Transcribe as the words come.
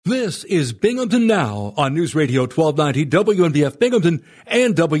This is Binghamton Now on News Radio 1290 WNBF Binghamton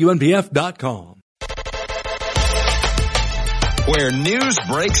and WNBF.com. Where news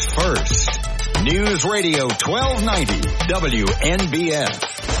breaks first. News Radio 1290 WNBF.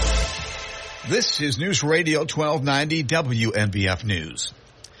 This is News Radio 1290 WNBF News.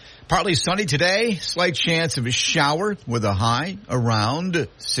 Partly sunny today, slight chance of a shower with a high around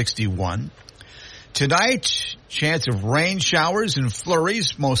 61. Tonight, chance of rain showers and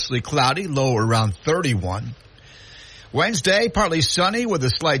flurries, mostly cloudy, low around 31. Wednesday, partly sunny with a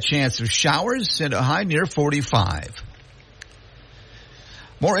slight chance of showers and a high near 45.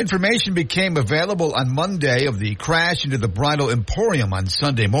 More information became available on Monday of the crash into the Bridal Emporium on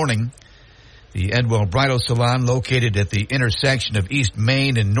Sunday morning. The Edwell Bridal Salon, located at the intersection of East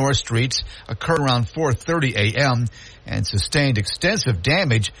Main and North Streets, occurred around 4:30 a.m. and sustained extensive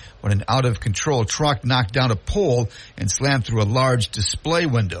damage when an out-of-control truck knocked down a pole and slammed through a large display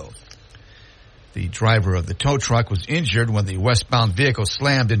window. The driver of the tow truck was injured when the westbound vehicle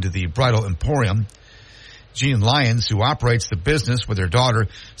slammed into the Bridal Emporium. Jean Lyons, who operates the business with her daughter,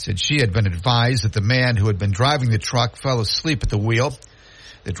 said she had been advised that the man who had been driving the truck fell asleep at the wheel.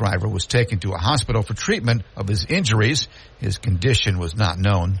 The driver was taken to a hospital for treatment of his injuries. His condition was not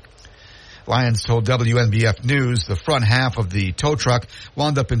known. Lyons told WNBF News the front half of the tow truck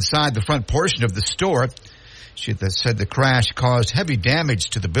wound up inside the front portion of the store. She said the crash caused heavy damage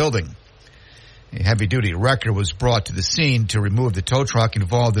to the building. A heavy-duty wrecker was brought to the scene to remove the tow truck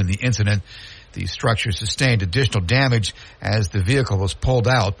involved in the incident. The structure sustained additional damage as the vehicle was pulled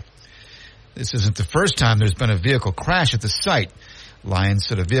out. This isn't the first time there's been a vehicle crash at the site. Lyons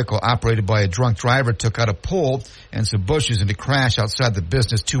said a vehicle operated by a drunk driver took out a pole and some bushes in a crash outside the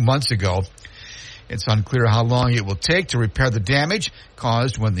business 2 months ago. It's unclear how long it will take to repair the damage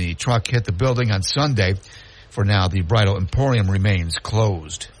caused when the truck hit the building on Sunday. For now, the Bridal Emporium remains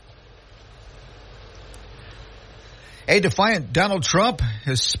closed. A defiant Donald Trump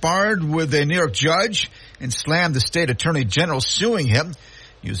has sparred with a New York judge and slammed the state attorney general suing him,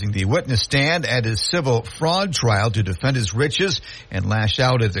 using the witness stand at his civil fraud trial to defend his riches and lash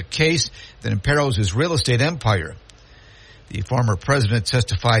out at a case that imperils his real estate empire. The former president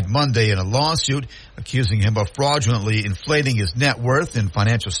testified Monday in a lawsuit accusing him of fraudulently inflating his net worth in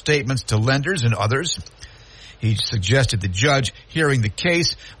financial statements to lenders and others. He suggested the judge hearing the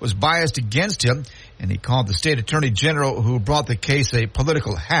case was biased against him, and he called the state attorney general who brought the case a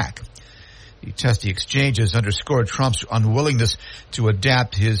political hack. The testy exchanges underscored Trump's unwillingness to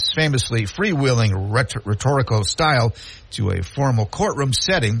adapt his famously freewheeling rhetorical style to a formal courtroom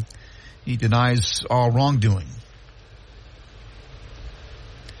setting. He denies all wrongdoing.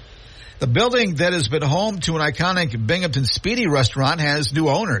 The building that has been home to an iconic Binghamton Speedy restaurant has new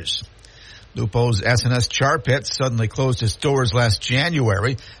owners. Lupo's S&S Char Pit suddenly closed its doors last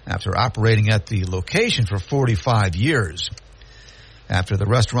January after operating at the location for 45 years. After the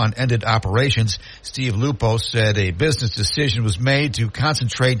restaurant ended operations, Steve Lupo said a business decision was made to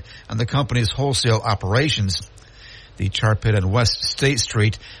concentrate on the company's wholesale operations. The Char Pit on West State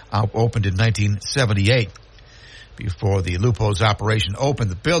Street opened in 1978. Before the Lupo's operation opened,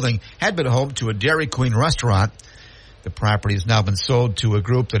 the building had been home to a Dairy Queen restaurant. The property has now been sold to a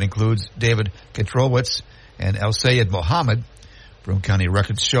group that includes David Ketrowitz and El Sayed Mohammed. Broome County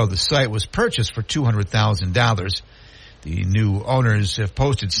records show the site was purchased for $200,000. The new owners have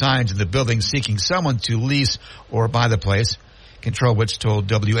posted signs in the building seeking someone to lease or buy the place. Controlwich told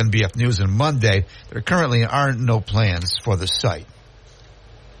WNBF News on Monday there currently are no plans for the site.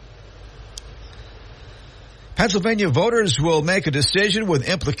 Pennsylvania voters will make a decision with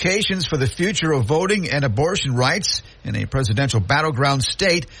implications for the future of voting and abortion rights in a presidential battleground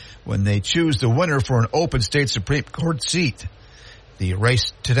state when they choose the winner for an open state Supreme Court seat. The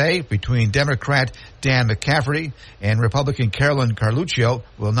race today between Democrat Dan McCafferty and Republican Carolyn Carluccio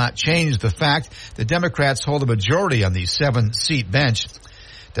will not change the fact that Democrats hold a majority on the 7-seat bench.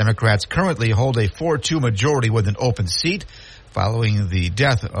 Democrats currently hold a 4-2 majority with an open seat following the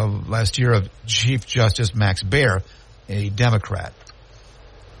death of last year of Chief Justice Max Baer, a Democrat.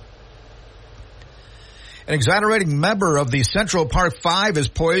 An exonerating member of the Central Park Five is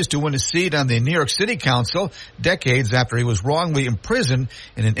poised to win a seat on the New York City Council decades after he was wrongly imprisoned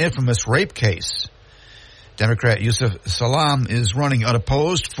in an infamous rape case. Democrat Yusuf Salam is running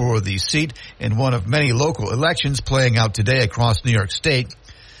unopposed for the seat in one of many local elections playing out today across New York State.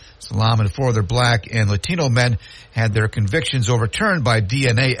 Salam and 4 other black and Latino men had their convictions overturned by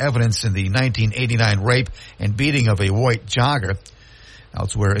DNA evidence in the 1989 rape and beating of a white jogger.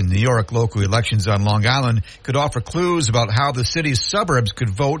 Elsewhere in New York, local elections on Long Island could offer clues about how the city's suburbs could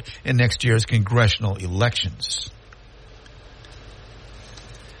vote in next year's congressional elections.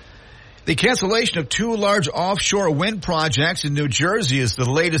 The cancellation of 2 large offshore wind projects in New Jersey is the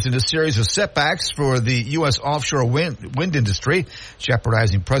latest in a series of setbacks for the U.S. offshore wind industry,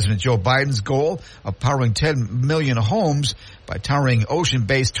 jeopardizing President Joe Biden's goal of powering 10 million homes by towering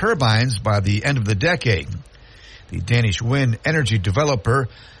ocean-based turbines by the end of the decade. The Danish wind energy developer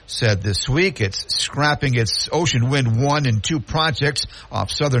said this week it's scrapping its Ocean Wind 1 and 2 projects off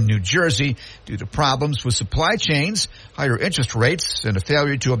southern New Jersey due to problems with supply chains, higher interest rates, and a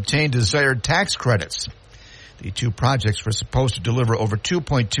failure to obtain desired tax credits. The 2 projects were supposed to deliver over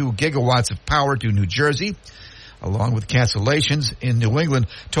 2.2 gigawatts of power to New Jersey, along with cancellations in New England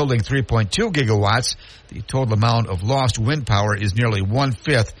totaling 3.2 gigawatts. The total amount of lost wind power is nearly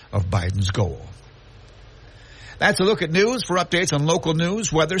 1/5 of Biden's goal. That's a look at news. For updates on local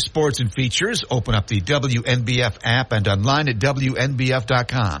news, weather, sports, and features, open up the WNBF app and online at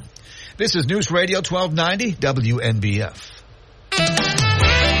WNBF.com. This is News Radio 1290 WNBF.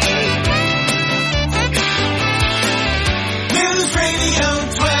 News Radio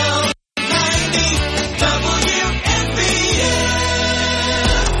 1290 WNBF.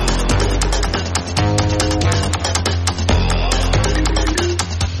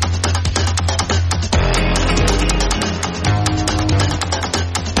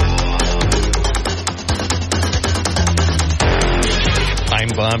 I'm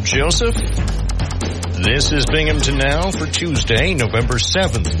Bob Joseph. This is Binghamton Now for Tuesday, November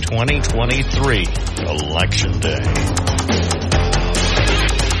 7th, 2023, Election Day.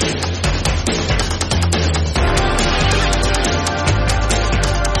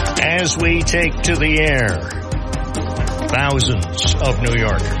 As we take to the air, thousands of New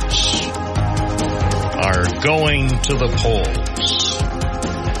Yorkers are going to the polls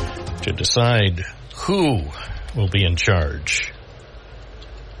to decide who will be in charge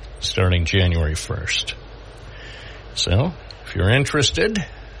starting January 1st. So, if you're interested,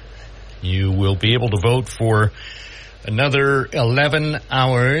 you will be able to vote for another 11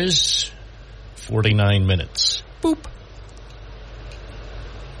 hours, 49 minutes. Boop.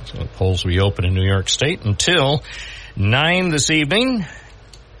 So the polls will be open in New York State until 9 this evening.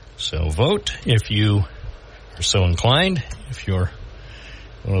 So vote if you are so inclined. If you're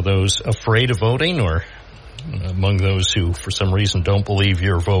one of those afraid of voting or among those who, for some reason, don't believe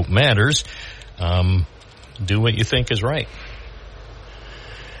your vote matters, do what you think is right.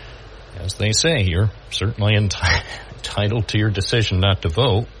 As they say, you're certainly entitled to your decision not to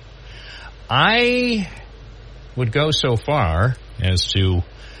vote. I would go so far as to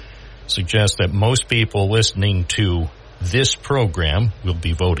suggest that most people listening to this program will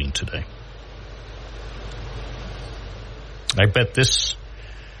be voting today. I bet this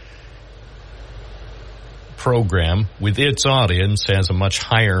program, with its audience, has a much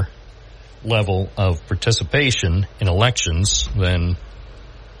higher level of participation in elections than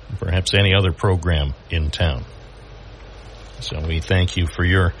perhaps any other program in town. So we thank you for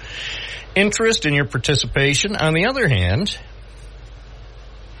your interest and your participation. On the other hand,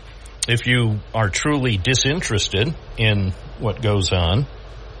 if you are truly disinterested in what goes on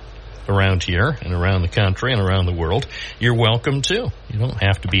around here and around the country and around the world, you're welcome too. You don't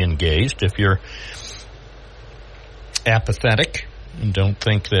have to be engaged. If you're apathetic and don't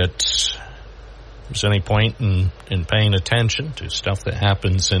think that there's any point in paying attention to stuff that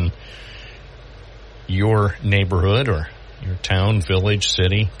happens in your neighborhood or your town, village,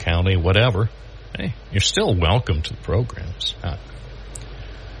 city, county, whatever, hey, you're still welcome to the programs.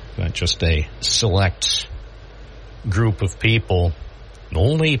 Not just a select group of people.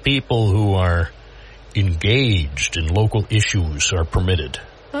 Only people who are engaged in local issues are permitted.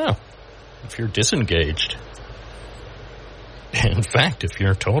 Oh, if you're disengaged, in fact, if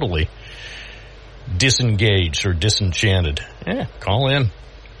you're totally disengaged or disenchanted, call in.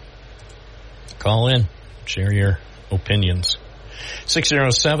 Call in. Share your opinions.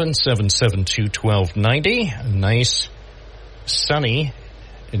 607-772-1290. A nice, sunny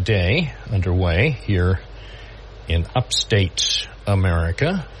day underway here in upstate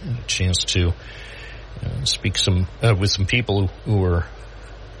America. A chance to speak with some people who are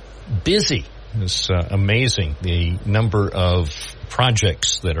busy. It's amazing the number of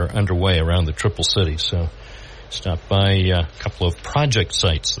projects that are underway around the Triple City. So stopped by a couple of project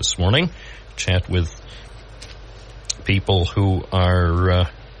sites this morning, chat with people who are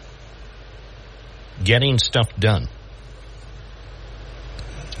getting stuff done.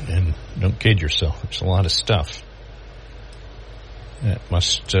 And don't kid yourself, there's a lot of stuff that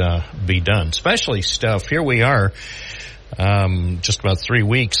must be done, especially stuff. Here we are, just about 3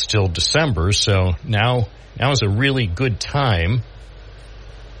 weeks till December, so now is a really good time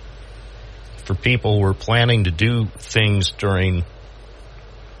for people who are planning to do things during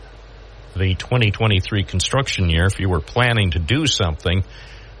the 2023 construction year. If you were planning to do something,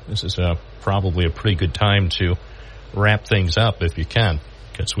 this is probably a pretty good time to wrap things up if you can,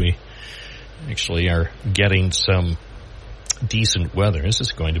 because we actually are getting some decent weather. This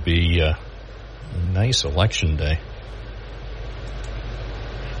is going to be a nice election day.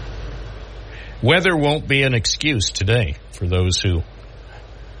 Weather won't be an excuse today for those who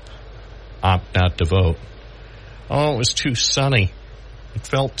opt not to vote. Oh, it was too sunny. It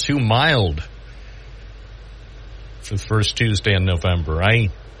felt too mild for the first Tuesday in November. I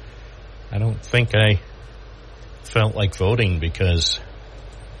don't think I felt like voting because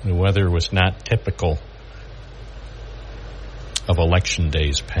the weather was not typical of election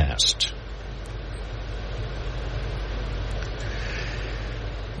days past.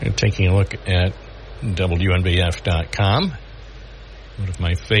 And taking a look at WNBF.com, one of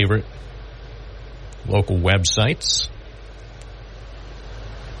my favorite local websites.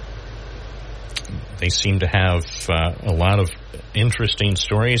 They seem to have a lot of interesting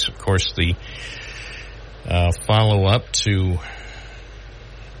stories. Of course, the follow-up to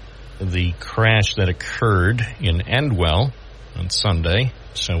the crash that occurred in Endwell on Sunday.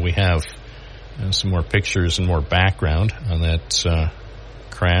 So we have some more pictures and more background on that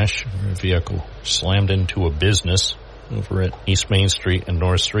crash. A vehicle slammed into a business over at East Main Street and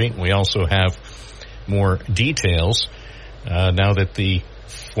North Street. We also have more details now that the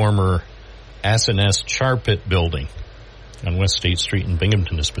former S&S Char Pit building on West State Street in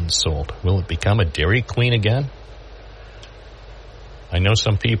Binghamton has been sold. Will it become a Dairy Queen again? I know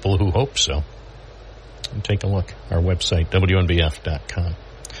some people who hope so. Take a look. Our website, WNBF.com.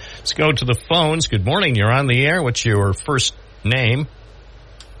 Let's go to the phones. Good morning. You're on the air. What's your first name?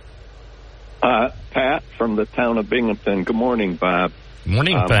 Pat from the town of Binghamton. Good morning, Bob. Good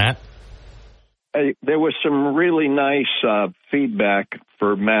morning, Pat. There was some really nice feedback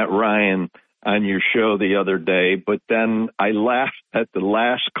for Matt Ryan on your show the other day, but then I laughed at the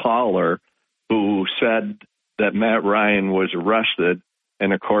last caller who said that Matt Ryan was arrested,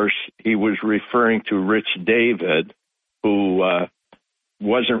 and of course he was referring to Rich David, who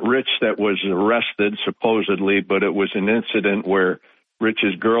wasn't Rich that was arrested supposedly, but it was an incident where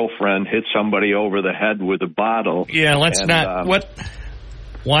Rich's girlfriend hit somebody over the head with a bottle. Yeah, let's not. What?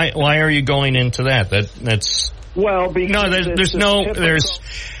 Why are you going into that? That's well, because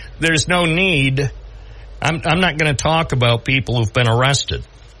there's no need. I'm not going to talk about people who've been arrested.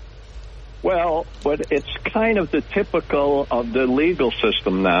 Well, but it's kind of the typical of the legal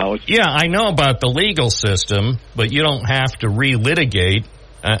system now. Yeah, I know about the legal system, but you don't have to relitigate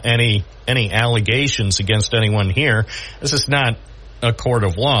any allegations against anyone here. This is not a court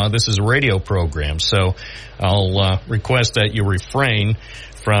of law. This is a radio program, so I'll request that you refrain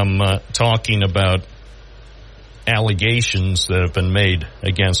from talking about allegations that have been made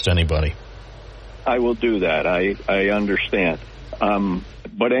against anybody. I will do that. I understand.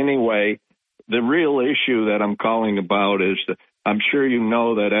 But anyway, the real issue that I'm calling about is that I'm sure you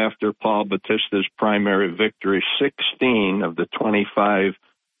know that after Paul Batista's primary victory, 16 of the 25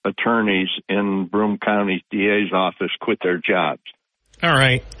 attorneys in Broome County DA's office quit their jobs. All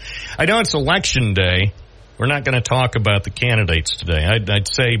right. I know it's election day. We're not going to talk about the candidates today. I'd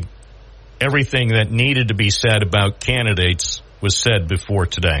say everything that needed to be said about candidates was said before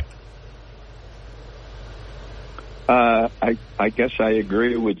today. I guess I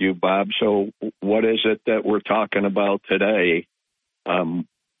agree with you, Bob. So what is it that we're talking about today,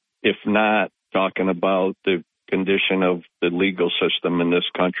 if not talking about the condition of the legal system in this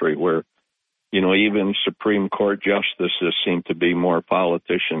country where, you know, even Supreme Court justices seem to be more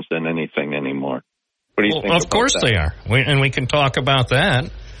politicians than anything anymore? What do you think? Of course they are. And we can talk about that.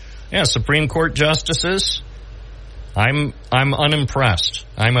 Yeah, Supreme Court justices, I'm unimpressed.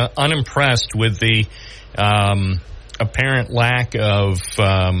 I'm unimpressed with the apparent lack of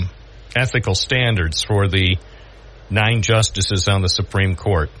ethical standards for the 9 justices on the Supreme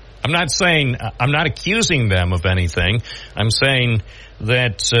Court. I'm not accusing them of anything. I'm saying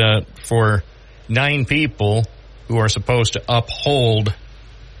that for 9 people who are supposed to uphold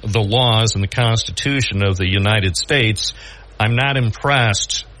the laws and the Constitution of the United States, I'm not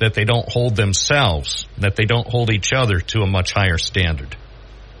impressed that they don't hold themselves, that they don't hold each other to a much higher standard.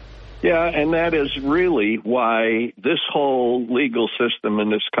 Yeah, and that is really why this whole legal system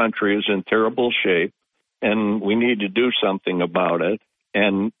in this country is in terrible shape, and we need to do something about it.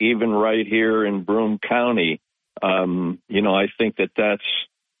 And even right here in Broome County, you know, I think that that's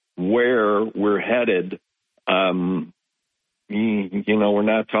where we're headed. You know, we're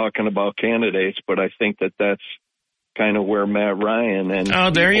not talking about candidates, but I think that that's kind of where Matt Ryan and... Oh,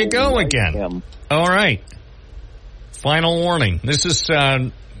 there you go again. All right. Final warning. This is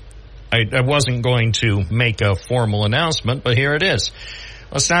I wasn't going to make a formal announcement, but here it is.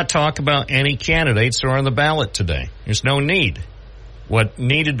 Let's not talk about any candidates who are on the ballot today. There's no need. What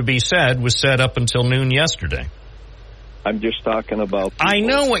needed to be said was said up until noon yesterday. I'm just talking about people. I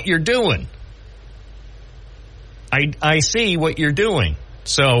know what you're doing. I see what you're doing.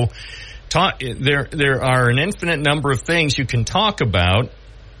 So there are an infinite number of things you can talk about.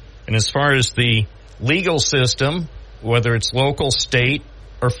 And as far as the legal system, whether it's local, state,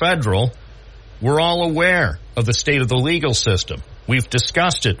 or federal, we're all aware of the state of the legal system. We've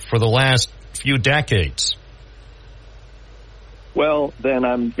discussed it for the last few decades. Well, then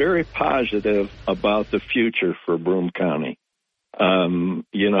I'm very positive about the future for Broome County. I've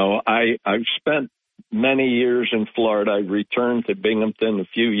spent many years in Florida. I returned to Binghamton a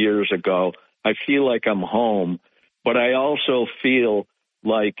few years ago. I feel like I'm home, but I also feel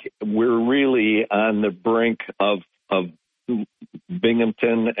like we're really on the brink of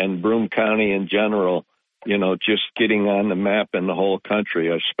Binghamton and Broome County in general, just getting on the map in the whole country,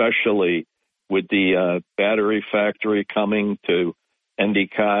 especially with the battery factory coming to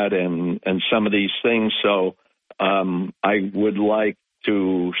Endicott and some of these things. So I would like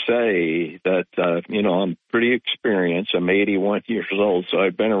to say that, I'm pretty experienced. I'm 81 years old, so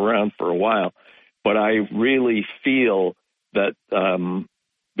I've been around for a while. But I really feel that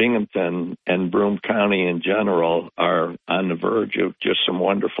Binghamton and Broome County in general are on the verge of just some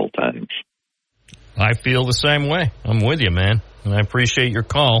wonderful times. I feel the same way. I'm with you, man. And I appreciate your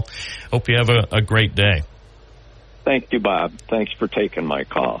call. Hope you have a great day. Thank you, Bob. Thanks for taking my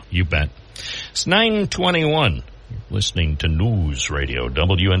call. You bet. It's 9:21. You're listening to News Radio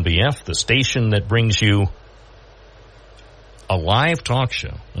WNBF, the station that brings you a live talk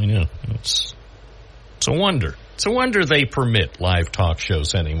show. I know. It's a wonder. It's a wonder they permit live talk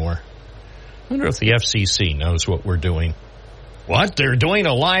shows anymore. I wonder if the FCC knows what we're doing. What? They're doing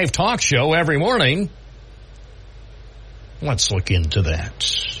a live talk show every morning? Let's look into that.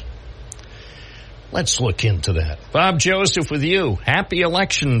 Bob Joseph with you. Happy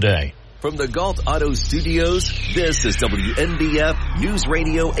Election Day. From the Galt Auto Studios, this is WNBF News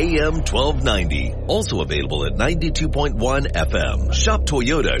Radio AM 1290. Also available at 92.1 FM. Shop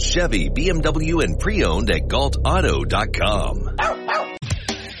Toyota, Chevy, BMW, and pre-owned at galtauto.com.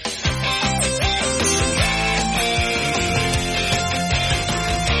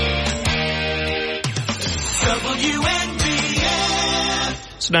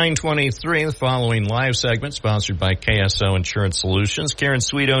 It's 9:23. The following live segment sponsored by KSO Insurance Solutions. Karen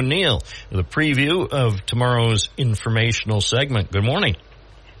Sweet O'Neill with a preview of tomorrow's informational segment. Good morning.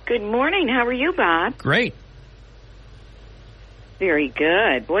 Good morning. How are you, Bob? Great. Very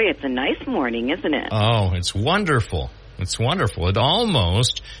good. Boy, it's a nice morning, isn't it? Oh, it's wonderful. It's wonderful. It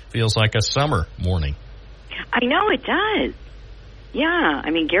almost feels like a summer morning. I know it does. Yeah,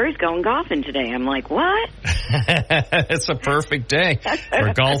 I mean, Gary's going golfing today. I'm like, what? It's a perfect day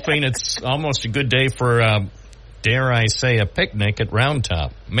for golfing. It's almost a good day for, dare I say, a picnic at Round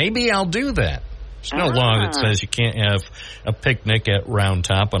Top. Maybe I'll do that. There's no law that says you can't have a picnic at Round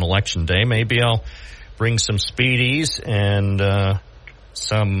Top on Election Day. Maybe I'll bring some Speedies and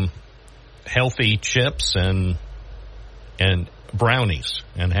some healthy chips and brownies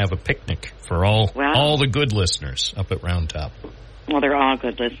and have a picnic for all the good listeners up at Round Top. Well, they're all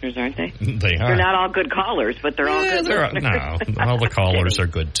good listeners, aren't they? They are. They're not all good callers, but they're all good listeners. No, all the callers are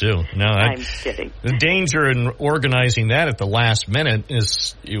good, too. No, I'm kidding. The danger in organizing that at the last minute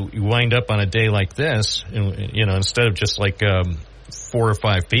is you wind up on a day like this, instead of just like 4 or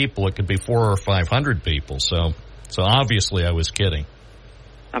 5 people, it could be 400 or 500 people. So obviously I was kidding.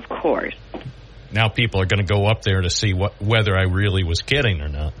 Of course. Now people are going to go up there to see whether I really was kidding or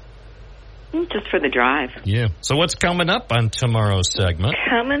not. Just for the drive. Yeah. So what's coming up on tomorrow's segment?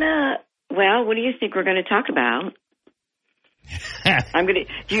 Coming up, well, what do you think we're going to talk about?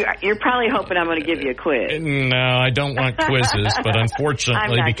 You're probably hoping I'm going to give you a quiz. No, I don't want quizzes, but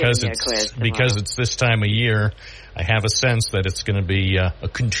unfortunately, because it's this time of year, I have a sense that it's going to be a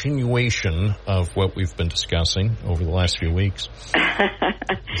continuation of what we've been discussing over the last few weeks.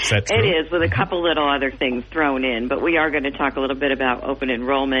 Is that true? It is, with a couple little other things thrown in, but we are going to talk a little bit about open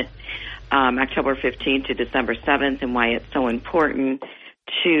enrollment. October 15th to December 7th, and why it's so important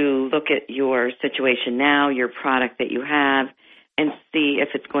to look at your situation now, your product that you have, and see if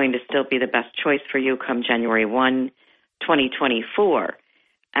it's going to still be the best choice for you come January 1, 2024.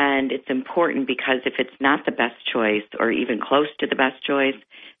 And it's important because if it's not the best choice or even close to the best choice,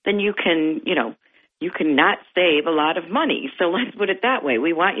 then you can not save a lot of money. So let's put it that way.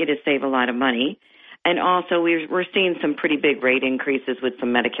 We want you to save a lot of money. And also, we're seeing some pretty big rate increases with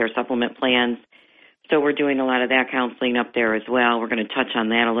some Medicare supplement plans. So we're doing a lot of that counseling up there as well. We're going to touch on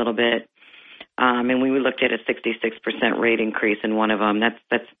that a little bit. And we looked at a 66% rate increase in one of them.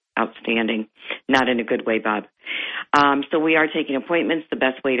 That's outstanding. Not in a good way, Bob. So we are taking appointments. The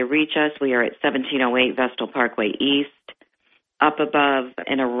best way to reach us, we are at 1708 Vestal Parkway East, up above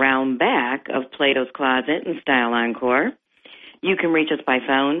and around back of Plato's Closet and Style Encore. You can reach us by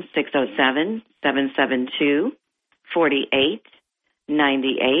phone,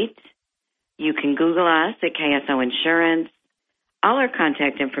 607-772-4898. You can Google us at KSO Insurance. All our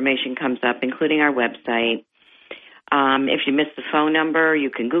contact information comes up, including our website. If you missed the phone number,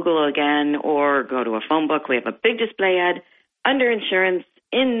 you can Google again or go to a phone book. We have a big display ad under insurance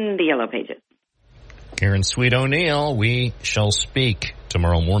in the Yellow Pages. Karen Sweet O'Neill, we shall speak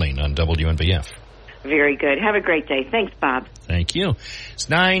tomorrow morning on WNBF. Very good. Have a great day. Thanks, Bob. Thank you. It's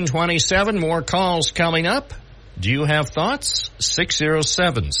 9:27. More calls coming up. Do you have thoughts?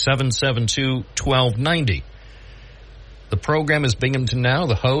 607-772-1290. The program is Binghamton Now.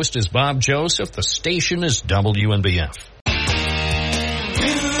 The host is Bob Joseph. The station is WNBF.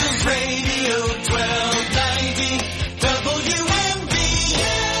 News Radio 1290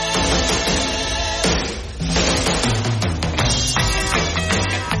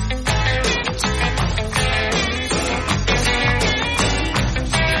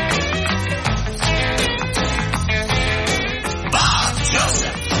 Bob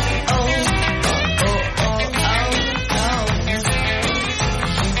Joseph.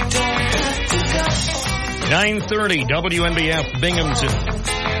 9:30 WNBF Binghamton.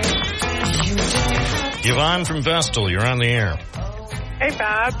 Yvonne from Vestal, you're on the air. Hey,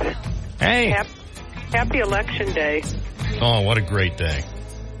 Bob. Hey. Happy Election Day. Oh, what a great day.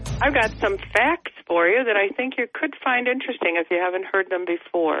 I've got some facts for you that I think you could find interesting if you haven't heard them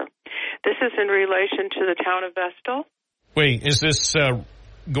before. This is in relation to the town of Vestal. Wait, is this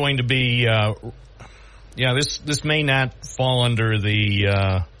going to be... this may not fall under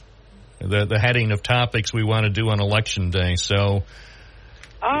the heading of topics we want to do on Election Day. So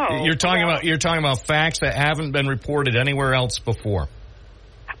you're talking about facts that haven't been reported anywhere else before.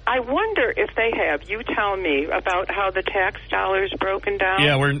 I wonder if they have. You tell me about how the tax dollars broken down.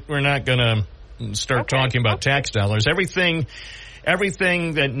 Yeah, we're not going to start talking about tax dollars. Everything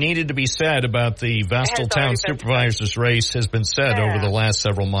that needed to be said about the Vestal Town Supervisor's race has been said over the last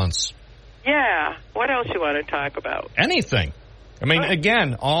several months. Yeah. What else you want to talk about? Anything. I mean,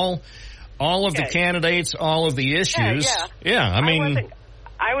 again, all of the candidates, all of the issues. Yeah, I mean...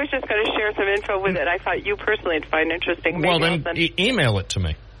 I was just going to share some info with it. I thought you personally would find interesting. Well, then email it to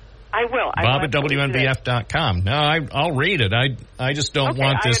me. I will. Bob at WNBF.com. No, I'll read it. I just don't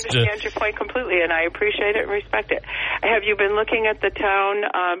want this to... I understand your point completely, and I appreciate it and respect it. Have you been looking at the town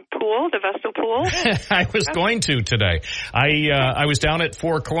pool, the Vestal pool? I was going to today. I was down at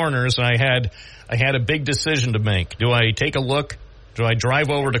Four Corners, and I had a big decision to make. Do I take a look? Do I drive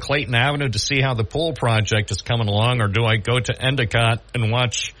over to Clayton Avenue to see how the pool project is coming along, or do I go to Endicott and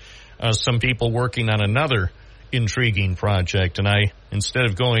watch some people working on another intriguing project? And instead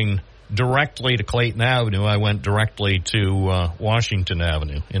of going directly to Clayton Avenue, I went directly to Washington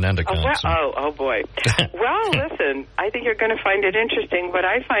Avenue in Endicott. Oh boy. Well, listen, I think you're going to find it interesting. What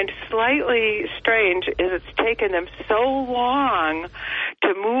I find slightly strange is it's taken them so long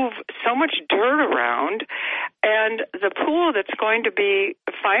to move so much dirt around, and the pool that's going to be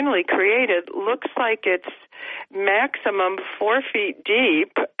finally created looks like it's maximum 4 feet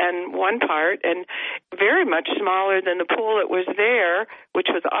deep in one part and very much smaller than the pool that was there, which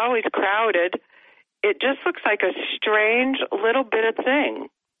was always crowded. It just looks like a strange little bit of thing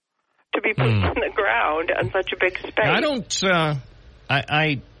to be put in the ground on such a big space. I don't...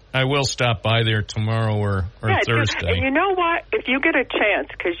 I will stop by there tomorrow or Thursday. And you know what? If you get a chance,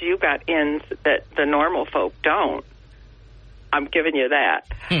 because you got ins that the normal folk don't, I'm giving you that.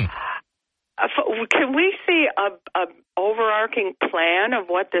 Can we see a overarching plan of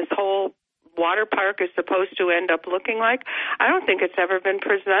what this whole water park is supposed to end up looking like? I don't think it's ever been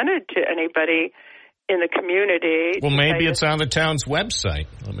presented to anybody in the community. Well, maybe it's on the town's website.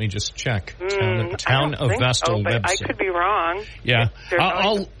 Let me just check. Town of Vestal website. I could be wrong. Yeah,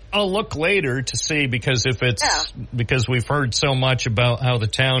 I'll look later to see, because if it's because we've heard so much about how the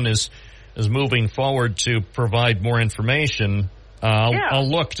town is moving forward to provide more information. I'll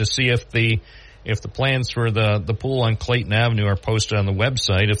look to see if the plans for the pool on Clayton Avenue are posted on the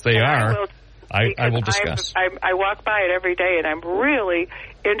website. If they are, I will discuss. I walk by it every day, and I'm really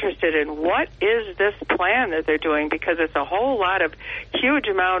interested in what is this plan that they're doing, because it's a whole lot of huge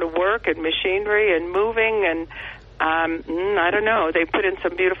amount of work and machinery and moving, and I don't know. They put in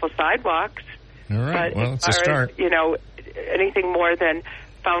some beautiful sidewalks. All right. But well, it's a start. Anything more than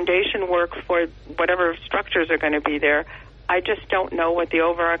foundation work for whatever structures are going to be there. I just don't know what the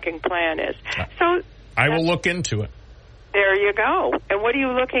overarching plan is. So I will look into it. There you go. And what are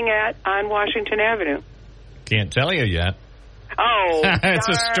you looking at on Washington Avenue? Can't tell you yet. Oh, it's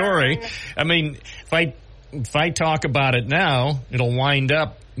a story. I mean, if I talk about it now, it'll wind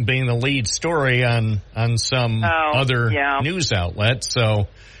up being the lead story on some other news outlet. So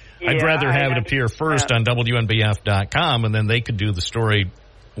I'd rather have it appear first on WNBF.com, and then they could do the story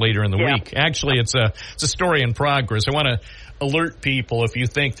later in the week. Actually, it's a story in progress. I want to alert people, if you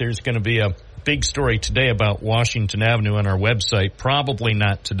think there's going to be a big story today about Washington Avenue on our website, probably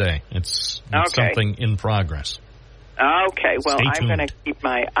not today. It's something in progress. Okay, well, I'm going to keep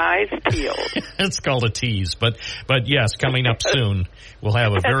my eyes peeled. It's called a tease, but yes, coming up soon, we'll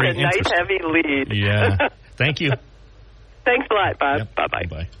have a very interesting... nice heavy lead. Yeah. Thank you. Thanks a lot, Bob. Yep. Bye-bye.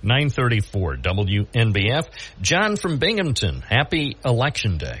 Bye-bye. 9:34 WNBF. John from Binghamton. Happy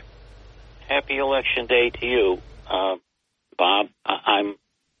Election Day. Happy Election Day to you, Bob. I'm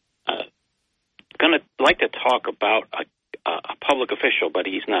going to like to talk about a public official, but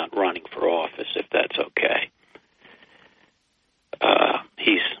he's not running for office, if that's okay.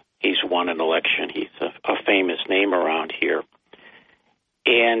 He's won an election. He's a famous name around here.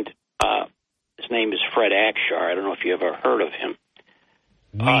 And his name is Fred Akshar. I don't know if you ever heard of him.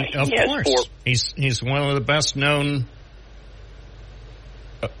 Of course. He's one of the best known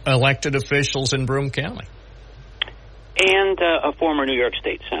elected officials in Broome County. And a former New York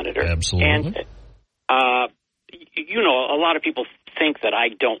State senator. Absolutely. And, a lot of people think that I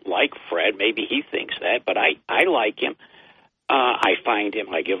don't like Fred. Maybe he thinks that, but I like him.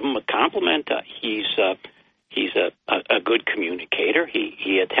 I give him a compliment. He's a good communicator.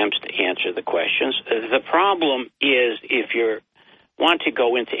 He attempts to answer the questions. The problem is if you want to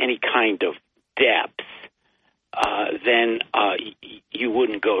go into any kind of depth, then you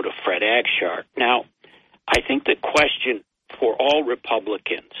wouldn't go to Fred Akshar. Now, I think the question for all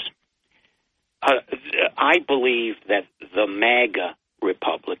Republicans, I believe that the MAGA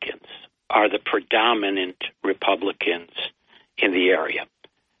Republicans are the predominant Republicans in the area.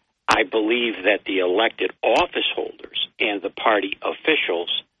 I believe that the elected office holders and the party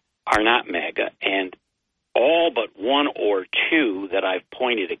officials are not MAGA, and all but one or two that I've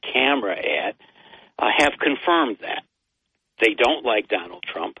pointed a camera at have confirmed that. They don't like Donald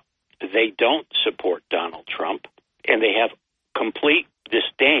Trump. They don't support Donald Trump, and they have complete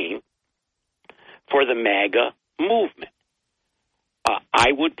disdain for the MAGA movement.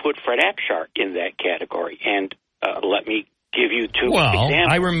 I would put Fred Akshar in that category, and let me give you two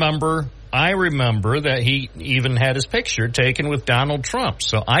examples. I remember that he even had his picture taken with Donald Trump.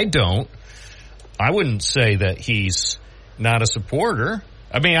 So I wouldn't say that he's not a supporter.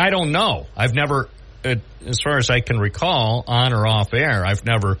 I mean, I don't know. I've never, as far as I can recall, on or off air, I've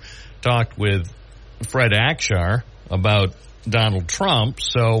never talked with Fred Akshar about Donald Trump.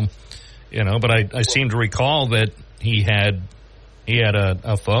 So, but I seem to recall that he had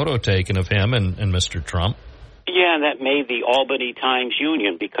a photo taken of him and Mr. Trump. Yeah, and that made the Albany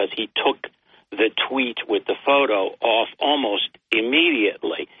Times-Union because he took the tweet with the photo off almost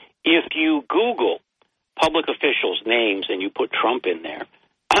immediately. If you Google public officials' names and you put Trump in there,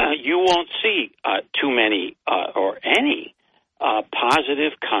 you won't see too many or any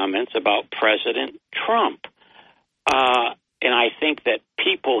positive comments about President Trump. And I think that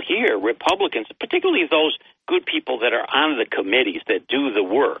people here, Republicans, particularly those good people that are on the committees that do the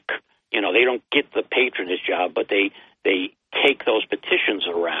work, they don't get the patronage job, but they take those petitions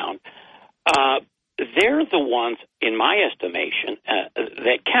around. They're the ones, in my estimation,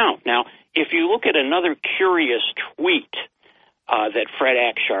 that count. Now, if you look at another curious tweet that Fred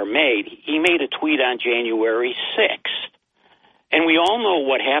Akshar made, he made a tweet on January 6th. And we all know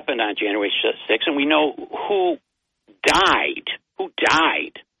what happened on January 6th, and we know who died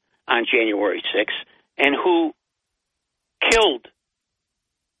on January 6th and who killed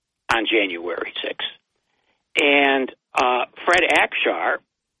on January 6th. And Fred Akshar,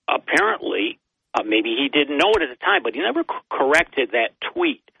 apparently, maybe he didn't know it at the time, but he never corrected that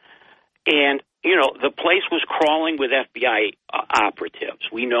tweet. And, the place was crawling with FBI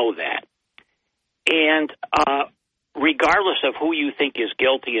operatives. We know that. And regardless of who you think is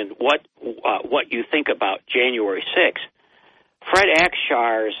guilty and what you think about January 6th, Fred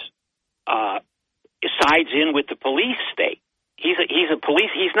Akshar's sides in with the police state. He's a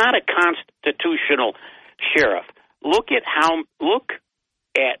police. He's not a constitutional sheriff.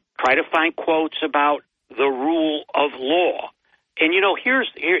 Try to find quotes about the rule of law. And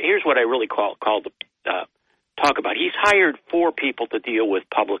here's what I really call talk about. He's hired 4 people to deal with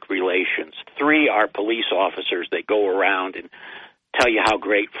public relations. 3 are police officers. They go around and tell you how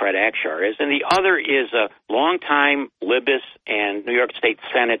great Fred Akshar is. And the other is a longtime Libis and New York State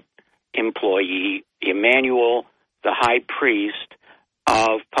Senate employee, Emmanuel, the high priest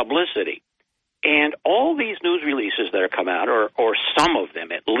of publicity. And all these news releases that are coming out, or some of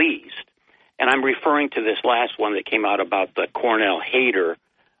them at least, and I'm referring to this last one that came out about the Cornell hater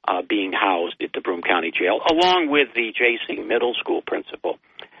being housed at the Broome County Jail, along with the JC Middle School principal.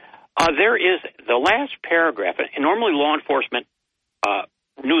 There is the last paragraph, and normally law enforcement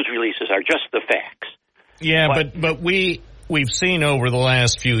news releases are just the facts. Yeah, but we've seen over the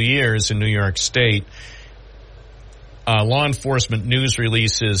last few years in New York State law enforcement news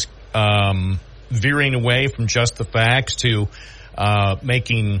releases veering away from just the facts to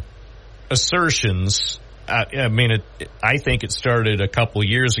making assertions. I think it started a couple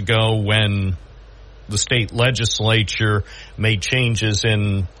years ago when the state legislature made changes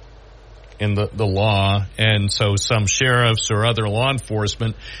in the law, and so some sheriffs or other law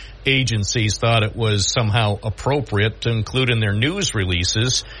enforcement agencies thought it was somehow appropriate to include in their news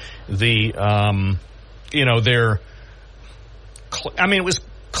releases it was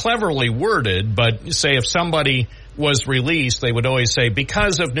cleverly worded, but say if somebody was released, they would always say,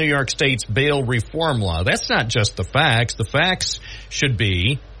 because of New York State's bail reform law. That's not just the facts. The facts should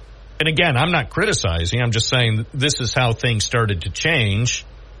be, and again, I'm not criticizing, I'm just saying this is how things started to change,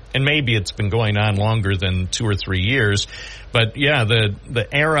 and maybe it's been going on longer than 2 or 3 years. But yeah, the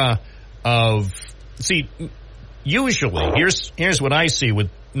era of, usually, here's what I see with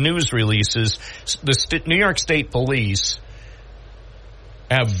news releases. The New York State Police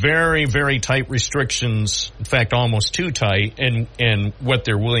have very, very tight restrictions, in fact, almost too tight, in what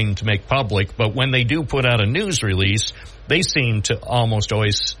they're willing to make public. But when they do put out a news release, they seem to almost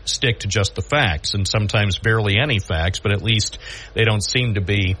always stick to just the facts, and sometimes barely any facts, but at least they don't seem to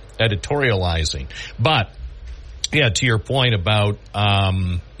be editorializing. But, yeah, to your point about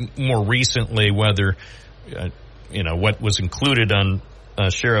more recently whether, what was included on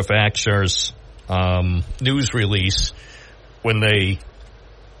Sheriff Akshar's news release when they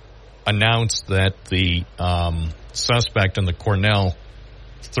announced that the suspect in the Cornell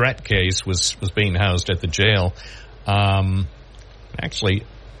threat case was being housed at the jail. Actually,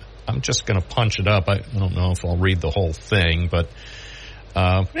 I'm just going to punch it up. I don't know if I'll read the whole thing, but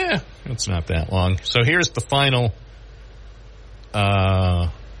it's not that long. So here's the final.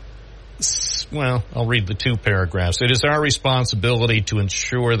 I'll read the 2 paragraphs. It is our responsibility to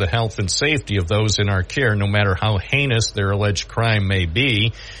ensure the health and safety of those in our care, no matter how heinous their alleged crime may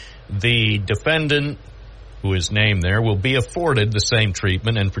be. The defendant, who is named there, will be afforded the same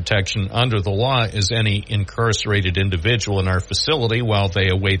treatment and protection under the law as any incarcerated individual in our facility while they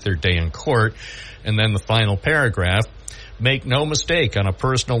await their day in court. And then the final paragraph. Make no mistake, on a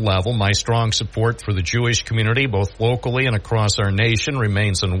personal level, my strong support for the Jewish community, both locally and across our nation,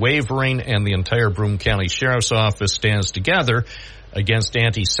 remains unwavering, and the entire Broome County Sheriff's Office stands together against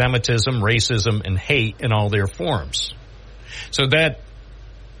anti-Semitism, racism, and hate in all their forms. So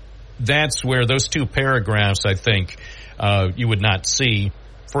that's where those 2 paragraphs, I think, you would not see,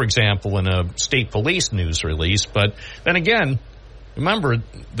 for example, in a state police news release. But then again, remember,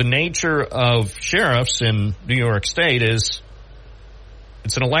 the nature of sheriffs in New York State is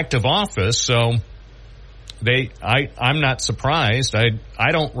it's an elective office, so I'm not surprised.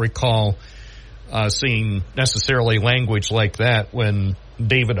 I don't recall seeing necessarily language like that when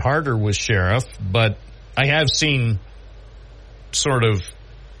David Harder was sheriff, but I have seen sort of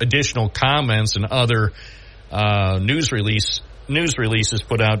additional comments and other news releases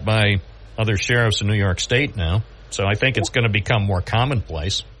put out by other sheriffs in New York State now. So I think it's going to become more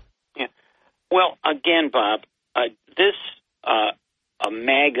commonplace. Yeah. Well, again, Bob, this a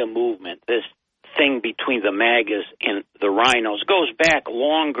MAGA movement, this thing between the MAGAs and the rhinos, goes back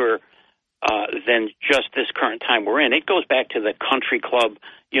longer than just this current time we're in. It goes back to the country club,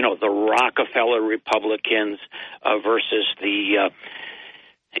 the Rockefeller Republicans versus the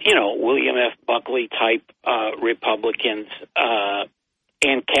William F. Buckley type Republicans,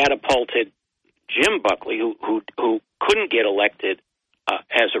 and catapulted Jim Buckley, who couldn't get elected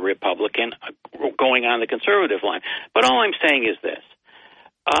as a Republican, going on the conservative line. But all I'm saying is this: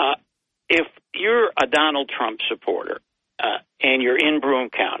 if you're a Donald Trump supporter and you're in Broome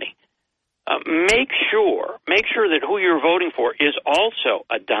County, make sure that who you're voting for is also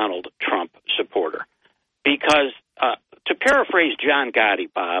a Donald Trump supporter, because to paraphrase John Gotti,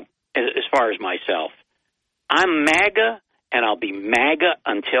 Bob, as far as myself, I'm MAGA, and I'll be MAGA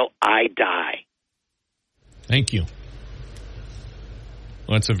until I die. Thank you.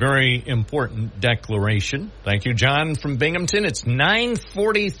 Well, it's a very important declaration. Thank you, John from Binghamton. It's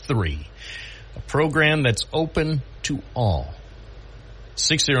 9:43, a program that's open to all.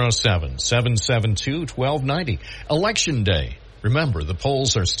 607-772-1290. Election Day. Remember, the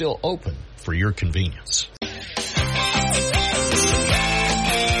polls are still open for your convenience.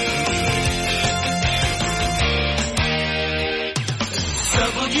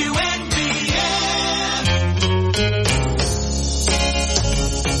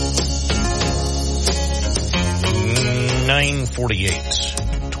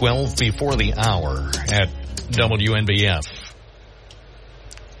 .48, 12 before the hour at WNBF.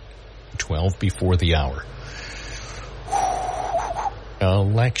 12 before the hour.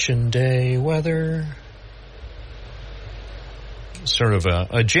 Election day weather. Sort of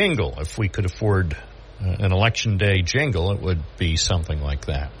a jingle. If we could afford an election day jingle, it would be something like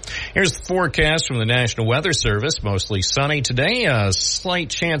that. Here's the forecast from the National Weather Service. Mostly sunny today. A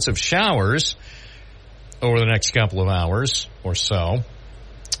slight chance of showers over the next couple of hours or so.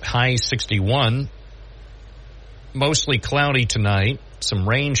 High 61. Mostly cloudy tonight. Some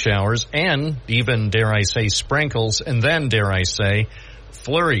rain showers and even, dare I say, sprinkles, and then, dare I say,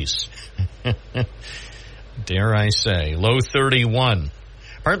 flurries. Dare I say. Low 31.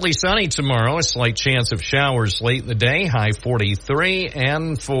 Partly sunny tomorrow. A slight chance of showers late in the day. High 43.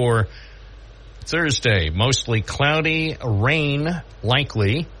 And for Thursday, mostly cloudy, rain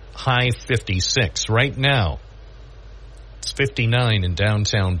likely. High 56. Right now, it's 59 in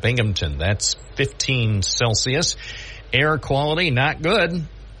downtown Binghamton. That's 15 Celsius. Air quality, not good.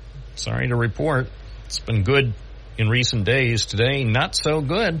 Sorry to report. It's been good in recent days. Today, not so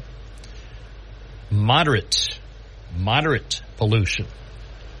good. Moderate pollution.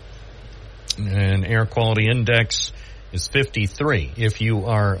 And air quality index is 53. If you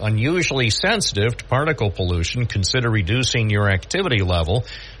are unusually sensitive to particle pollution, consider reducing your activity level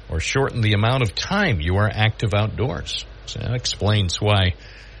or shorten the amount of time you are active outdoors. So that explains why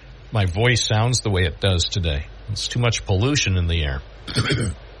my voice sounds the way it does today. It's too much pollution in the air.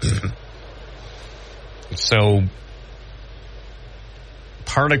 So,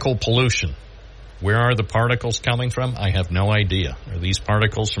 particle pollution. Where are the particles coming from? I have no idea. Are these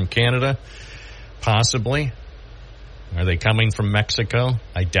particles from Canada? Possibly. Are they coming from Mexico?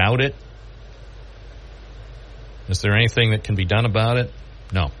 I doubt it. Is there anything that can be done about it?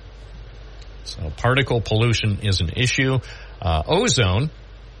 No. So particle pollution is an issue. Ozone,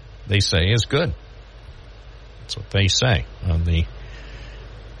 they say, is good. That's what they say on the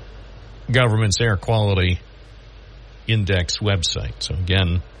government's air quality index website. So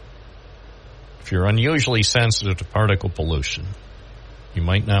again, if you're unusually sensitive to particle pollution, you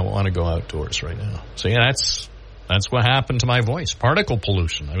might not want to go outdoors right now. So yeah, that's what happened to my voice. Particle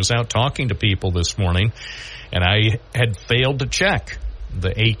pollution. I was out talking to people this morning, and I had failed to check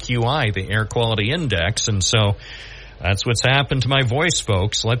the AQI, the air quality index, and so that's what's happened to my voice,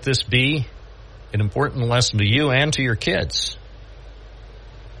 folks. Let this be an important lesson to you and to your kids.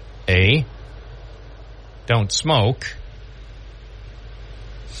 A, don't smoke.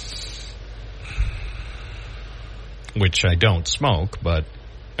 Which I don't smoke,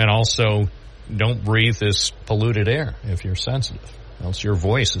 and also don't breathe this polluted air if you're sensitive. Else your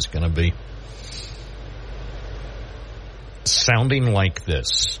voice is going to be sounding like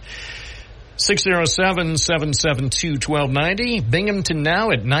this. 607-772-1290. Binghamton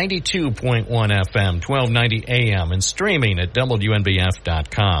now at 92.1 FM, 1290 AM, and streaming at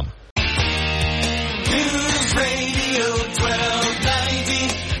WNBF.com. News Radio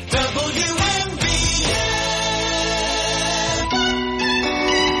 1290 WNBF.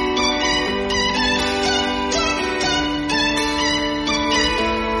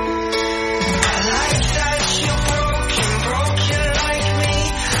 I like that you're broken like me.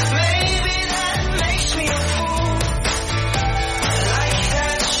 Maybe that makes me a fool. I like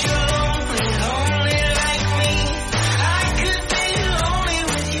that you're lonely like me. I could be lonely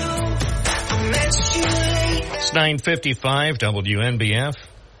with you. I met you late. It's 9:55 WNBF,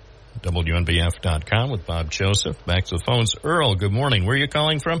 WNBF.com with Bob Joseph. Back to the phones. Earl, good morning. Where are you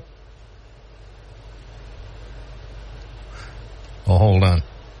calling from? Oh, hold on.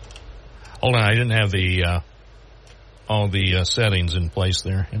 I didn't have all the settings in place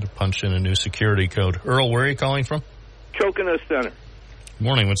there. I had to punch in a new security code. Earl, where are you calling from? Coconut Center.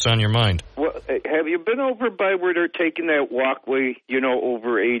 Morning. What's on your mind? Well, have you been over by where they're taking that walkway,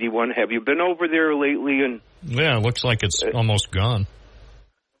 over 81? Have you been over there lately? And Yeah, it looks like it's almost gone.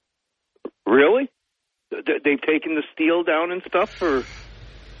 Really? They've taken the steel down and stuff? Or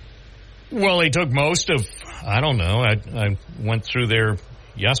Well, they took most of, I don't know. I went through there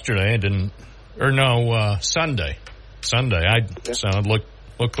yesterday. Sunday. So it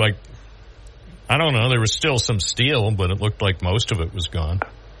looked like, I don't know, there was still some steel, but it looked like most of it was gone.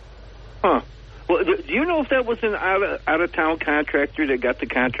 Huh. Well, do you know if that was an out-of-town contractor that got the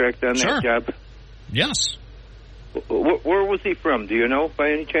contract on Sure. that job? Yes. Where was he from? Do you know,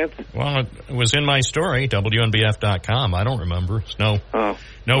 by any chance? Well, it was in my story, WNBF.com. I don't remember.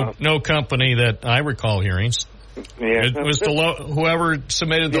 No company that I recall hearing. Yeah. It was whoever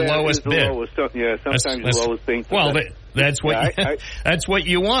submitted the lowest bid. Sometimes the lowest thing. Well, that's what that's what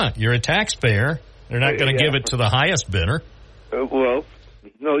you want. You're a taxpayer. They're not going to give it to the highest bidder.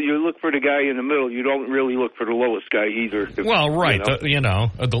 No, you look for the guy in the middle. You don't really look for the lowest guy either. A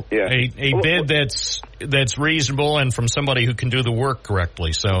bid that's reasonable and from somebody who can do the work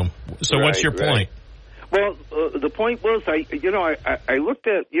correctly. So what's your point? Well, the point was, I looked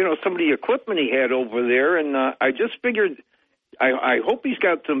at some of the equipment he had over there, and I just figured, I hope he's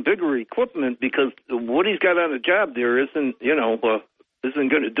got some bigger equipment because what he's got on the job there isn't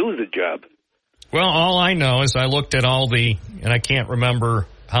going to do the job. Well, all I know is I looked at and I can't remember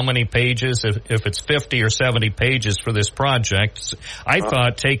how many pages, if it's 50 or 70 pages for this project. I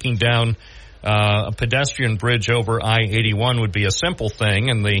thought taking down a pedestrian bridge over I-81 would be a simple thing,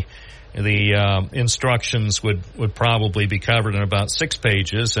 and the instructions would probably be covered in about 6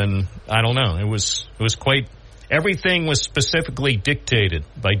 pages, and I don't know. It was quite. Everything was specifically dictated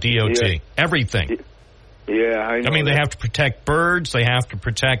by DOT. Yeah. Everything. Yeah, I mean, they have to protect birds. They have to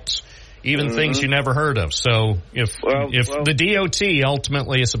protect even things you never heard of. So if the DOT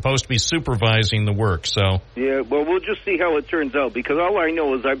ultimately is supposed to be supervising the work, yeah, well, we'll just see how it turns out, because all I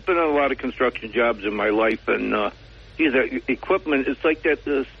know is I've been on a lot of construction jobs in my life, and equipment. It's like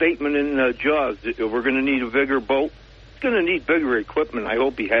that statement in Jaws. We're going to need a bigger boat. It's going to need bigger equipment. I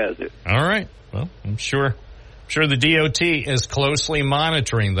hope he has it. All right. Well, I'm sure the DOT is closely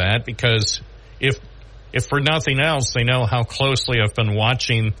monitoring that, because if for nothing else, they know how closely I've been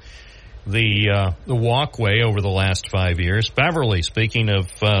watching the walkway over the last 5 years. Beverly, speaking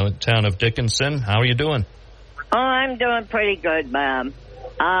of town of Dickinson, how are you doing? Oh, I'm doing pretty good, Bob.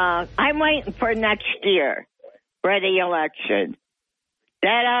 I'm waiting for next year for the election.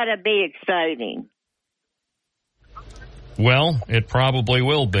 That ought to be exciting. Well, it probably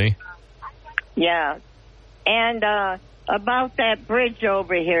will be. Yeah. And about that bridge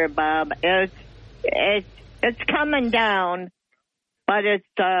over here, Bob, it's coming down, but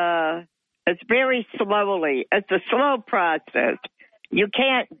it's very slowly. It's a slow process. You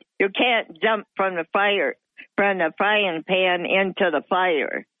can't jump from the frying pan into the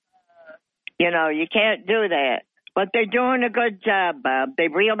fire. You can't do that. But they're doing a good job, Bob. They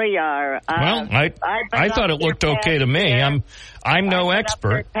really are. Well, I thought it looked okay to me. I'm no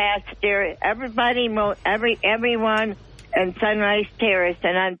expert. Past year, everyone in Sunrise Terrace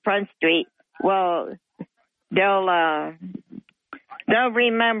and on Front Street, well, they'll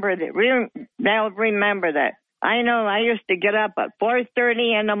remember that. They'll remember that. I know. I used to get up at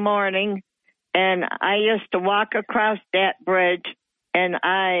 4:30 in the morning, and I used to walk across that bridge, and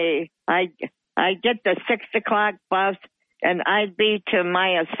I get the 6 o'clock bus, and I'd be to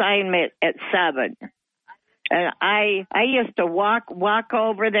my assignment at 7. And I used to walk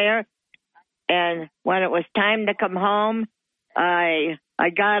over there, and when it was time to come home, I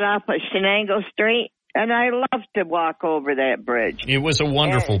got off of Shenango Street, and I loved to walk over that bridge. It was a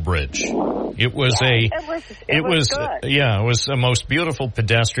wonderful bridge. It was it was the most beautiful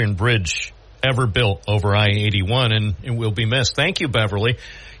pedestrian bridge ever built over I-81, and it will be missed. Thank you, Beverly.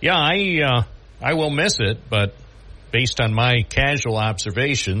 Yeah, I will miss it, but based on my casual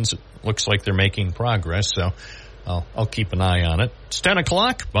observations, it looks like they're making progress, so I'll keep an eye on it. It's 10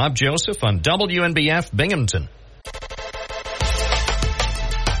 o'clock. Bob Joseph on WNBF Binghamton.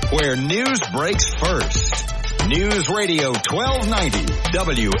 Where news breaks first. News Radio 1290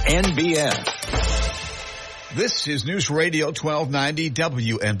 WNBF. This is News Radio 1290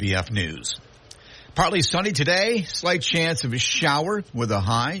 WNBF News. Partly sunny today, slight chance of a shower with a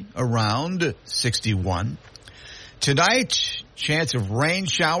high around 61. Tonight, chance of rain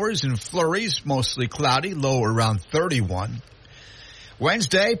showers and flurries, mostly cloudy, low around 31.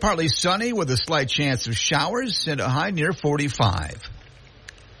 Wednesday, partly sunny with a slight chance of showers and a high near 45.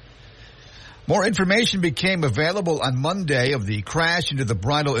 More information became available on Monday of the crash into the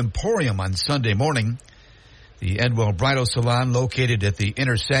Bridal Emporium on Sunday morning. The Edwell Bridal Salon, located at the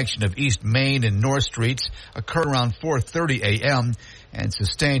intersection of East Main and North Streets, occurred around 4:30 a.m. and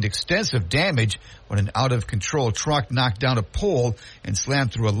sustained extensive damage when an out-of-control truck knocked down a pole and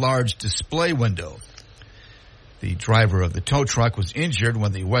slammed through a large display window. The driver of the tow truck was injured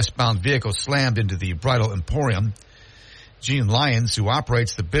when the westbound vehicle slammed into the Bridal Emporium. Jean Lyons, who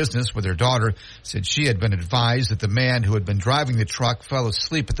operates the business with her daughter, said she had been advised that the man who had been driving the truck fell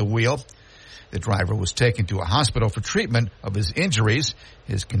asleep at the wheel. The driver was taken to a hospital for treatment of his injuries.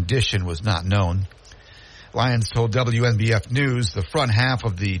 His condition was not known. Lyons told WNBF News the front half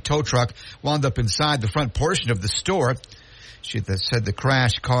of the tow truck wound up inside the front portion of the store. She said the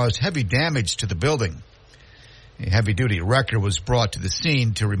crash caused heavy damage to the building. A heavy-duty wrecker was brought to the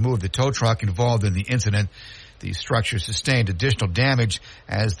scene to remove the tow truck involved in the incident. The structure sustained additional damage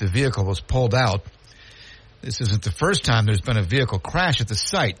as the vehicle was pulled out. This isn't the first time there's been a vehicle crash at the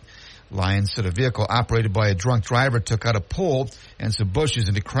site. Lyons said a vehicle operated by a drunk driver took out a pole and some bushes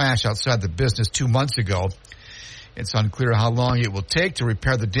in the crash outside the business 2 months ago. It's unclear how long it will take to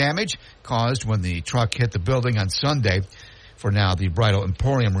repair the damage caused when the truck hit the building on Sunday. For now, the Bridal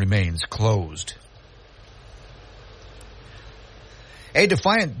Emporium remains closed. A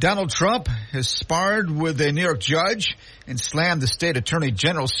defiant Donald Trump has sparred with a New York judge and slammed the state attorney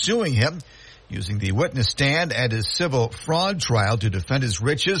general suing him, using the witness stand at his civil fraud trial to defend his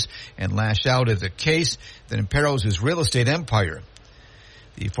riches and lash out at a case that imperils his real estate empire.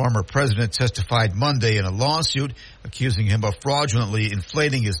 The former president testified Monday in a lawsuit accusing him of fraudulently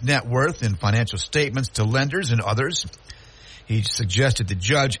inflating his net worth in financial statements to lenders and others. He suggested the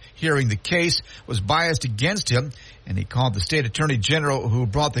judge hearing the case was biased against him, and he called the state attorney general who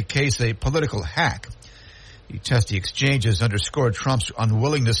brought the case a political hack. The testy exchanges underscored Trump's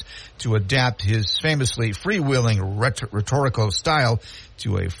unwillingness to adapt his famously freewheeling rhetorical style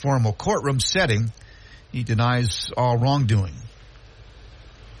to a formal courtroom setting. He denies all wrongdoing.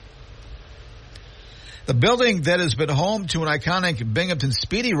 The building that has been home to an iconic Binghamton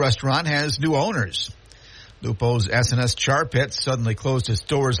Speedy restaurant has new owners. Lupo's S&S Char Pit suddenly closed its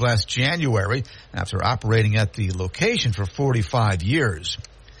doors last January after operating at the location for 45 years.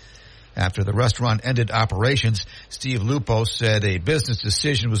 After the restaurant ended operations, Steve Lupo said a business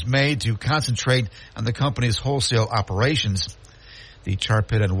decision was made to concentrate on the company's wholesale operations. The Char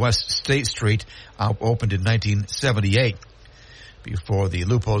Pit on West State Street opened in 1978. Before the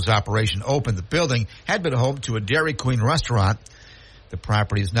Lupo's operation opened, the building had been home to a Dairy Queen restaurant. The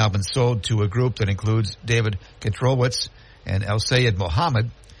property has now been sold to a group that includes David Ketrowitz and El Sayed Mohammed.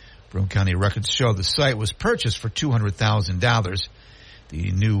 Broome County records show the site was purchased for $200,000.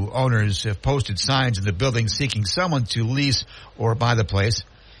 The new owners have posted signs in the building seeking someone to lease or buy the place.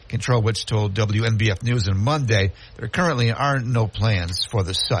 Ketrowitz told WNBF News on Monday there currently are no plans for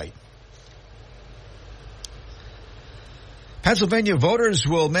the site. Pennsylvania voters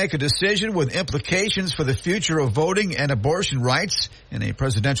will make a decision with implications for the future of voting and abortion rights in a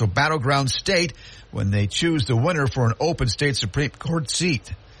presidential battleground state when they choose the winner for an open state Supreme Court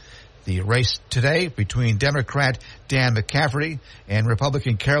seat. The race today between Democrat Dan McCafferty and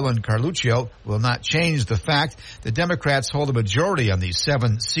Republican Carolyn Carluccio will not change the fact that Democrats hold a majority on the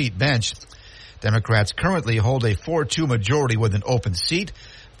 7-seat bench. Democrats currently hold a 4-2 majority with an open seat,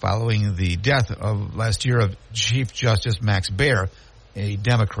 following the death of last year of Chief Justice Max Baer, a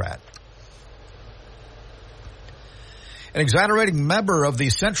Democrat. An exonerating member of the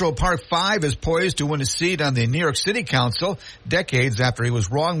Central Park Five is poised to win a seat on the New York City Council decades after he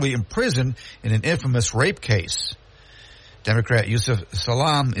was wrongly imprisoned in an infamous rape case. Democrat Yusuf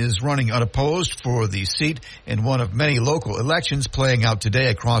Salam is running unopposed for the seat in one of many local elections playing out today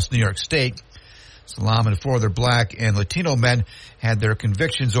across New York State. Salam and 4 other black and Latino men had their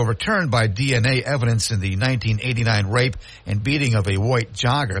convictions overturned by DNA evidence in the 1989 rape and beating of a white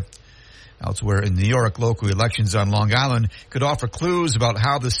jogger. Elsewhere in New York, local elections on Long Island could offer clues about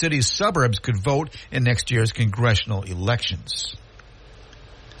how the city's suburbs could vote in next year's congressional elections.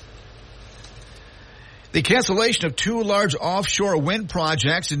 The cancellation of 2 large offshore wind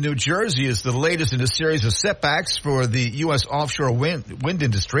projects in New Jersey is the latest in a series of setbacks for the U.S. offshore wind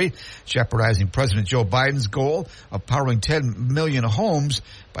industry, jeopardizing President Joe Biden's goal of powering 10 million homes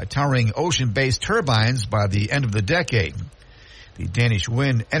by towering ocean-based turbines by the end of the decade. The Danish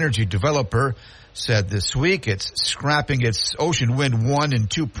wind energy developer said this week it's scrapping its Ocean Wind 1 and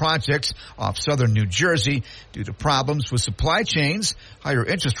 2 projects off southern New Jersey due to problems with supply chains, higher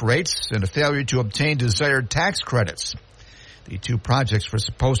interest rates, and a failure to obtain desired tax credits. The 2 projects were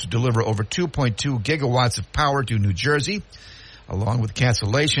supposed to deliver over 2.2 gigawatts of power to New Jersey, along with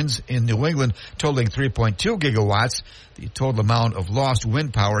cancellations in New England totaling 3.2 gigawatts. The total amount of lost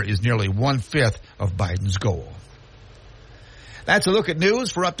wind power is nearly 1/5 of Biden's goal. That's a look at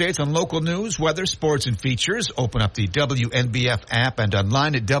news. For updates on local news, weather, sports, and features, open up the WNBF app and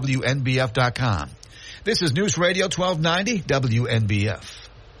online at WNBF.com. This is News Radio 1290 WNBF.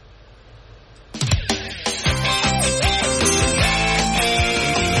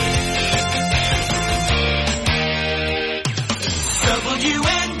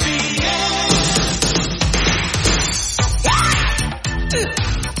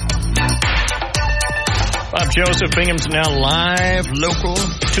 Bob Joseph, Binghamton Now Live, local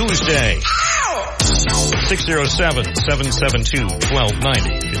Tuesday.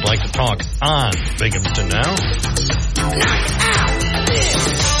 607-772-1290. If you'd like to talk on Binghamton Now.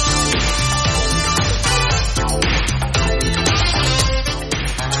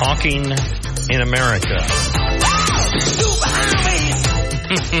 Talking in America.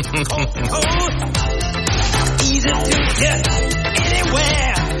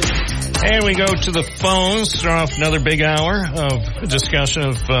 And we go to the phones, start off another big hour of discussion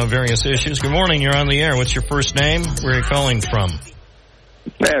of various issues. Good morning, you're on the air. What's your first name? Where are you calling from?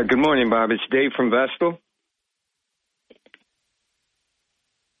 Yeah, good morning, Bob. It's Dave from Vestal.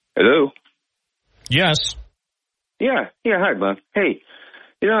 Hello? Yes. Yeah, hi, Bob. Hey,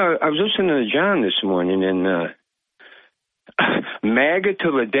 I was listening to John this morning, and MAGA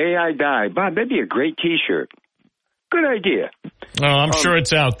till the day I die. Bob, that'd be a great T-shirt. Good idea. Oh, I'm sure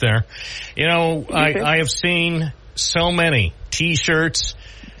it's out there. I have seen so many T-shirts,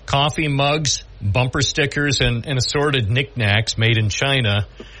 coffee mugs, bumper stickers, and assorted knickknacks made in China.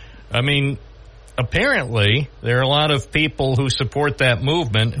 I mean, apparently there are a lot of people who support that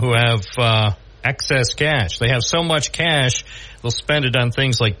movement who have excess cash. They have so much cash, they'll spend it on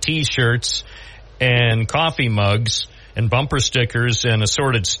things like T-shirts and coffee mugs and bumper stickers and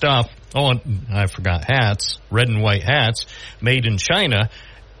assorted stuff. Oh, and I forgot hats, red and white hats, made in China.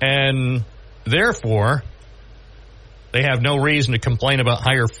 And therefore, they have no reason to complain about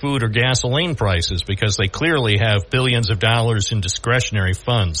higher food or gasoline prices because they clearly have billions of dollars in discretionary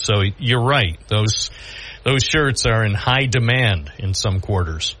funds. So you're right. Those shirts are in high demand in some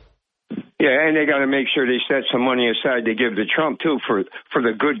quarters. Yeah, and they got to make sure they set some money aside to give to Trump, too, for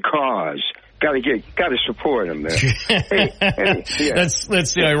the good cause. Got to support him, man. Hey, yeah. That's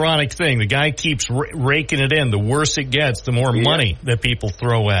the ironic thing. The guy keeps raking it in. The worse it gets, the more money that people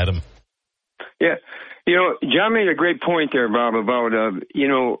throw at him. Yeah. John made a great point there, Bob, about,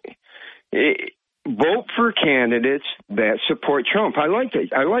 vote for candidates that support Trump. I like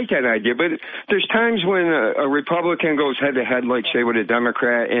that idea. But there's times when a Republican goes head-to-head, like, say, with a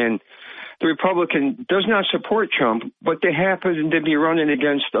Democrat, and the Republican does not support Trump, but they happen to be running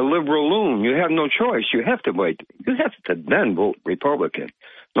against a liberal loon. You have no choice. You have to then vote Republican,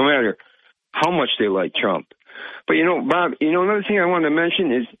 no matter how much they like Trump. But, Bob, another thing I want to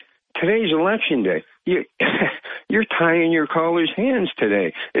mention is today's election day. You're tying your callers' hands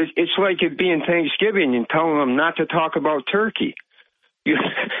today. It's like it being Thanksgiving and telling them not to talk about turkey.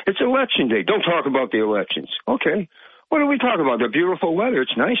 It's election day. Don't talk about the elections. Okay. What do we talk about? The beautiful weather.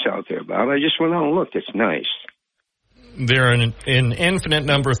 It's nice out there, Bob. I just went out and looked. It's nice. There are an infinite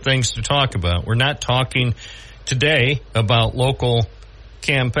number of things to talk about. We're not talking today about local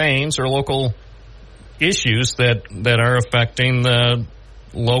campaigns or local issues that are affecting the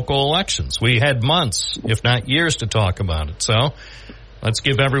local elections. We had months, if not years, to talk about it. So let's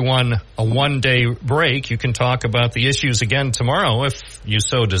give everyone a one-day break. You can talk about the issues again tomorrow if you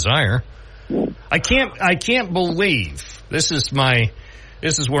so desire. I can't believe this is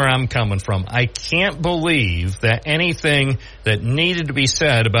where I'm coming from. I can't believe that anything that needed to be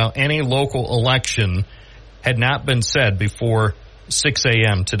said about any local election had not been said before 6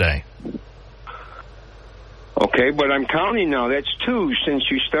 a.m. today. Okay, but I'm counting now. That's 2 since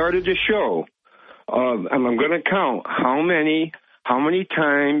you started the show. I'm going to count how many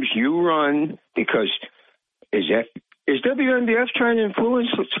times you run, because is WNBF trying to influence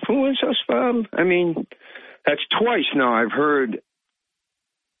us, Bob? I mean, that's twice now I've heard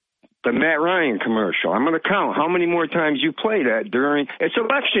the Matt Ryan commercial. I'm going to count how many more times you play that it's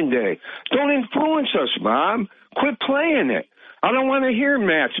election day. Don't influence us, Bob. Quit playing it. I don't want to hear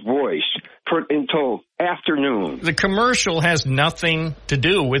Matt's voice until afternoon. The commercial has nothing to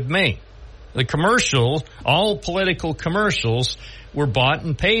do with me. The commercial, all political commercials, were bought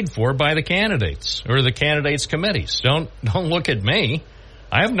and paid for by the candidates or the candidates' committees. Don't look at me.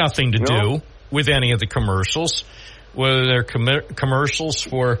 I have nothing to do with any of the commercials, whether they're commercials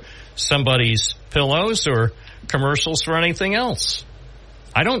for somebody's pillows or commercials for anything else.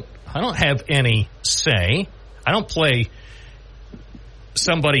 I don't have any say. I don't play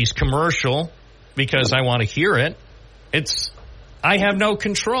somebody's commercial because I want to hear it. I have no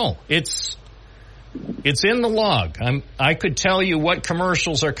control. It's in the log. I could tell you what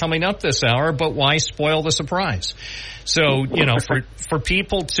commercials are coming up this hour, but why spoil the surprise? So, for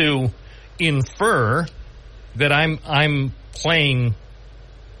people to infer that I'm playing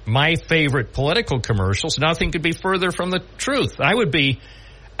my favorite political commercials, nothing could be further from the truth. I would be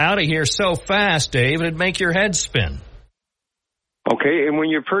out of here so fast, Dave, it'd make your head spin. Okay, and when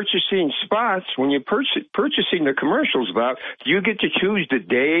you're purchasing spots, when you're purchasing the commercial spot, do you get to choose the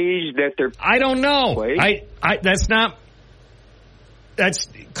days that they're I don't know. played? That's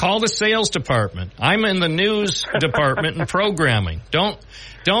call the sales department. I'm in the news department and programming. Don't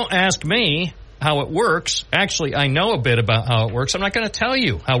ask me how it works. Actually, I know a bit about how it works. I'm not going to tell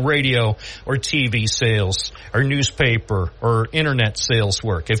you how radio or TV sales or newspaper or internet sales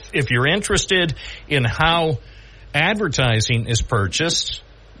work. If you're interested in how advertising is purchased,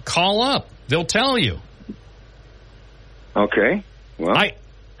 call up. They'll tell you. Okay. Well,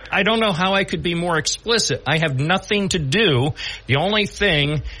 I don't know how I could be more explicit. I have nothing to do. The only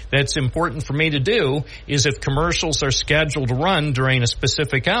thing that's important for me to do is if commercials are scheduled to run during a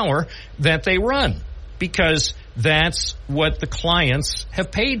specific hour, that they run, because that's what the clients have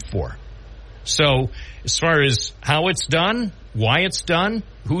paid for. So as far as how it's done, why it's done,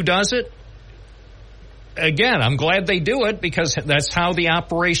 who does it, again, I'm glad they do it because that's how the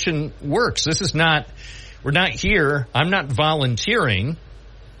operation works. We're not here. I'm not volunteering.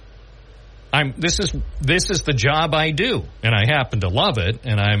 This is the job I do, and I happen to love it,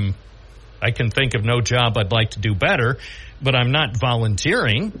 and I can think of no job I'd like to do better, but I'm not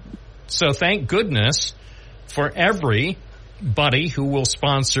volunteering. So thank goodness for everybody who will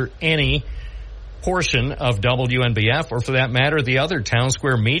sponsor any portion of WNBF, or for that matter, the other Town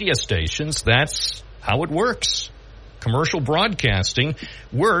Square media stations. That's how it works. Commercial broadcasting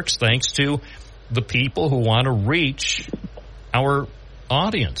works thanks to the people who want to reach our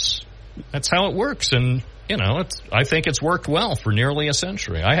audience. That's how it works, and, I think it's worked well for nearly a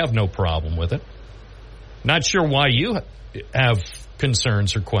century. I have no problem with it. Not sure why you have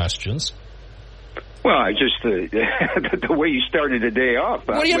concerns or questions. well, I just the way you started the day off.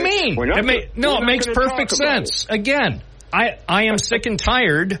 What do you mean? It makes perfect sense. Again, I am sick and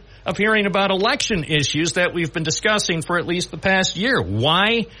tired of hearing about election issues that we've been discussing for at least the past year.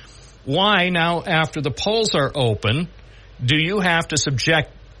 Why now, after the polls are open, do you have to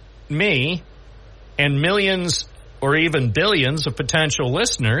subject me and millions or even billions of potential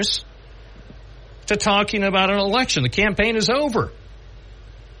listeners to talking about an election? The campaign is over.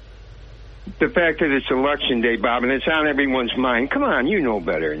 The fact that it's election day, Bob, and it's on everyone's mind. Come on, you know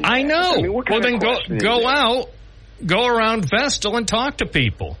better. I know. What kind well, of then go out, go around Vestal and talk to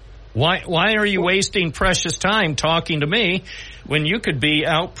people. Why are you wasting precious time talking to me when you could be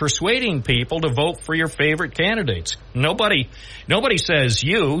out persuading people to vote for your favorite candidates? Nobody says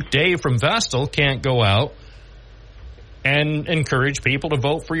you, Dave from Vestal, can't go out and encourage people to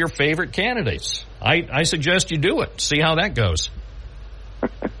vote for your favorite candidates. I suggest you do it. See how that goes.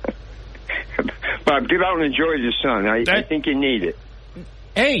 Bob, get out and enjoy the sun. I think you need it.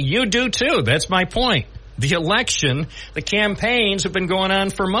 Hey, you do too. That's my point. The election, the campaigns have been going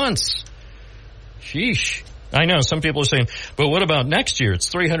on for months. Sheesh. I know, some people are saying, but what about next year? It's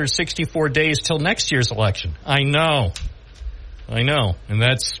 364 days till next year's election. I know. And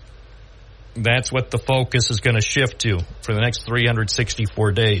that's what the focus is going to shift to for the next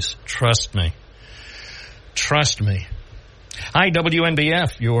 364 days. Trust me. Hi,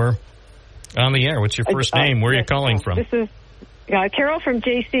 WNBF. You're on the air. What's your first name? Where are you calling from? This is Carol from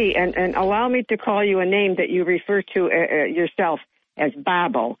JC, and allow me to call you a name that you refer to yourself as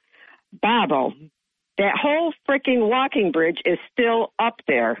Babel. Babel. That whole freaking walking bridge is still up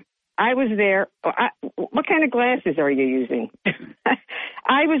there. I was there. What kind of glasses are you using?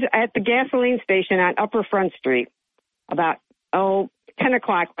 I was at the gasoline station on Upper Front Street about, 10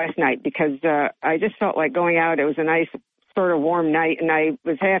 o'clock last night because I just felt like going out. It was a nice sort of warm night, and I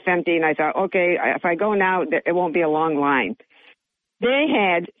was half empty, and I thought, okay, if I go now, it won't be a long line. They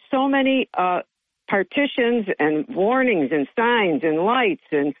had so many partitions and warnings and signs and lights,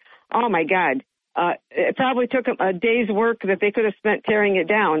 and oh my God, it probably took them a day's work that they could have spent tearing it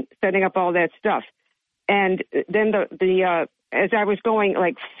down, setting up all that stuff. And then as I was going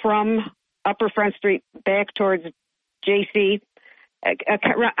like from Upper Front Street back towards JC,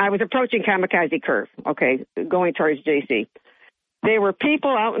 I was approaching Kamikaze Curve, okay, going towards JC. There were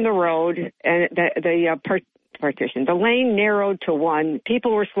people out in the road, and the lane narrowed to one.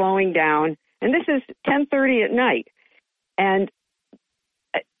 People were slowing down, and this is 10:30 at night. And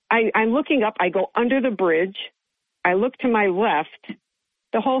I'm looking up. I go under the bridge. I look to my left.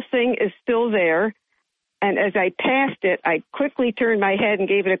 The whole thing is still there. And as I passed it, I quickly turned my head and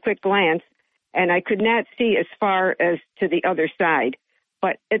gave it a quick glance, and I could not see as far as to the other side.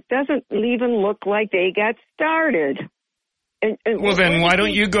 But it doesn't even look like they got started. Well, then why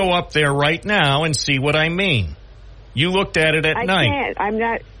don't you go up there right now and see what I mean? You looked at it at night. I can't. I'm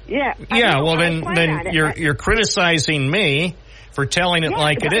not. Yeah. Yeah. Well, then you're criticizing me for telling it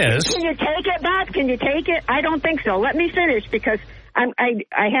like it is. Can you take it, Bob? Can you take it? I don't think so. Let me finish because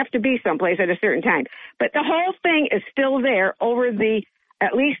I have to be someplace at a certain time. But the whole thing is still there over the,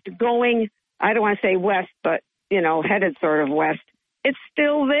 at least going, I don't want to say west, but, headed sort of west. It's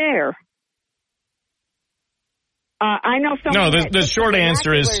still there. I know No, the short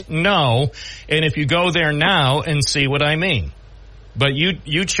answer is no. And if you go there now and see what I mean. But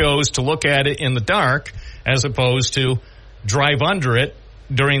you chose to look at it in the dark as opposed to drive under it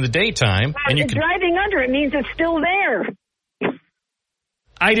during the daytime. And driving under it means it's still there.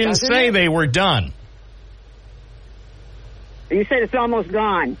 I didn't say they were done. You said it's almost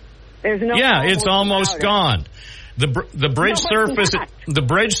gone. There's no. Yeah, it's almost gone. The bridge surface. The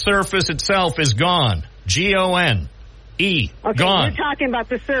bridge surface itself is gone. GONE. Okay, gone. You're talking about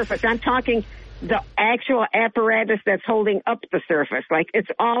the surface. I'm talking the actual apparatus that's holding up the surface. Like, it's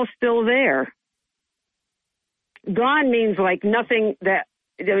all still there. Gone means like nothing, that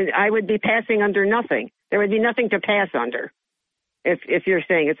I would be passing under nothing. There would be nothing to pass under if you're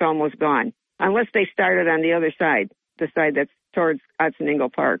saying it's almost gone. Unless they started on the other side, the side that's towards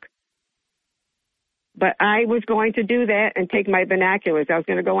Otson Park. But I was going to do that and take my binoculars. I was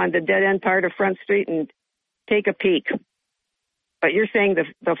going to go on the dead-end part of Front Street and take a peek. But you're saying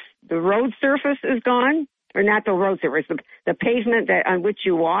the road surface is gone? Or not the road surface, the pavement on which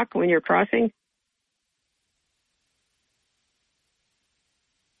you walk when you're crossing?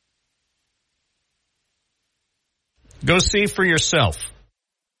 Go see for yourself.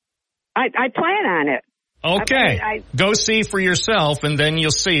 I plan on it. Okay. Go see for yourself, and then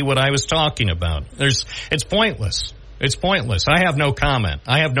you'll see what I was talking about. It's pointless. It's pointless. I have no comment.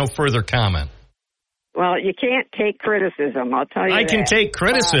 I have no further comment. Well, you can't take criticism, I'll tell you I can take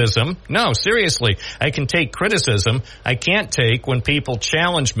criticism. No, seriously. I can take criticism. I can't take when people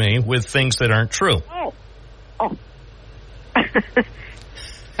challenge me with things that aren't true. Oh.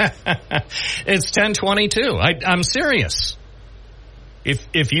 It's 10:22. I'm serious.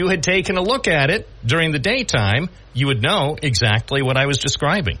 If you had taken a look at it during the daytime, you would know exactly what I was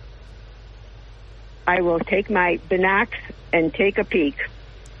describing. I will take my binocs and take a peek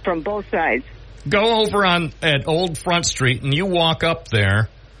from both sides. Go over at Old Front Street and you walk up there.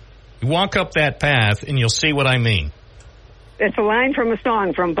 You walk up that path and you'll see what I mean. It's a line from a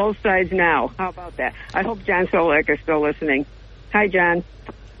song, From Both Sides Now. How about that? I hope John Solek is still listening. Hi, John.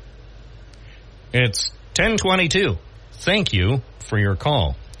 It's 10:22. Thank you for your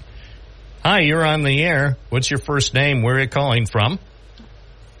call. Hi, you're on the air. What's your first name? Where are you calling from?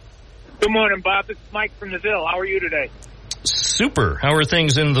 Good morning, Bob. This is Mike from the Ville. How are you today? Super. How are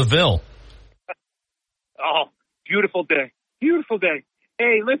things in the Ville? Oh, beautiful day. Beautiful day.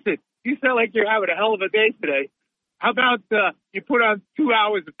 Hey, listen, you sound like you're having a hell of a day today. How about you put on 2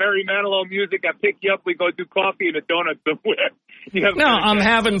 hours of Barry Manilow music, I pick you up, we go do coffee and a donut somewhere. No, I'm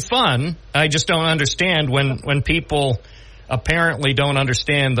having fun. I just don't understand when people apparently don't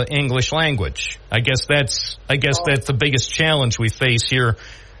understand the English language. I guess that's the biggest challenge we face here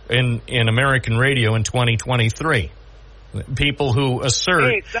in American radio in 2023. People who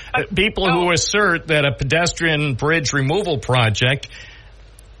assert that a pedestrian bridge removal project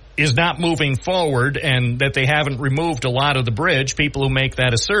is not moving forward and that they haven't removed a lot of the bridge, people who make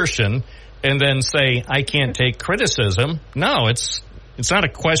that assertion and then say, I can't take criticism. No, it's not a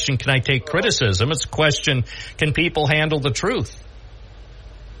question, can I take criticism? It's a question, can people handle the truth?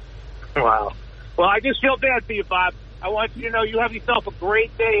 Wow. Well, I just feel bad for you, Bob. I want you to know you have yourself a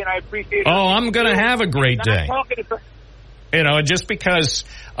great day, and I appreciate it. Oh, I'm going to have a great day. You know, just because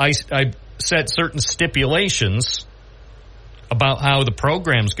I set certain stipulations about how the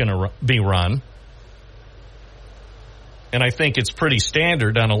program's going to be run, and I think it's pretty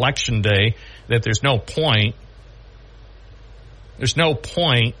standard on Election Day that there's no point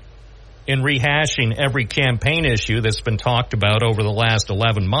in rehashing every campaign issue that's been talked about over the last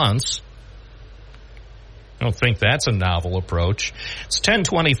 11 months. I don't think that's a novel approach. It's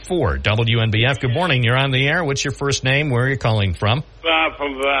 10:24, WNBF. Good morning. You're on the air. What's your first name? Where are you calling from? Bob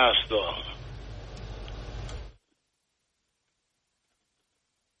from Boston.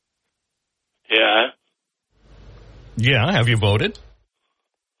 Yeah. Yeah. Have you voted?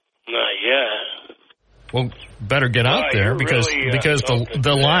 Not yet. Well, better get out there because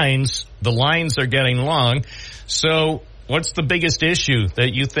the lines are getting long. So, what's the biggest issue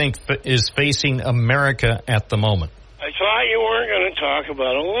that you think is facing America at the moment? I thought you weren't going to talk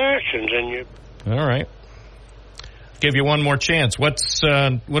about elections, and you. All right. Give you one more chance. What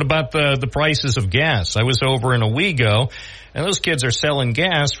about the prices of gas? I was over in Owego, and those kids are selling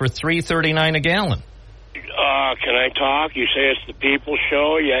gas for $3.39 a gallon. Can I talk? You say it's the People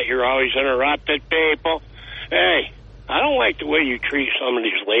Show, yet you're always interrupted people. Hey, I don't like the way you treat some of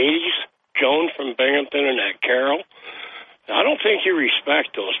these ladies. Joan from Binghamton and that Carol. I don't think you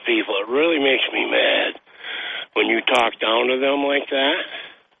respect those people. It really makes me mad when you talk down to them like that.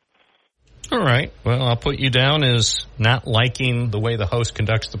 All right. Well, I'll put you down as not liking the way the host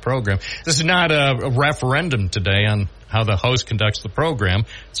conducts the program. This is not a referendum today on how the host conducts the program.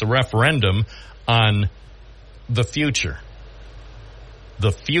 It's a referendum on the future.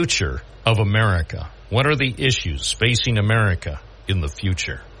 The future of America. What are the issues facing America in the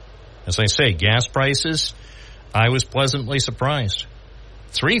future? As I say, gas prices, I was pleasantly surprised.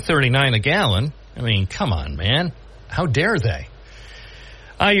 $3.39 a gallon. I mean, come on, man. How dare they?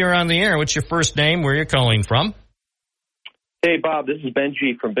 Hi, you're on the air. What's your first name? Where are you calling from? Hey, Bob. This is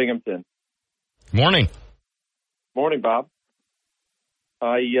Benji from Binghamton. Morning. Morning, Bob.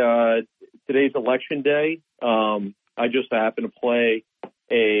 Today's election day. I just happen to play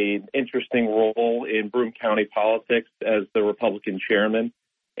an interesting role in Broome County politics as the Republican chairman,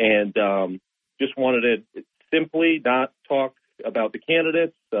 and just wanted to simply not talk about the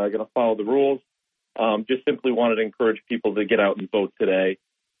candidates. Going to follow the rules. Just simply wanted to encourage people to get out and vote today.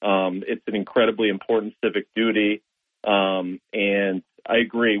 It's an incredibly important civic duty, and I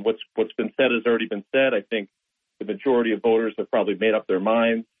agree. What's been said has already been said. I think the majority of voters have probably made up their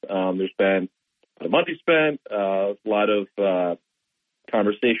minds. There's been a lot of money spent, a lot of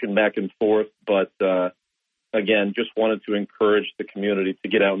conversation back and forth, but again, just wanted to encourage the community to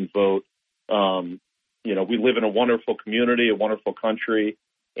get out and vote. We live in a wonderful community, a wonderful country,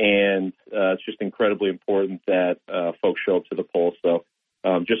 and it's just incredibly important that folks show up to the polls. So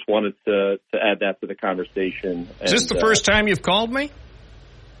just wanted to add that to the conversation. Is this the first time you've called me?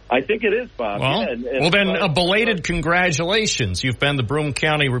 I think it is, Bob. Well, yeah, then a belated congratulations. You've been the Broome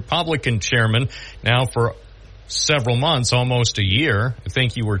County Republican chairman now for several months, almost a year. I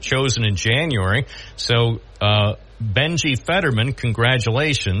think you were chosen in January. So, Benji Fetterman,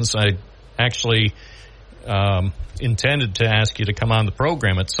 congratulations. I actually intended to ask you to come on the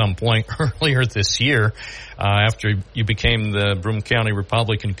program at some point earlier this year after you became the Broome County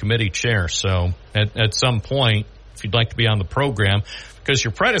Republican Committee chair. So at some point, if you'd like to be on the program, because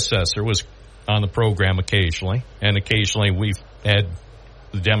your predecessor was on the program occasionally, and occasionally we've had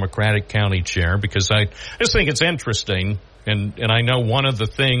the Democratic county chair, because I just think it's interesting. And I know one of the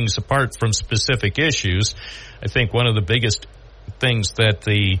things, apart from specific issues, I think one of the biggest things that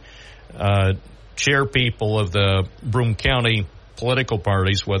the chair people of the Broome County political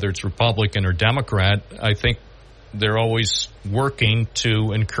parties, whether it's Republican or Democrat, I think they're always working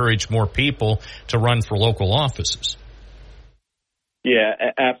to encourage more people to run for local offices. Yeah,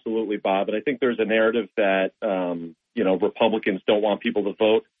 absolutely, Bob. And I think there's a narrative that, Republicans don't want people to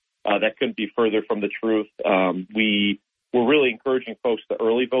vote. That couldn't be further from the truth. We're really encouraging folks to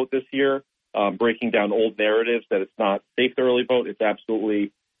early vote this year, breaking down old narratives that it's not safe to early vote. It's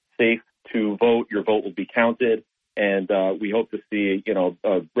absolutely safe to vote. Your vote will be counted. And we hope to see,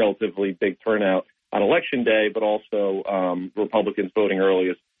 a relatively big turnout on Election Day, but also Republicans voting early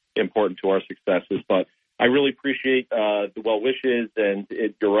is important to our successes. But I really appreciate the well wishes, and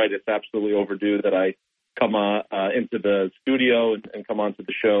you're right, it's absolutely overdue that I come into the studio and come onto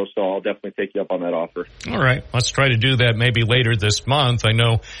the show, so I'll definitely take you up on that offer. All right. Let's try to do that maybe later this month. I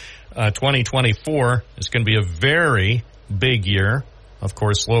know 2024 is going to be a very big year, of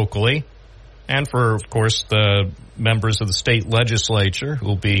course, locally, and for, of course, the members of the state legislature who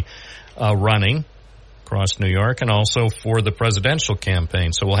will be running across New York, and also for the presidential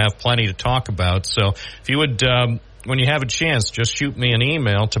campaign. So we'll have plenty to talk about. So if you would, when you have a chance, just shoot me an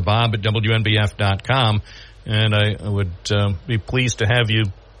email to bob@WNBF.com, and I would be pleased to have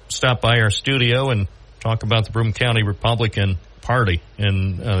you stop by our studio and talk about the Broome County Republican Party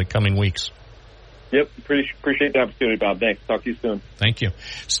in the coming weeks. Yep, appreciate the opportunity, Bob. Thanks. Talk to you soon. Thank you.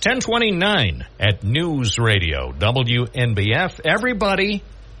 It's 10:29 at News Radio WNBF. Everybody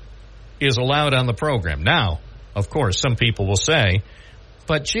is allowed on the program. Now, of course, some people will say,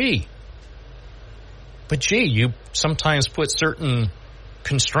 but gee, you sometimes put certain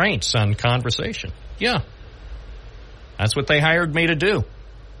constraints on conversation. Yeah. That's what they hired me to do.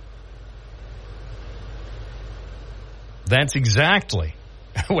 That's exactly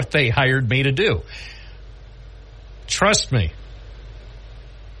what they hired me to do. Trust me.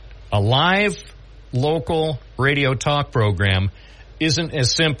 A live local radio talk program isn't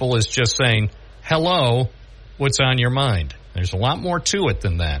as simple as just saying, hello, what's on your mind? There's a lot more to it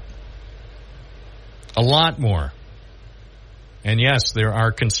than that. A lot more. And yes, there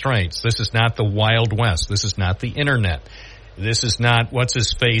are constraints. This is not the Wild West. This is not the internet. This is not what's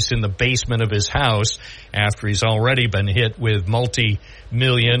his face in the basement of his house after he's already been hit with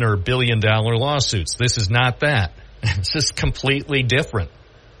multi-million or billion-dollar lawsuits. This is not that. This is completely different.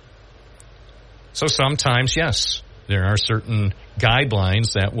 So sometimes, yes, There are certain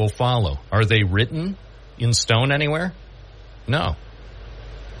guidelines that will follow. Are they written in stone anywhere? No.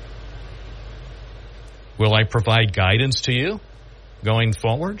 Will I provide guidance to you going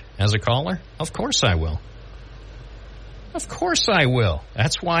forward as a caller? Of course I will. Of course I will.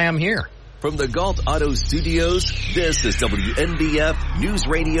 That's why I'm here. From the Galt Auto Studios, this is WNBF News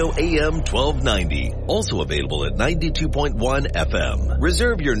Radio AM 1290. Also available at 92.1 FM.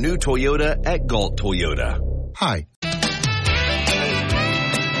 Reserve your new Toyota at Galt Toyota. Hi.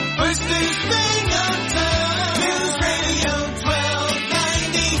 First things Binghamton, News Radio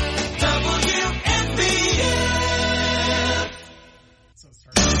 1290, WNBF.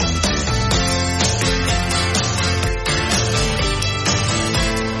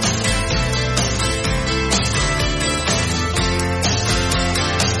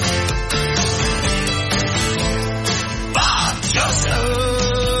 Bob Joseph.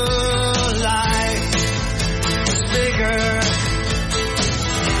 Life is bigger.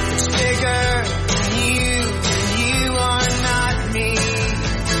 It's bigger than you are not me.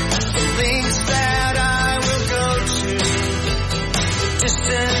 The links that I will go to, the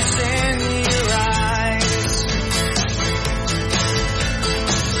distance in your eyes.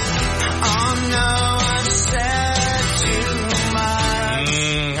 Oh no, I've said too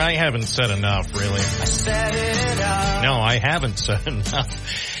much. I haven't said enough, really. I set it up. No, I haven't said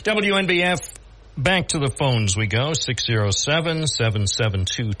enough. WNBF, back to the phones we go.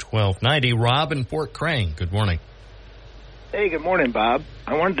 607-772-1290. Rob in Port Crane. Good morning. Hey, good morning, Bob.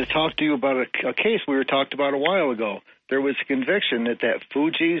 I wanted to talk to you about a case we were talked about a while ago. There was a conviction that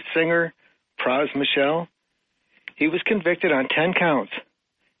Fuji singer, Pras Michel, he was convicted on 10 counts.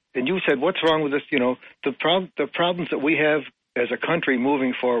 And you said, what's wrong with this? You know, the problems that we have as a country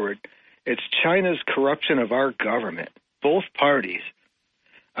moving forward, it's China's corruption of our government, both parties.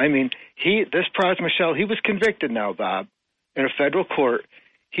 I mean, this Pras Michel, he was convicted now, Bob, in a federal court.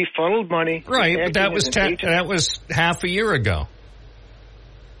 He funneled money. Right, but that was half a year ago.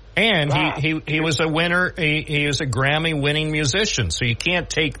 And he was a winner. He is a Grammy-winning musician, so you can't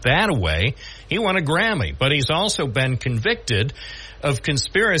take that away. He won a Grammy, but he's also been convicted of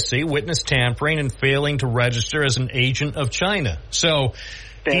conspiracy, witness tampering, and failing to register as an agent of China. So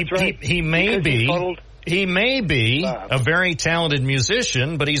he may be a very talented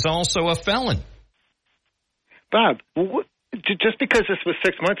musician, but he's also a felon. Bob, just because this was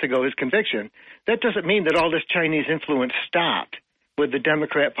 6 months ago, his conviction, that doesn't mean that all this Chinese influence stopped with the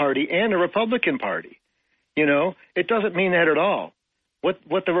Democrat Party and the Republican Party. You know, it doesn't mean that at all.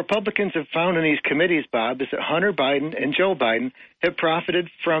 What the Republicans have found in these committees, Bob, is that Hunter Biden and Joe Biden have profited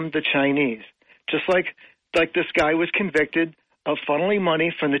from the Chinese. Just like this guy was convicted of funneling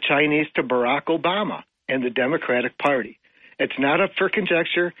money from the Chinese to Barack Obama and the Democratic Party. It's not up for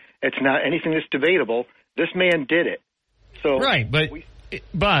conjecture. It's not anything that's debatable. This man did it. So right,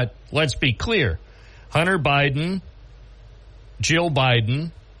 but let's be clear. Hunter Biden, Jill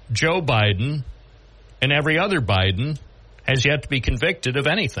Biden, Joe Biden, and every other Biden has yet to be convicted of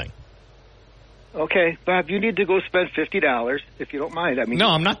anything. Okay, Bob, you need to go spend $50 if you don't mind. I mean, no,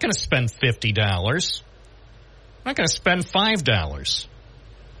 I'm not going to spend $50. I'm not going to spend $5.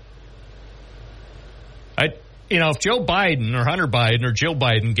 If Joe Biden or Hunter Biden or Jill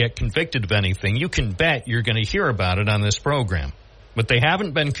Biden get convicted of anything, you can bet you're going to hear about it on this program. But they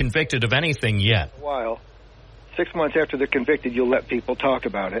haven't been convicted of anything yet. A while. 6 months after they're convicted, you'll let people talk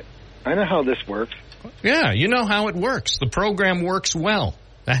about it. I know how this works. Yeah, you know how it works. The program works well.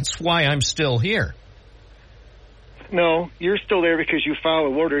 That's why I'm still here. No, you're still there because you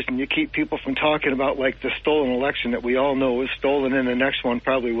follow orders and you keep people from talking about, like, the stolen election that we all know was stolen, and the next one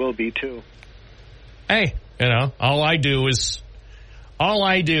probably will be, too. Hey, all I do is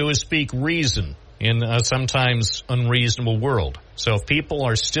speak reason in a sometimes unreasonable world. So if people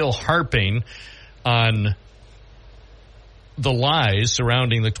are still harping on the lies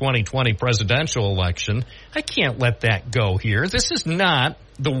surrounding the 2020 presidential election, I can't let that go here. This is not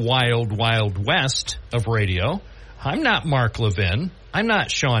the wild, wild west of radio. I'm not Mark Levin. I'm not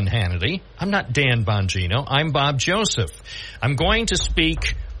Sean Hannity. I'm not Dan Bongino. I'm Bob Joseph. I'm going to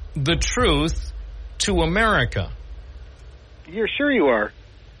speak the truth to America. You're sure you are,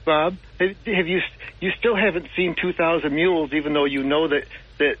 Bob? Have you still haven't seen 2,000 mules, even though you know that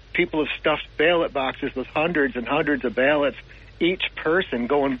people have stuffed ballot boxes with hundreds and hundreds of ballots, each person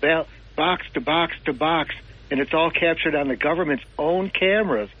going box to box to box, and it's all captured on the government's own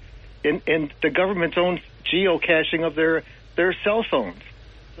cameras and the government's own geocaching of their cell phones.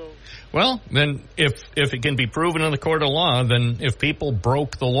 Well, then if it can be proven in the court of law, then if people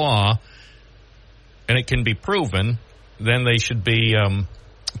broke the law and it can be proven, then they should be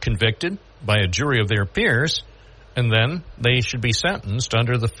convicted by a jury of their peers and then they should be sentenced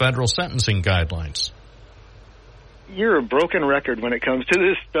under the federal sentencing guidelines. You're a broken record when it comes to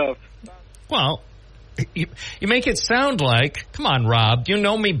this stuff. Well, you make it sound like, come on, Rob, you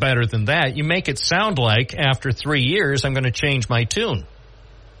know me better than that. You make it sound like after 3 years I'm going to change my tune.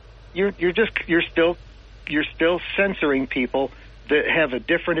 You're still censoring people that have a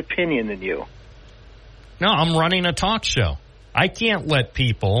different opinion than you. No, I'm running a talk show. I can't let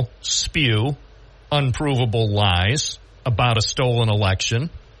people spew unprovable lies about a stolen election.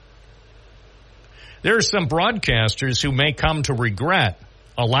 There are some broadcasters who may come to regret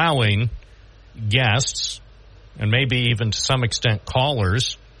allowing guests, and maybe even to some extent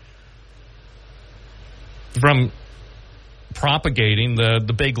callers, from propagating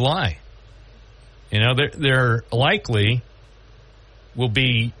the big lie. You know, there likely will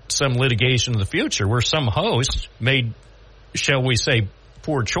be some litigation in the future where some host made, shall we say,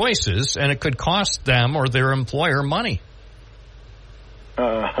 poor choices, and it could cost them or their employer money.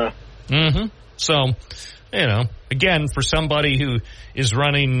 Mm-hmm. So, you know, again, for somebody who is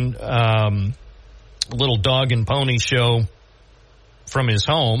running a little dog and pony show from his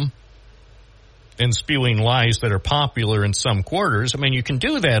home and spewing lies that are popular in some quarters, I mean, you can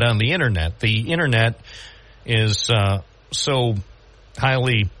do that on the Internet. The Internet is so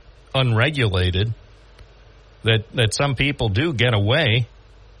highly unregulated that some people do get away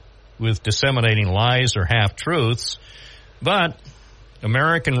with disseminating lies or half-truths. But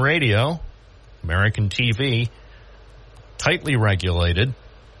American radio, American TV, tightly regulated,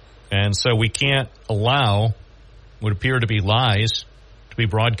 and so we can't allow what appear to be lies to be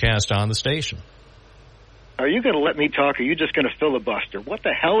broadcast on the station. Are you going to let me talk, or are you just going to filibuster? What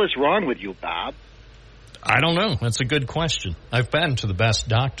the hell is wrong with you, Bob? I don't know. That's a good question. I've been to the best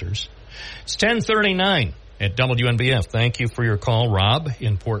doctors. It's 10:39 at WNBF. Thank you for your call, Rob,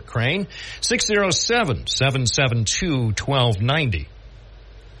 in Port Crane. 607-772-1290.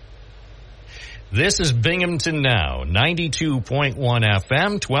 This is Binghamton Now, 92.1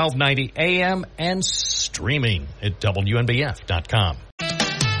 FM, 1290 AM, and streaming at WNBF.com.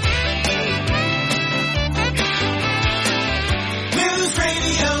 News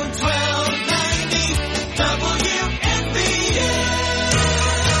Radio 1290 WNBF.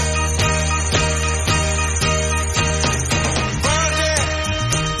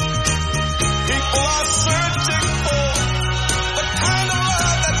 People are searching for the kind of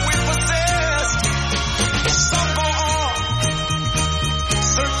love that we possess. Some go on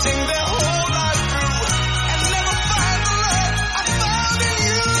searching their whole life through and never find the love I found in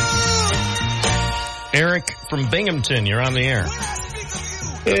you. Eric from Binghamton, you're on the air.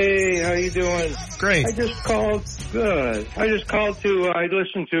 Hey, how you doing? Great. I just called. Good. I just called to. I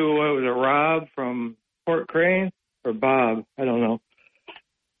listened to was it Rob from Port Crane or Bob? I don't know.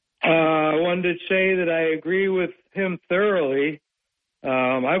 I wanted to say that I agree with him thoroughly.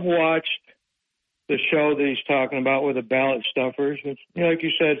 I've watched the show that he's talking about with the ballot stuffers. It's, you know, like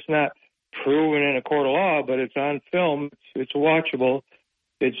you said, it's not proven in a court of law, but it's on film. It's watchable.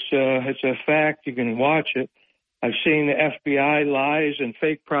 It's a fact. You can watch it. I've seen the FBI lies and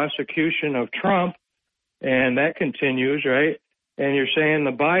fake prosecution of Trump, and that continues, right? And you're saying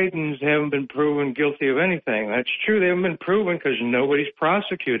the Bidens haven't been proven guilty of anything. That's true. They haven't been proven because nobody's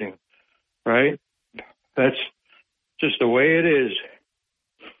prosecuting, right? That's just the way it is.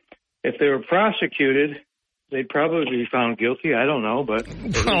 If they were prosecuted, they'd probably be found guilty. I don't know, but...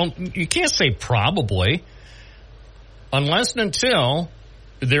 Well, you can't say probably. Unless and until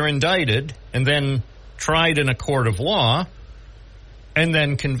they're indicted and then tried in a court of law and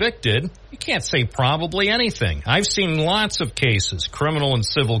then convicted, you can't say probably anything. I've seen lots of cases, criminal and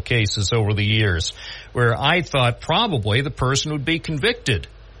civil cases over the years, where I thought probably the person would be convicted.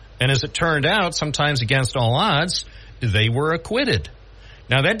 And as it turned out, sometimes against all odds, they were acquitted.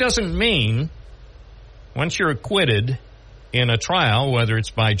 Now, that doesn't mean once you're acquitted in a trial, whether it's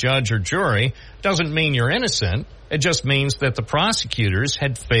by judge or jury, doesn't mean you're innocent. It just means that the prosecutors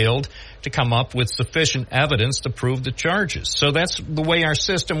had failed to come up with sufficient evidence to prove the charges. So that's the way our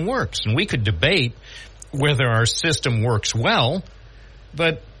system works. And we could debate whether our system works well,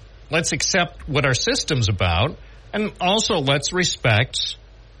 but let's accept what our system's about, and also let's respect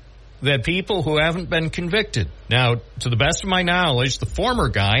that people who haven't been convicted. Now, to the best of my knowledge, the former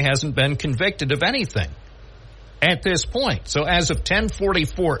guy hasn't been convicted of anything at this point. So as of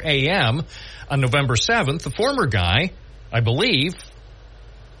 10:44 a.m. on November 7th, the former guy, I believe...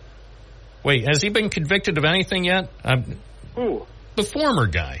 Wait, has he been convicted of anything yet? Who? The former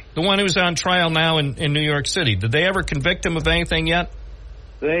guy, the one who's on trial now in New York City. Did they ever convict him of anything yet?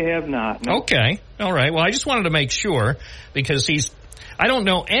 They have not. No. Okay. All right. Well, I just wanted to make sure because I don't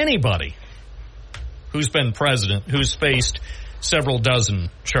know anybody who's been president, who's faced several dozen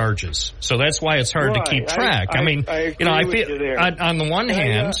charges. So that's why it's hard to keep track. I mean, I feel on the one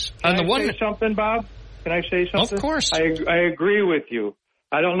hand, say something, Bob? Can I say something? Of course. I agree with you.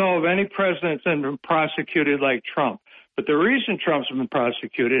 I don't know of any president that's been prosecuted like Trump. But the reason Trump's been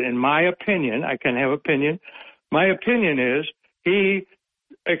prosecuted, in my opinion, I can have opinion, my opinion is he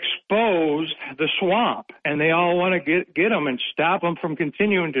exposed the swamp, and they all want to get him and stop him from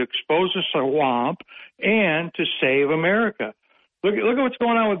continuing to expose the swamp and to save America. Look at what's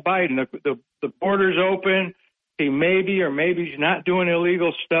going on with Biden. The border's open. He maybe or maybe he's not doing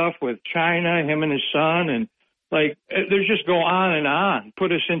illegal stuff with China, him and his son, and like there's just go on and on.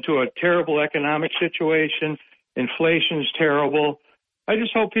 Put us into a terrible economic situation. Inflation's terrible. I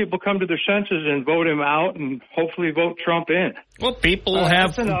just hope people come to their senses and vote him out and hopefully vote Trump in. Well, people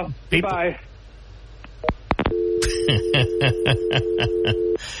have... That's enough. Bye.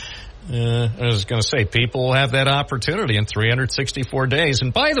 I was going to say, people will have that opportunity in 364 days.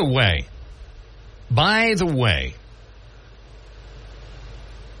 And by the way,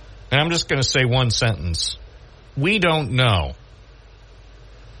 and I'm just going to say one sentence. We don't know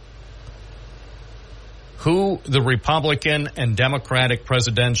who the Republican and Democratic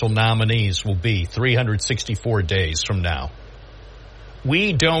presidential nominees will be 364 days from now.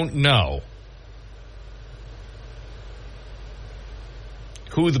 We don't know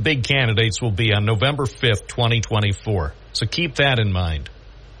who the big candidates will be on November 5th, 2024. So keep that in mind.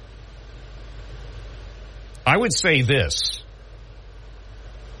 I would say this.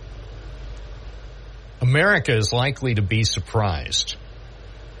 America is likely to be surprised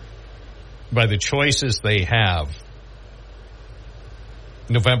by the choices they have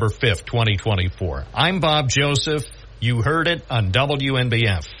November 5th, 2024. I'm Bob Joseph. You heard it on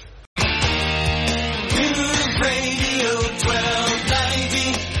WNBF. News Radio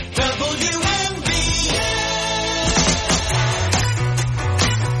 1290 WNBF.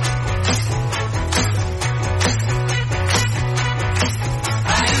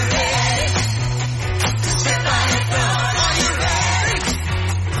 Are you ready to step on the throne? Are you ready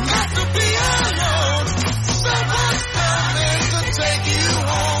not to be alone? Someone's coming to take you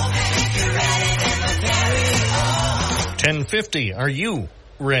home. If you're ready, then we'll carry on. 10:50. Are you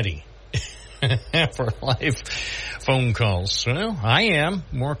ready for live phone calls? Well, I am.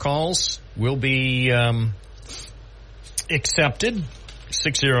 More calls will be accepted.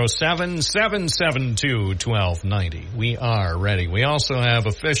 607-772-1290. We are ready. We also have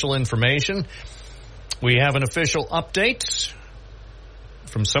official information. We have an official update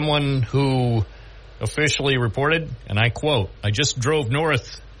from someone who officially reported, and I quote, I just drove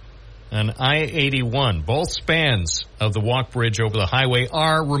north on I-81. Both spans of the walk bridge over the highway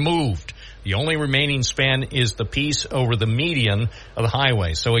are removed. The only remaining span is the piece over the median of the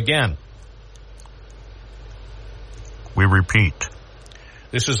highway. So again, we repeat,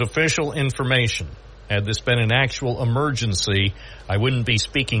 this is official information. Had this been an actual emergency, I wouldn't be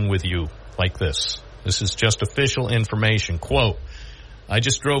speaking with you like this. This is just official information. Quote, I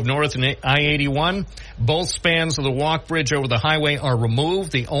just drove north in I-81. Both spans of the walk bridge over the highway are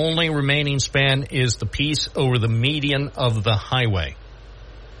removed. The only remaining span is the piece over the median of the highway.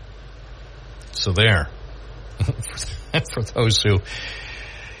 So there. For those who,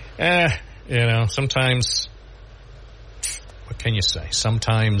 sometimes, what can you say?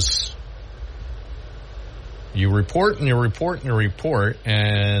 Sometimes you report and you report and you report,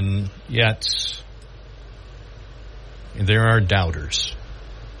 and yet there are doubters.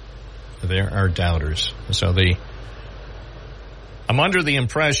 There are doubters. So I'm under the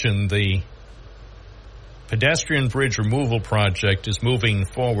impression the pedestrian bridge removal project is moving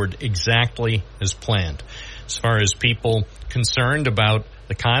forward exactly as planned. As far as people concerned about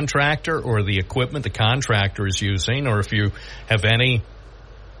the contractor or the equipment the contractor is using, or if you have any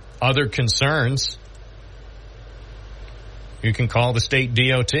other concerns, you can call the state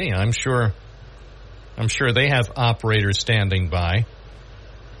DOT. I'm sure they have operators standing by.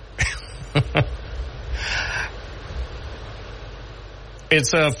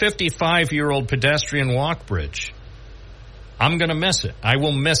 It's a 55-year-old pedestrian walk bridge. I'm going to miss it. I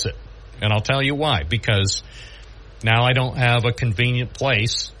will miss it. And I'll tell you why. Because now I don't have a convenient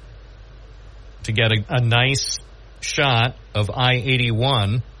place to get a nice shot of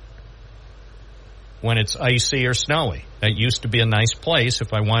I-81 when it's icy or snowy. That used to be a nice place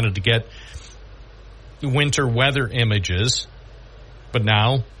if I wanted to get winter weather images. But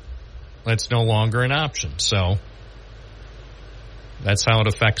now that's no longer an option. So that's how it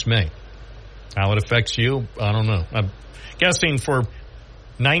affects me. How it affects you, I don't know. I'm guessing for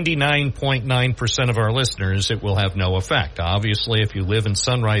 99.9% of our listeners, it will have no effect. Obviously, if you live in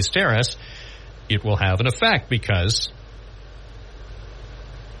Sunrise Terrace, it will have an effect because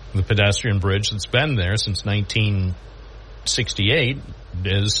the pedestrian bridge that's been there since 1968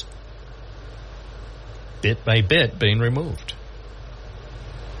 is bit by bit being removed.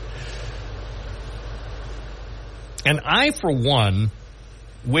 And I, for one,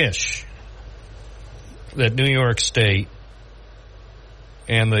 wish that New York State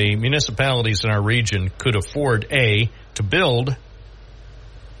and the municipalities in our region could afford, A, to build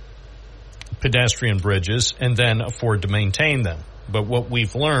pedestrian bridges and then afford to maintain them. But what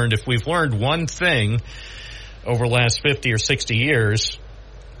we've learned, if we've learned one thing over the last 50 or 60 years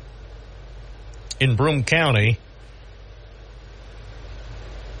in Broome County,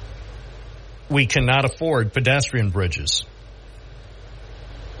 we cannot afford pedestrian bridges.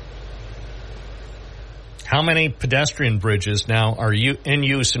 How many pedestrian bridges now are in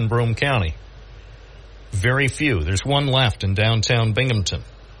use in Broome County? Very few. There's one left in downtown Binghamton.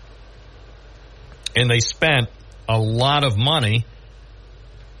 And they spent a lot of money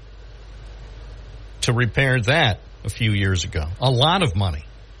to repair that a few years ago. A lot of money.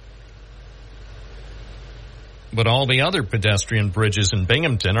 But all the other pedestrian bridges in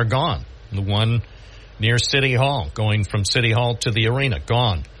Binghamton are gone. The one near City Hall, going from City Hall to the arena,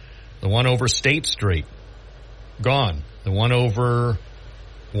 gone. The one over State Street, gone. The one over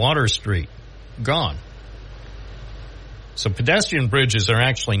Water Street, gone. So pedestrian bridges are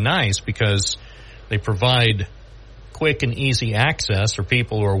actually nice because they provide quick and easy access for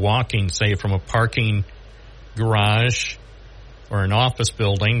people who are walking, say, from a parking garage or an office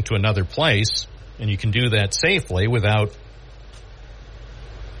building to another place, and you can do that safely without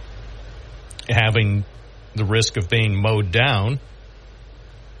having the risk of being mowed down.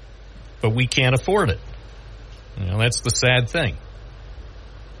 But we can't afford it. You know, that's the sad thing.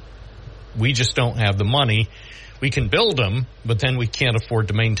 We just don't have the money. We can build them, but then we can't afford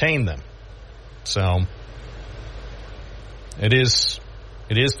to maintain them. So it is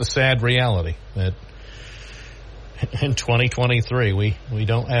the sad reality that in 2023 we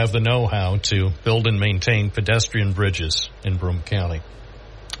don't have the know-how to build and maintain pedestrian bridges in Broome County.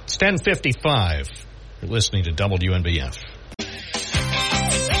 It's 10:55. You're listening to WNBF.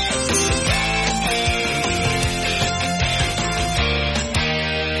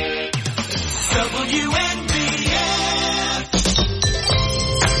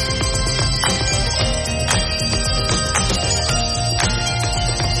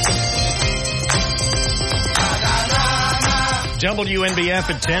 WNBF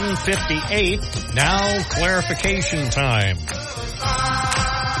at 10:58. Now clarification time.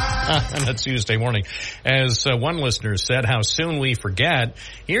 On a Tuesday morning. As one listener said, how soon we forget.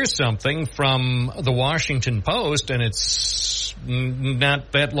 Here's something from the Washington Post, and it's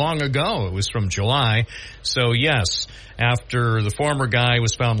not that long ago. It was from July. So, yes, after the former guy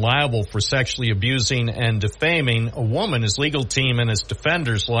was found liable for sexually abusing and defaming a woman, his legal team and his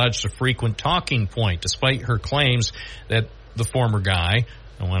defenders lodged a frequent talking point, despite her claims that the former guy,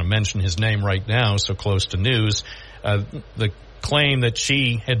 I want to mention his name right now, so close to news, the claim that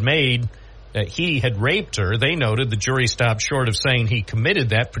she had made that he had raped her, they noted the jury stopped short of saying he committed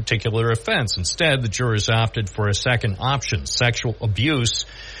that particular offense. Instead, the jurors opted for a second option, sexual abuse.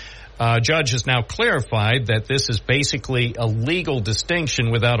 Judge has now clarified that this is basically a legal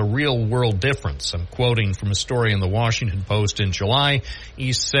distinction without a real-world difference. I'm quoting from a story in the Washington Post in July.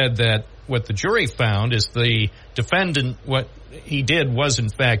 He said that what the jury found is the defendant, what he did was, in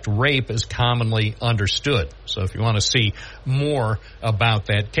fact, rape as commonly understood. So if you want to see more about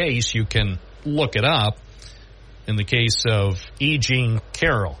that case, you can look it up in the case of E. Jean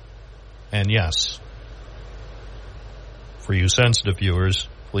Carroll. And yes, for you sensitive viewers,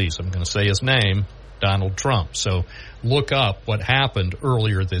 please, I'm going to say his name, Donald Trump. So look up what happened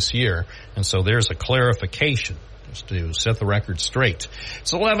earlier this year. And so there's a clarification just to set the record straight.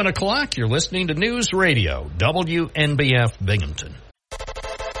 It's 11 o'clock. You're listening to News Radio, WNBF Binghamton.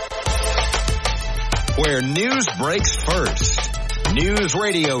 Where news breaks first. News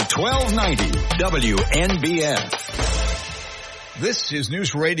Radio 1290, WNBF. This is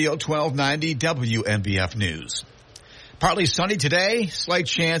News Radio 1290, WNBF News. Partly sunny today, slight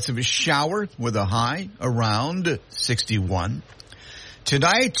chance of a shower with a high around 61.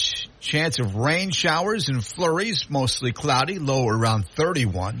 Tonight, chance of rain showers and flurries, mostly cloudy, low around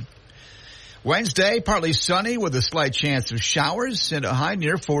 31. Wednesday, partly sunny with a slight chance of showers and a high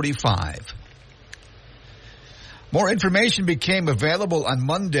near 45. More information became available on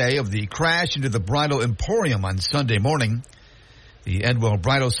Monday of the crash into the Bridal Emporium on Sunday morning. The Edwell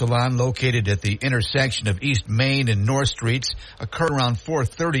Bridal Salon, located at the intersection of East Main and North Streets, occurred around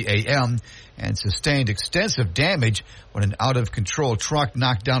 4:30 a.m. and sustained extensive damage when an out-of-control truck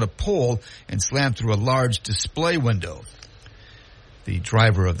knocked down a pole and slammed through a large display window. The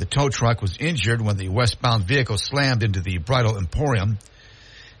driver of the tow truck was injured when the westbound vehicle slammed into the Bridal Emporium.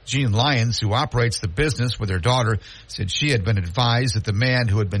 Jean Lyons, who operates the business with her daughter, said she had been advised that the man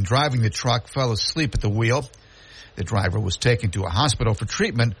who had been driving the truck fell asleep at the wheel. The driver was taken to a hospital for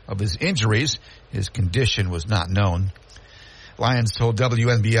treatment of his injuries. His condition was not known. Lyons told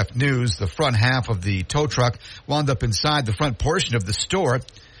WNBF News the front half of the tow truck wound up inside the front portion of the store.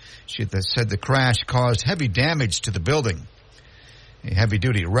 She said the crash caused heavy damage to the building. A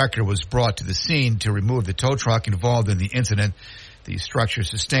heavy-duty wrecker was brought to the scene to remove the tow truck involved in the incident. The structure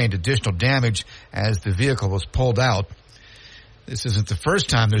sustained additional damage as the vehicle was pulled out. This isn't the first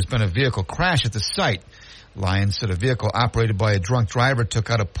time there's been a vehicle crash at the site. Lyons said a vehicle operated by a drunk driver took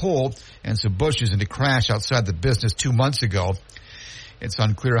out a pole and some bushes in the crash outside the business 2 months ago. It's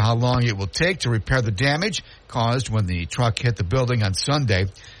unclear how long it will take to repair the damage caused when the truck hit the building on Sunday.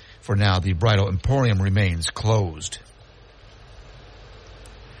 For now, the Bridal Emporium remains closed.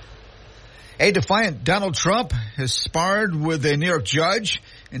 A defiant Donald Trump has sparred with a New York judge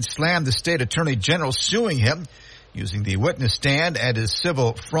and slammed the state attorney general suing him, using the witness stand at his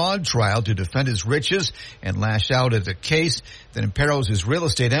civil fraud trial to defend his riches and lash out at a case that imperils his real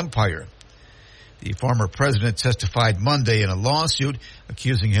estate empire. The former president testified Monday in a lawsuit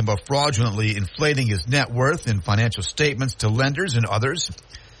accusing him of fraudulently inflating his net worth in financial statements to lenders and others.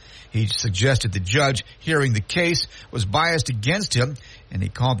 He suggested the judge hearing the case was biased against him, and he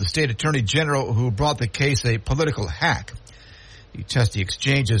called the state attorney general who brought the case a political hack. The testy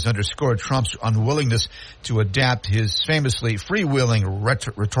exchanges underscored Trump's unwillingness to adapt his famously freewheeling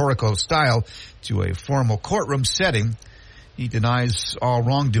rhetorical style to a formal courtroom setting. He denies all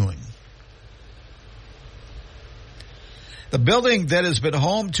wrongdoing. The building that has been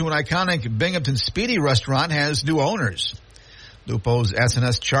home to an iconic Binghamton Speedy restaurant has new owners. Lupo's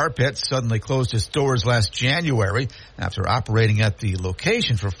S&S Char Pit suddenly closed its doors last January after operating at the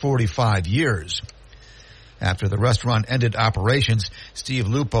location for 45 years. After the restaurant ended operations, Steve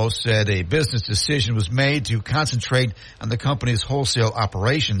Lupo said a business decision was made to concentrate on the company's wholesale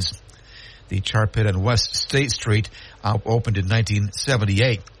operations. The Char Pit on West State Street opened in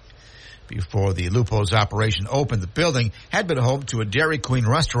 1978. Before the Lupo's operation opened, the building had been home to a Dairy Queen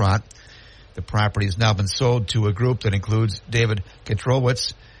restaurant. The property has now been sold to a group that includes David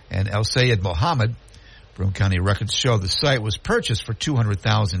Ketrowitz and El Sayed Mohammed. Broome County records show the site was purchased for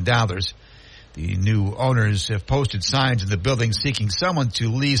 $200,000. The new owners have posted signs in the building seeking someone to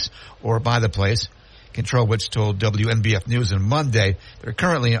lease or buy the place. Ketrowitz told WNBF News on Monday there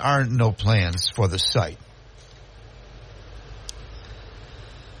currently are no plans for the site.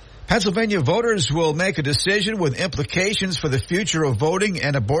 Pennsylvania voters will make a decision with implications for the future of voting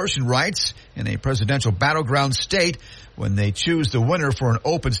and abortion rights in a presidential battleground state when they choose the winner for an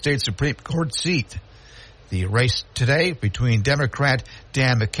open state Supreme Court seat. The race today between Democrat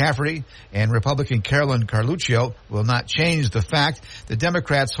Dan McCafferty and Republican Carolyn Carluccio will not change the fact that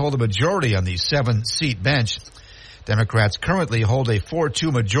Democrats hold a majority on the 7-seat bench. Democrats currently hold a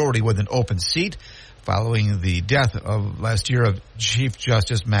 4-2 majority with an open seat, following the death of last year of Chief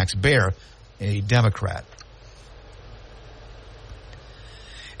Justice Max Baer, a Democrat.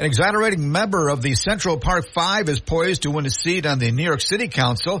 An exonerating member of the Central Park Five is poised to win a seat on the New York City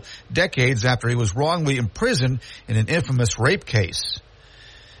Council decades after he was wrongly imprisoned in an infamous rape case.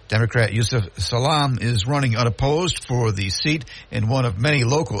 Democrat Yusuf Salam is running unopposed for the seat in one of many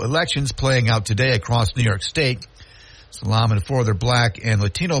local elections playing out today across New York State. Salam and 4 other black and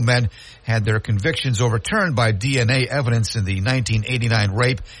Latino men had their convictions overturned by DNA evidence in the 1989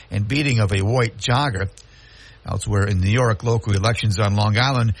 rape and beating of a white jogger. Elsewhere in New York, local elections on Long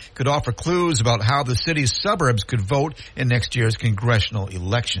Island could offer clues about how the city's suburbs could vote in next year's congressional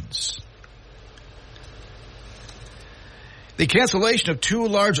elections. The cancellation of 2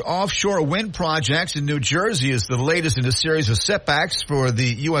 large offshore wind projects in New Jersey is the latest in a series of setbacks for the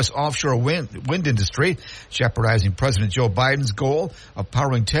U.S. offshore wind industry, jeopardizing President Joe Biden's goal of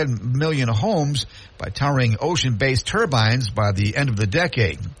powering 10 million homes by towering ocean-based turbines by the end of the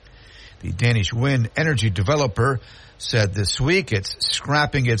decade. The Danish wind energy developer said this week it's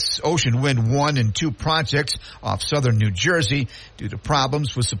scrapping its Ocean Wind 1 and 2 projects off southern New Jersey due to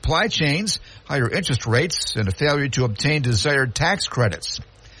problems with supply chains, higher interest rates, and a failure to obtain desired tax credits.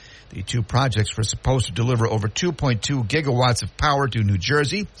 The 2 projects were supposed to deliver over 2.2 gigawatts of power to New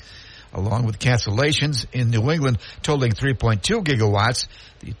Jersey. along with cancellations in New England totaling 3.2 gigawatts.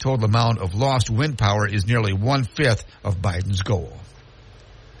 The total amount of lost wind power is nearly 1/5 of Biden's goal.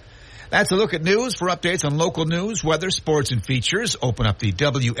 That's a look at news. For updates on local news, weather, sports, and features, open up the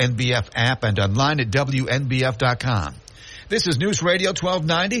WNBF app and online at WNBF.com. This is News Radio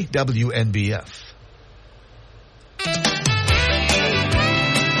 1290 WNBF.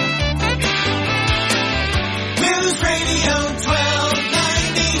 News Radio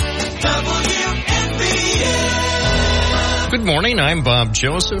 1290 WNBF. Good morning, I'm Bob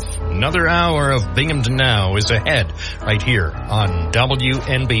Joseph. Another hour of Binghamton Now is ahead right here on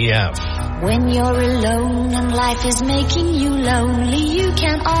WNBF. When you're alone and life is making you lonely, you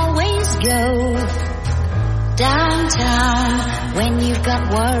can always go downtown. When you've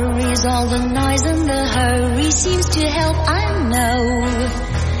got worries, all the noise and the hurry seems to help, I know.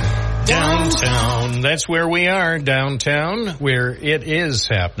 Downtown, that's where we are, downtown, where it is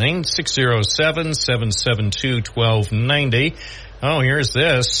happening. 607-772-1290. Oh, here's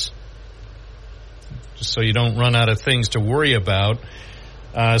this. Just so you don't run out of things to worry about.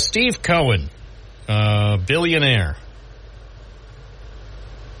 Steve Cohen, billionaire.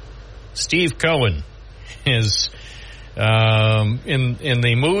 Steve Cohen is in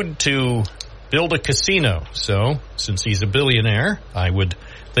the mood to build a casino. So, since he's a billionaire, I would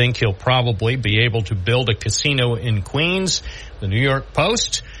think he'll probably be able to build a casino in Queens. The New York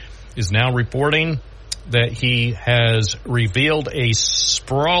Post is now reporting that he has revealed a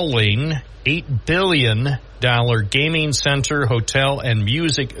sprawling $8 billion gaming center, hotel, and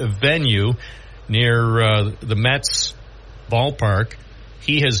music venue near the Mets ballpark.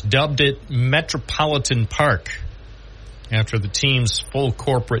 He has dubbed it Metropolitan Park, after the team's full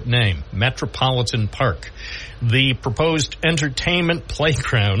corporate name, Metropolitan Park. The proposed entertainment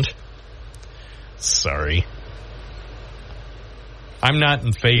playground. Sorry. I'm not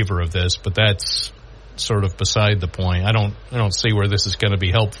in favor of this, but that's sort of beside the point. I don't see where this is going to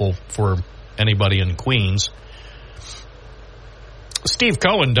be helpful for anybody in Queens. Steve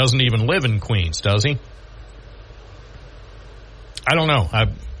Cohen doesn't even live in Queens, does he? I don't know.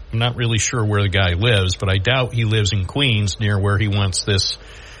 I'm not really sure where the guy lives, but I doubt he lives in Queens near where he wants this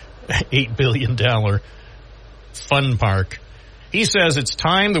 $8 billion fun park. He says it's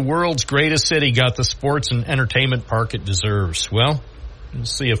time the world's greatest city got the sports and entertainment park it deserves. Well, we'll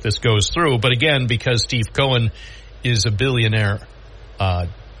see if this goes through. But again, because Steve Cohen is a billionaire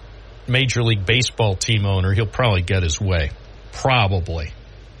Major League Baseball team owner, he'll probably get his way. Probably.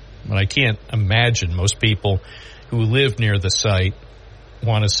 But I can't imagine most people who live near the site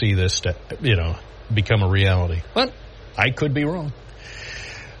want to see this, become a reality. But I could be wrong.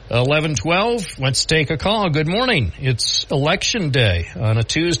 11:12. Let's take a call. Good morning. It's election day on a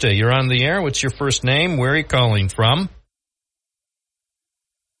Tuesday. You're on the air. What's your first name? Where are you calling from?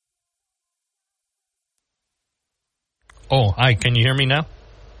 Oh, hi. Can you hear me now?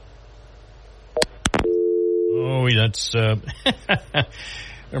 Oh, that's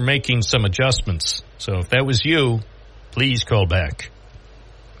they're making some adjustments. So if that was you, please call back.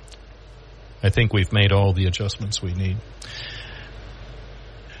 I think we've made all the adjustments we need.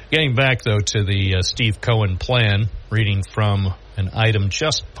 Getting back, though, to the Steve Cohen plan, reading from an item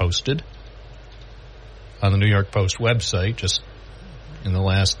just posted on the New York Post website just in the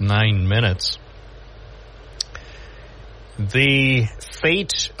last 9 minutes. The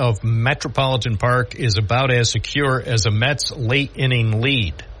fate of Metropolitan Park is about as secure as a Mets late-inning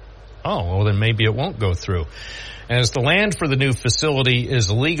lead. Oh, well, then maybe it won't go through. As the land for the new facility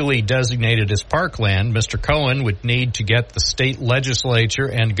is legally designated as parkland, Mr. Cohen would need to get the state legislature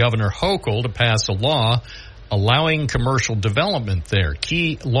and Governor Hochul to pass a law allowing commercial development there.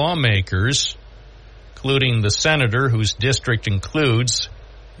 Key lawmakers, including the senator whose district includes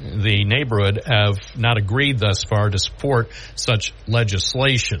the neighborhood, have not agreed thus far to support such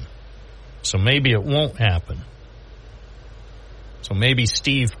legislation. So maybe it won't happen. So maybe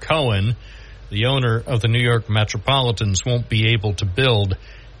Steve Cohen, the owner of the New York Metropolitans, won't be able to build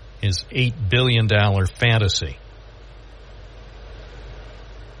his $8 billion fantasy.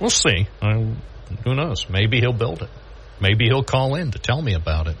 We'll see. Who knows? Maybe he'll build it. Maybe he'll call in to tell me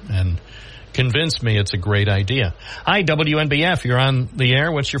about it and convince me it's a great idea. Hi, WNBF. You're on the air.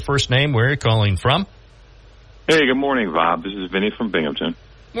 What's your first name? Where are you calling from? Hey, good morning, Bob. This is Vinny from Binghamton.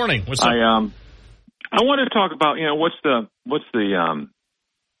 Morning. What's up? I wanted to talk about, what's the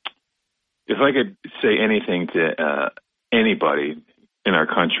if I could say anything to anybody in our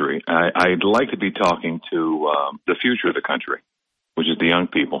country, I'd like to be talking to the future of the country, which is the young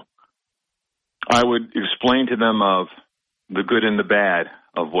people. I would explain to them of the good and the bad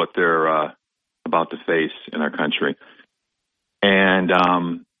of what they're about to face in our country. And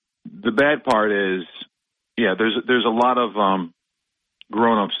the bad part is, yeah, there's a lot of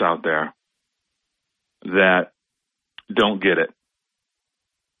grown-ups out there that don't get it,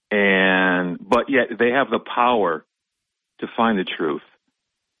 but yet they have the power to find the truth,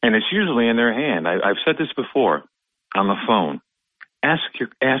 and it's usually in their hand. I've said this before on the phone. Ask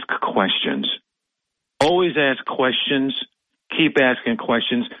questions. Always ask questions. Keep asking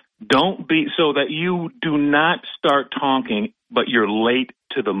questions. Don't be so that you do not start talking, but you're late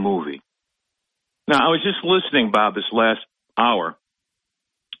to the movie. Now, I was just listening, Bob, this last hour.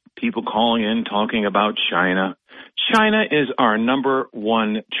 People calling in, talking about China. China is our number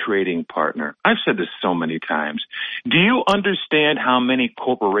one trading partner. I've said this so many times. Do you understand how many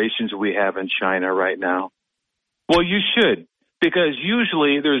corporations we have in China right now? Well, you should, because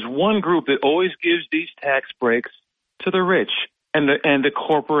usually there's one group that always gives these tax breaks to the rich and the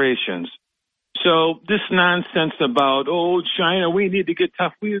corporations. So this nonsense about, China, we need to get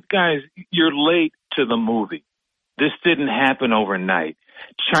tough. Guys, you're late to the movie. This didn't happen overnight.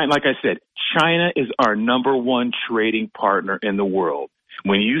 China, like I said, China is our number one trading partner in the world.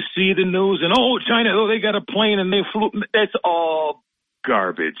 When you see the news and, China, they got a plane and they flew, that's all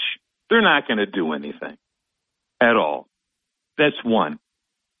garbage. They're not going to do anything at all. That's one.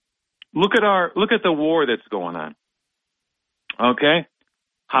 Look at the war that's going on. Okay?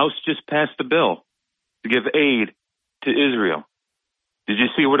 House just passed a bill to give aid to Israel. Did you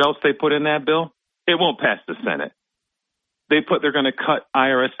see what else they put in that bill? It won't pass the Senate. They're going to cut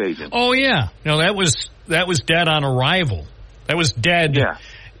IRS agents. Oh yeah, no, that was dead on arrival. That was dead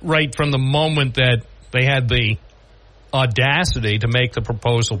right from the moment that they had the audacity to make the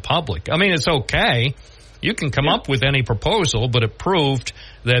proposal public. I mean, it's okay. You can come up with any proposal, but it proved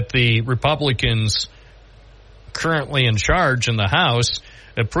that the Republicans currently in charge in the House,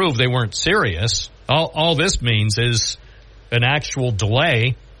 it proved they weren't serious. All this means is an actual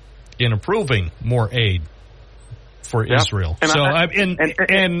delay in approving more aid for Israel.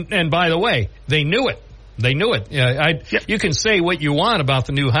 And by the way, they knew it. They knew it. You can say what you want about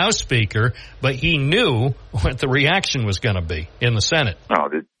the new House Speaker, but he knew what the reaction was going to be in the Senate. Oh,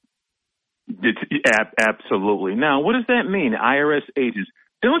 absolutely. Now, what does that mean, IRS agents?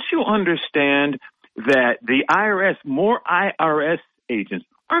 Don't you understand that the more IRS agents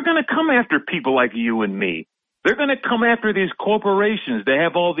are going to come after people like you and me? They're going to come after these corporations. They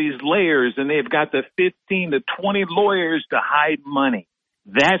have all these layers, and they've got the 15 to 20 lawyers to hide money.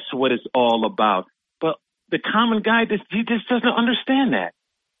 That's what it's all about. But the common guy, he just doesn't understand that.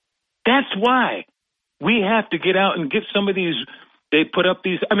 That's why we have to get out and get some of these. They put up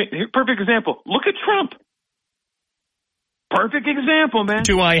these. I mean, perfect example. Look at Trump. Perfect example, man.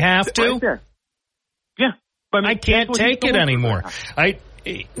 Do I have to? Right there. Yeah. But I can't take it anymore.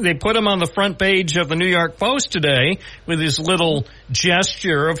 They put him on the front page of the New York Post today with his little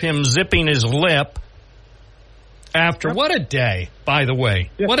gesture of him zipping his lip. What a day, by the way.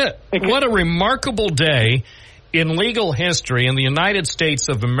 What a remarkable day in legal history in the United States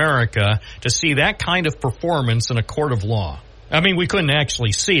of America to see that kind of performance in a court of law. I mean, we couldn't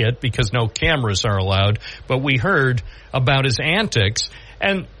actually see it because no cameras are allowed, but we heard about his antics.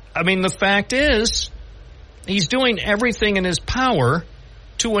 And, I mean, the fact is, he's doing everything in his power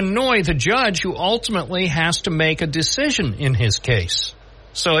to annoy the judge who ultimately has to make a decision in his case.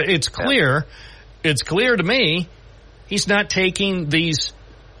 So it's clear to me, he's not taking these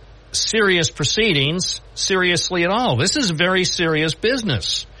serious proceedings seriously at all. This is very serious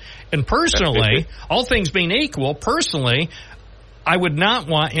business. And personally, all things being equal, I would not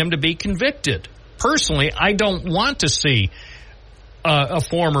want him to be convicted. Personally, I don't want to see a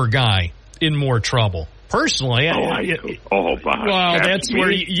former guy in more trouble. Personally, that's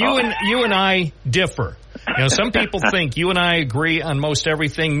where you and I differ. Some people think you and I agree on most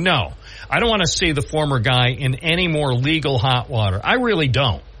everything. No, I don't want to see the former guy in any more legal hot water. I really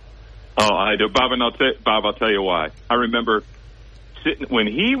don't. Oh, I do, Bob, and I'll tell you why. I remember when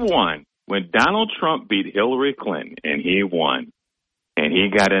he won, when Donald Trump beat Hillary Clinton, and he won, and he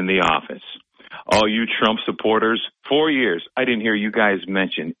got in the office. All you Trump supporters, 4 years, I didn't hear you guys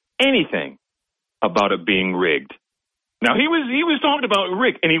mention anything about it being rigged. Now he was talking about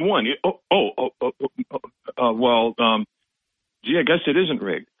rigged, and he won. Gee, I guess it isn't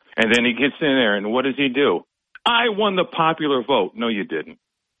rigged. And then he gets in there, and what does he do? I won the popular vote. No, you didn't.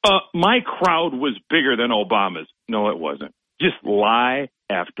 My crowd was bigger than Obama's. No, it wasn't. Just lie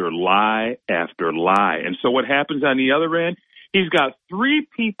after lie after lie. And so what happens on the other end? He's got 3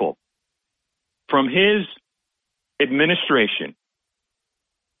 people from his administration,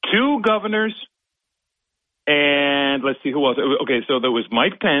 2 governors, and let's see who else. Okay, so there was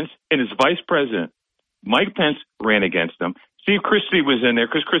Mike Pence and his vice president. Mike Pence ran against him. Steve Christie was in there.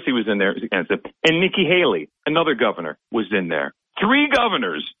 Chris Christie was in there against him. And Nikki Haley, another governor, was in there. 3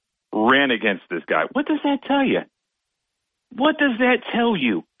 governors ran against this guy. What does that tell you? What does that tell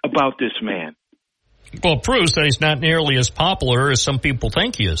you about this man? Well, it proves that he's not nearly as popular as some people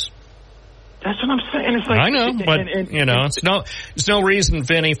think he is. That's what I'm saying. It's like, I know, but, it's no reason,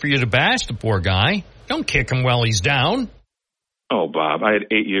 Vinny, for you to bash the poor guy. Don't kick him while he's down. Oh, Bob, I had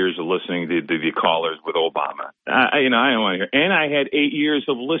 8 years of listening to the callers with Obama. I don't want to hear. And I had 8 years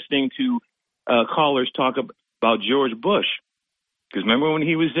of listening to callers talk about George Bush. Because remember when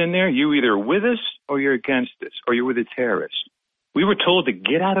he was in there, you're either with us or you're against us, or you're with the terrorists. We were told to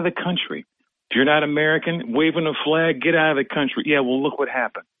get out of the country. If you're not American, waving a flag, get out of the country. Yeah, well, look what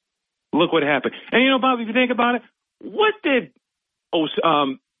happened. Look what happened. And, Bob, if you think about it, what did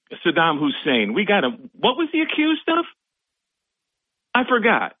Saddam Hussein, what was he accused of? I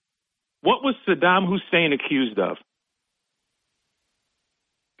forgot. What was Saddam Hussein accused of?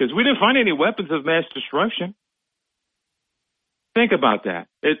 Because we didn't find any weapons of mass destruction. Think about that.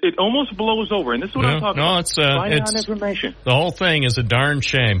 It almost blows over, and this is what I'm talking about. Finding out information. The whole thing is a darn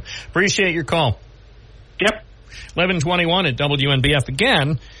shame. Appreciate your call. Yep. 11:21 at WNBF.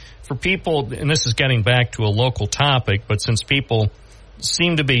 Again, for people, and this is getting back to a local topic, but since people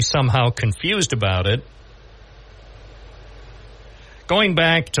seem to be somehow confused about it, going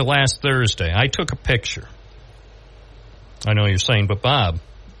back to last Thursday, I took a picture. I know you're saying, but Bob,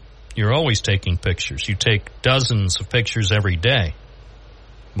 you're always taking pictures. You take dozens of pictures every day,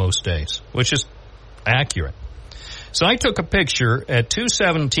 most days, which is accurate. So I took a picture at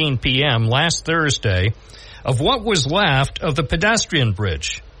 2:17 p.m. last Thursday of what was left of the pedestrian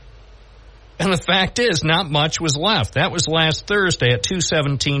bridge. And the fact is, not much was left. That was last Thursday at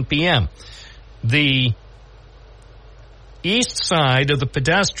 2:17 p.m. The east side of the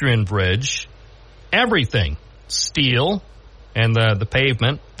pedestrian bridge, everything, steel and the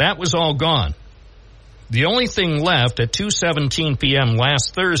pavement, that was all gone. The only thing left at 2:17 p.m.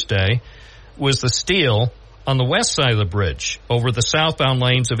 last Thursday was the steel on the west side of the bridge over the southbound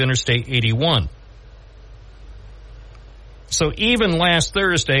lanes of Interstate 81. So even last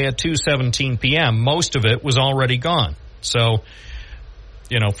Thursday at 2:17 p.m., most of it was already gone. So,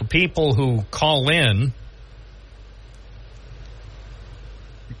 for people who call in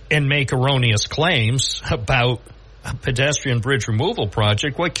and make erroneous claims about a pedestrian bridge removal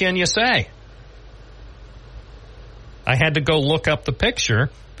project, what can you say? I had to go look up the picture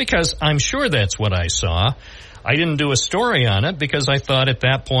because I'm sure that's what I saw. I didn't do a story on it because I thought at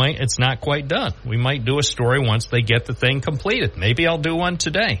that point it's not quite done. We might do a story once they get the thing completed. Maybe I'll do one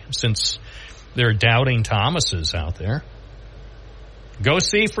today since there are doubting Thomases out there. Go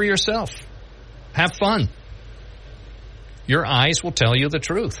see for yourself. Have fun. Your eyes will tell you the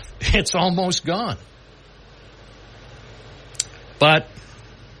truth. It's almost gone. But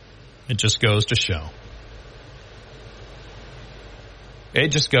it just goes to show. It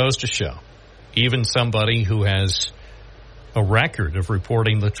just goes to show. Even somebody who has a record of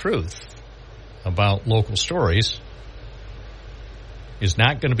reporting the truth about local stories is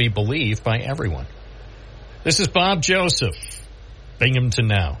not going to be believed by everyone. This is Bob Joseph, Binghamton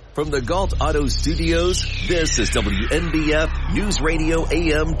Now. From the Galt Auto Studios, this is WNBF News Radio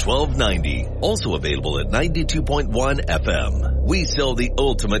AM 1290. Also available at 92.1 FM. We sell the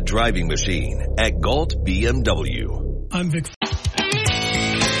ultimate driving machine at Galt BMW. I'm Vic.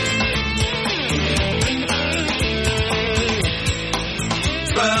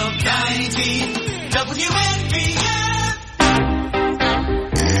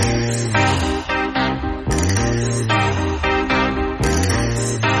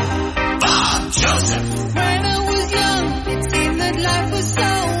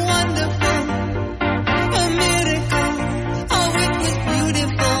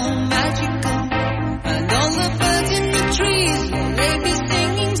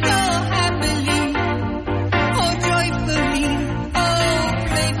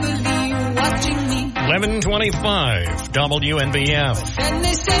 WNBF. And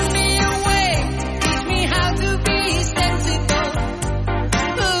they send me away, teach me how to be sensible,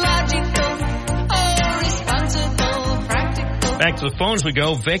 logical, responsible, practical. Back to the phones we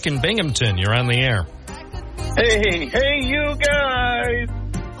go. Vic in Binghamton, you're on the air. Hey, you guys.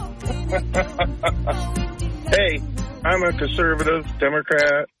 Hey, I'm a conservative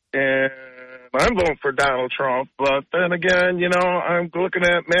Democrat, and I'm voting for Donald Trump. But then again, I'm looking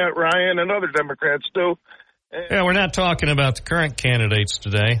at Matt Ryan and other Democrats too. Yeah, we're not talking about the current candidates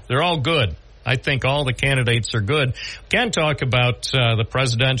today. They're all good. I think all the candidates are good. We can talk about the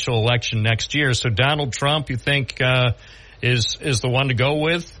presidential election next year. So Donald Trump, you think, is the one to go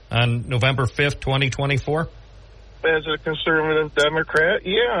with on November 5th, 2024? as a conservative Democrat,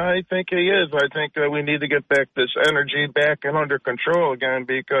 yeah, I think he is. I think we need to get back this energy back and under control again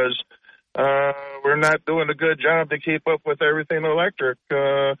because we're not doing a good job to keep up with everything electric.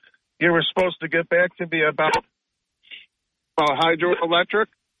 You were supposed to get back to be about hydroelectric.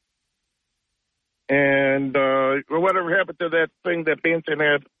 And whatever happened to that thing that Binghamton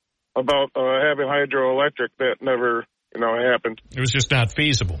had about having hydroelectric, that never, happened. It was just not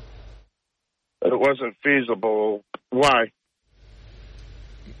feasible. It wasn't feasible. Why?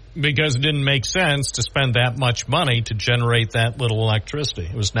 Because it didn't make sense to spend that much money to generate that little electricity.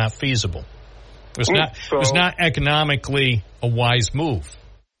 It was not feasible. It was not economically a wise move.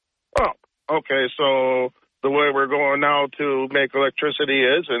 Oh, okay. So the way we're going now to make electricity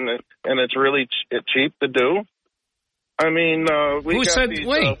is, and it's really cheap to do. I mean, who said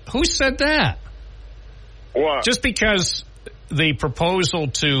that? What? Just because the proposal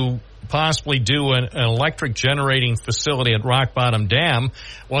to possibly do an electric generating facility at Rock Bottom Dam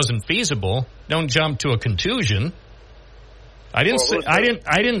wasn't feasible, don't jump to a conclusion. I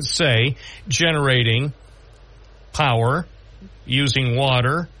didn't say generating power using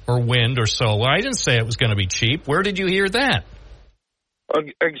water or wind or solar. I didn't say it was going to be cheap. Where did you hear that?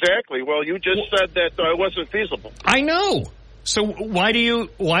 Exactly. Well, you just said that it wasn't feasible. I know. So why do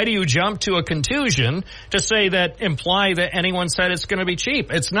you jump to a conclusion to imply that anyone said it's going to be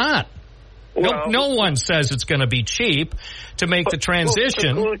cheap? It's not. Well, no one says it's going to be cheap to make the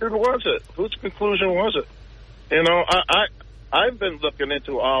transition. Whose conclusion was it? Whose conclusion was it? I've been looking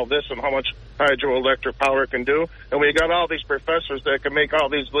into all this and how much hydroelectric power can do, and we got all these professors that can make all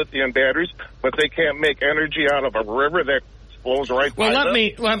these lithium batteries, but they can't make energy out of a river that flows right by them.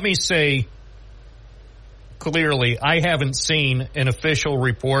 Let me say clearly, I haven't seen an official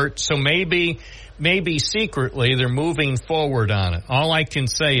report, so maybe secretly they're moving forward on it. All I can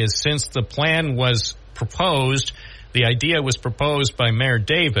say is since the plan was proposed, the idea was proposed by Mayor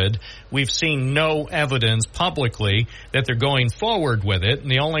David, we've seen no evidence publicly that they're going forward with it.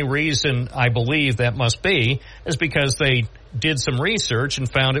 And the only reason I believe that must be is because they did some research and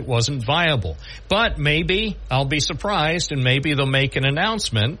found it wasn't viable. But maybe I'll be surprised and maybe they'll make an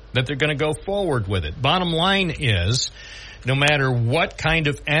announcement that they're going to go forward with it. Bottom line is, no matter what kind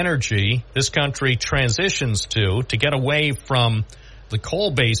of energy this country transitions to get away from the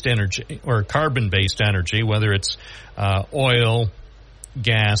coal-based energy or carbon-based energy, whether it's oil,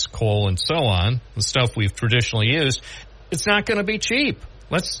 gas, coal, and so on, the stuff we've traditionally used, it's not going to be cheap.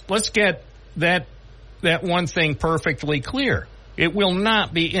 Let's get that one thing perfectly clear. It will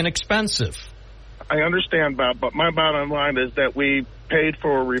not be inexpensive. I understand, Bob, but my bottom line is that we paid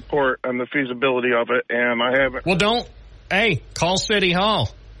for a report on the feasibility of it, and I haven't. Well, call City Hall.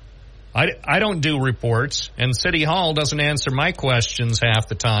 I don't do reports, and City Hall doesn't answer my questions half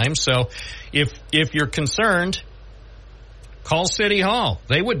the time. So if you're concerned, call City Hall.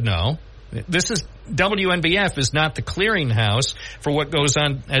 They would know. WNBF is not the clearinghouse for what goes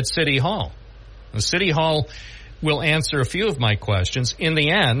on at City Hall. The City Hall will answer a few of my questions. In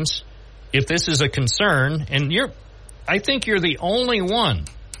the end, if this is a concern, and I think you're the only one,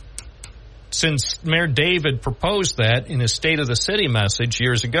 since Mayor David proposed that in his State of the City message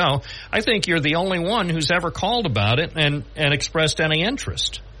years ago, I think you're the only one who's ever called about it and expressed any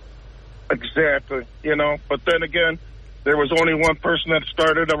interest. Exactly. But then again, there was only one person that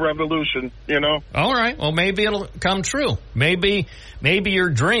started a revolution, All right. Well, maybe it'll come true. Maybe your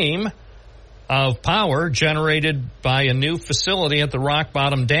dream of power generated by a new facility at the Rock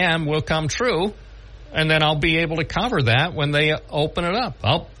Bottom Dam will come true. And then I'll be able to cover that when they open it up.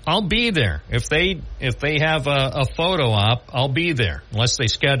 I'll be there. If they have a photo op, I'll be there, unless they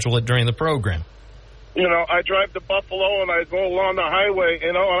schedule it during the program. I drive to Buffalo and I go along the highway,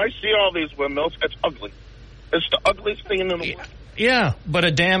 and I see all these windmills. It's ugly. It's the ugliest thing in the world. Yeah, but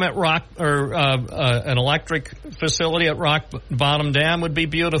a dam at an electric facility at Rock Bottom Dam would be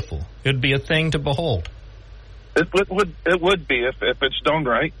beautiful. It'd be a thing to behold. It would be if it's done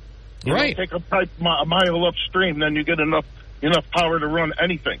right. Right. Take a pipe a mile upstream, then you get enough power to run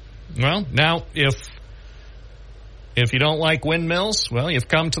anything. Well, now if you don't like windmills, well, you've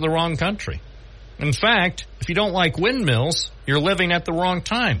come to the wrong country. In fact, if you don't like windmills, you're living at the wrong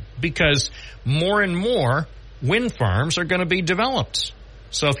time, because more and more wind farms are going to be developed.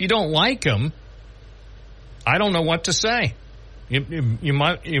 So if you don't like them, I don't know what to say.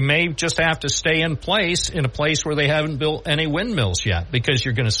 You may just have to stay in a place where they haven't built any windmills yet, because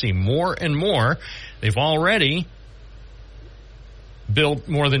you're going to see more and more. They've already built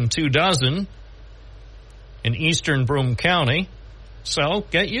more than 24 in eastern Broome County, so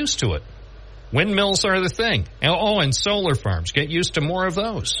get used to it. Windmills are the thing. And solar farms. Get used to more of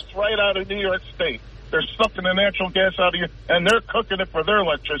those. It's right out of New York State. They're sucking the natural gas out of you, and they're cooking it for their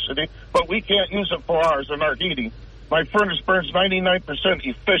electricity, but we can't use it for ours and our heating. My furnace burns 99%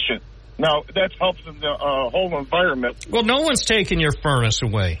 efficient. Now, that helps in the whole environment. Well, no one's taking your furnace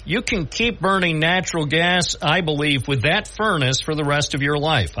away. You can keep burning natural gas, I believe, with that furnace for the rest of your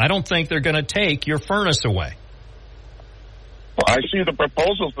life. I don't think they're going to take your furnace away. Well, I see the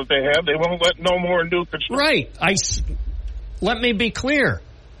proposals that they have. They won't let no more new construction. Right. Let me be clear.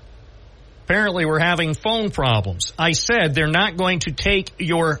 Apparently, we're having phone problems. I said they're not going to take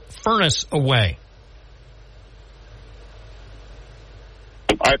your furnace away.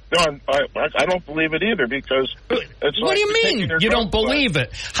 I don't believe it either, because it's what like do you mean you don't believe away.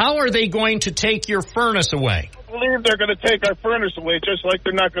 it? How are they going to take your furnace away? I believe they're going to take our furnace away, just like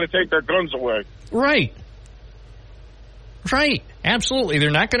they're not going to take our guns away. Right. Right. Absolutely. They're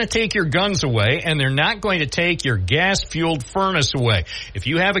not going to take your guns away, and they're not going to take your gas-fueled furnace away. If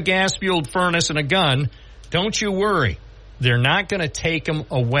you have a gas-fueled furnace and a gun, don't you worry. They're not going to take them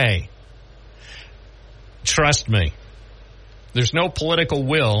away. Trust me. There's no political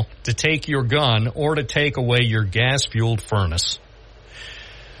will to take your gun or to take away your gas-fueled furnace.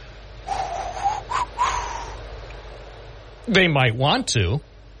 They might want to.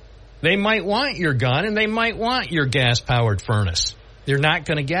 They might want your gun, and they might want your gas-powered furnace. They're not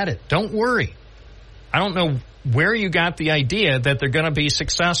going to get it. Don't worry. I don't know where you got the idea that they're going to be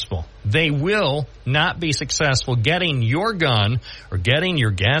successful. They will not be successful getting your gun or getting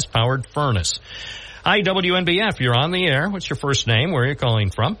your gas-powered furnace. Hi, WNBF. You're on the air. What's your first name? Where are you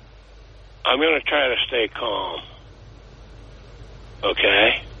calling from? I'm going to try to stay calm.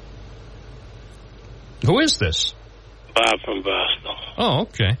 Okay? Who is this? Bob from Boston. Oh,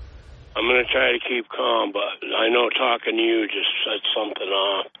 okay. I'm going to try to keep calm, but I know talking to you just set something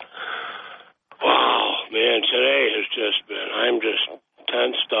off. Wow, man, today has just been, I'm just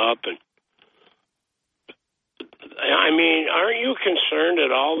tensed up. And I mean, aren't you concerned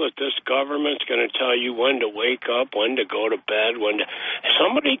at all that this government's going to tell you when to wake up, when to go to bed, when to...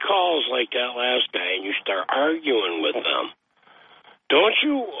 Somebody calls like that last guy and you start arguing with them. Don't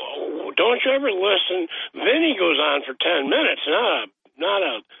you ever listen? Vinny goes on for 10 minutes, not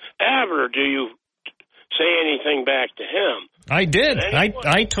a ever do you say anything back to him. I did.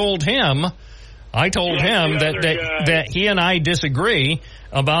 I told him that he and I disagree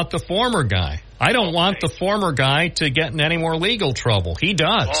about the former guy. I don't want the former guy to get in any more legal trouble. He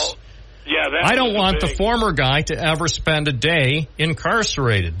does. Well, yeah, I don't want the former guy to ever spend a day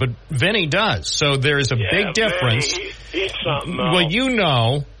incarcerated, but Vinny does. So there's a big difference. Vinny, he's something else. Well, you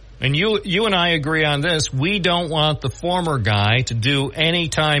know, and you and I agree on this, we don't want the former guy to do any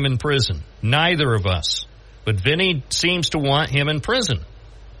time in prison. Neither of us. But Vinny seems to want him in prison.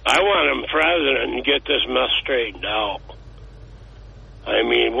 I want him president and get this mess straightened out. I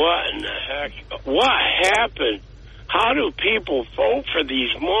mean, what in the heck? What happened? How do people vote for these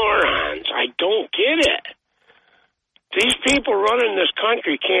morons? I don't get it. These people running this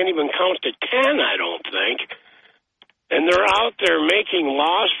country can't even count to 10, I don't think. And they're out there making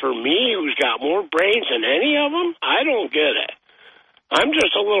laws for me who's got more brains than any of them? I don't get it. I'm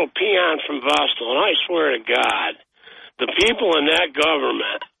just a little peon from Vestal, and I swear to God, the people in that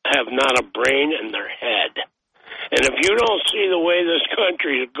government have not a brain in their head. And if you don't see the way this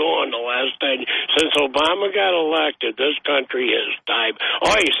country is going the last 10 since Obama got elected, this country has died.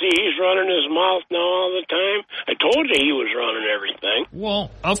 Oh, you see, he's running his mouth now all the time. I told you he was running everything.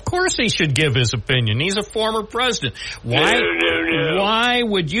 Well, of course he should give his opinion. He's a former president. Why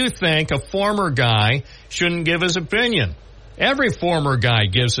would you think a former guy shouldn't give his opinion? Every former guy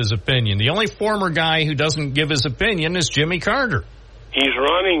gives his opinion. The only former guy who doesn't give his opinion is Jimmy Carter. He's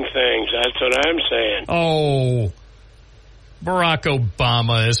running things. That's what I'm saying. Oh, Barack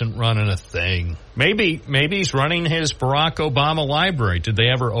Obama isn't running a thing. Maybe he's running his Barack Obama library. Did they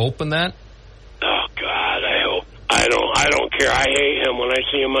ever open that? Oh God, I hope. I don't care. I hate him when I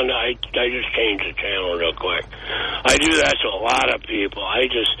see him on. I just change the channel real quick. I do that to a lot of people.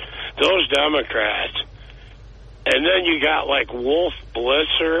 Those Democrats. And then you got like Wolf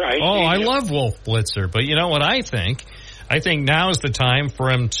Blitzer. I love Wolf Blitzer, but you know what I think? I think now is the time for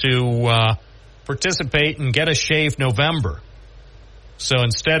him to participate in Get a Shave November. So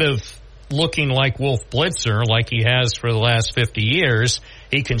instead of looking like Wolf Blitzer, like he has for the last 50 years,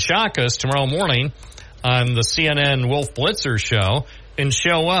 he can shock us tomorrow morning on the CNN Wolf Blitzer show and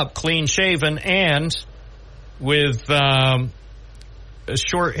show up clean-shaven and with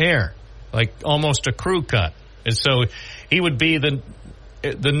short hair, like almost a crew cut. And so he would be the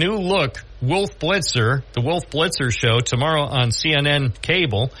new look Wolf Blitzer, the Wolf Blitzer show tomorrow on CNN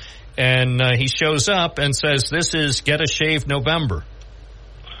cable. And he shows up and says, this is Get a Shave November.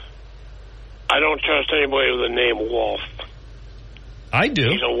 I don't trust anybody with the name Wolf. I do.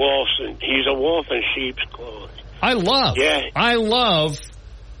 He's a wolf in sheep's clothes. I love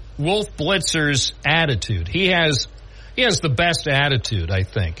Wolf Blitzer's attitude. He has the best attitude, I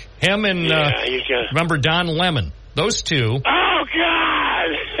think. Him and remember Don Lemon. Those two. Oh God!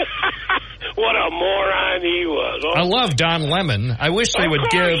 What a moron he was. Oh, I love Don Lemon. I wish they would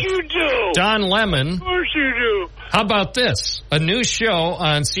give you do. Don Lemon. Of course you do. How about this? A new show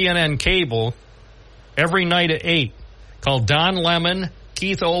on CNN Cable every night at 8 called Don Lemon,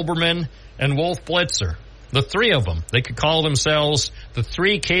 Keith Olbermann, and Wolf Blitzer. The three of them. They could call themselves the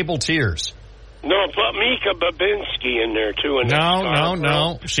three cable tiers. No, put Mika Babinski in there, too.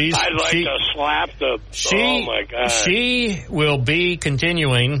 No. I'd like to slap the... oh, my God. She will be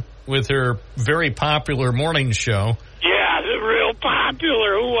continuing with her very popular morning show. Yeah, the real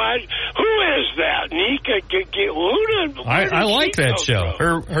popular. Who is that? Nika Who I like that show.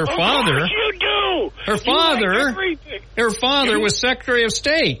 Her father... you do! Her father was Secretary of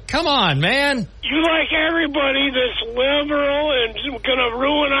State. Come on, man. You like everybody that's liberal and going to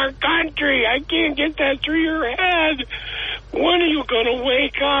ruin our country. I can't get that through your head. When are you going to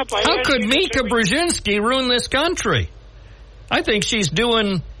wake up? How could Mika Brzezinski ruin this country? I think she's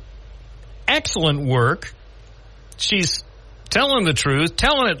doing excellent work. She's telling the truth,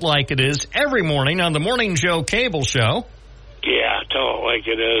 telling it like it is every morning on the Morning Joe cable show. Yeah, tell it like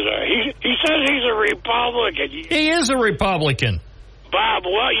it is. He says he's a Republican. He is a Republican. Bob,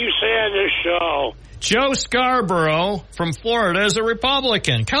 what you say on this show? Joe Scarborough from Florida is a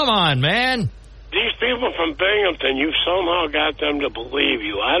Republican. Come on, man. These people from Binghamton, you've somehow got them to believe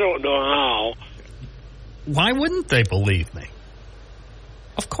you. I don't know how. Why wouldn't they believe me?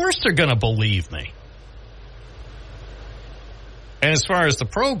 Of course they're going to believe me. And as far as the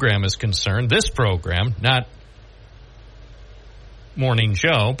program is concerned, this program, not Morning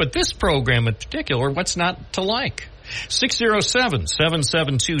Joe, but this program in particular, what's not to like?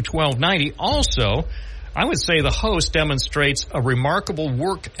 607-772-1290. Also, I would say the host demonstrates a remarkable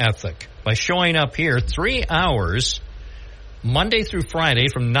work ethic by showing up here 3 hours, Monday through Friday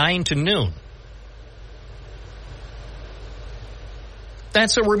from 9 to noon.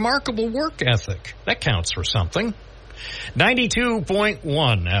 That's a remarkable work ethic. That counts for something. 92.1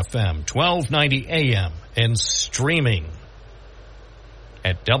 FM, 1290 AM, and streaming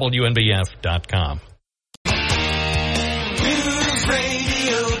at WNBF.com. News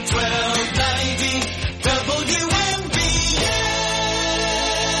Radio 1290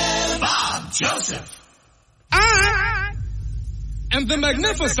 WNBF. Bob Joseph. I am the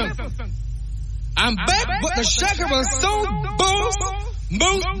magnificent. I'm back with the Shakira Soul Boss,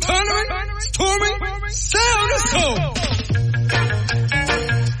 most thundering, storming, sound of soul.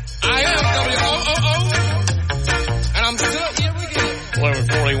 I am WOOO, and I'm still here again.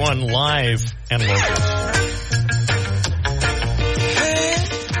 1141 live and local.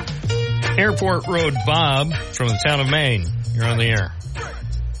 Airport Road Bob from the town of Maine. You're on the air.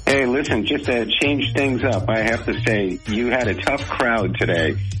 Hey, listen, just to change things up, I have to say, you had a tough crowd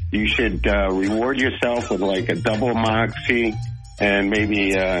today. You should reward yourself with like a double Moxie and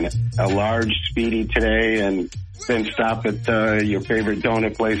maybe a large Speedy today, and then stop at your favorite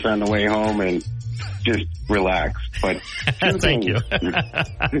donut place on the way home and just relax. But thank you.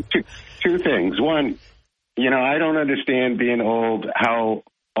 two things. One, I don't understand being old, how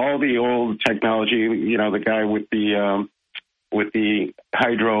all the old technology, the guy with the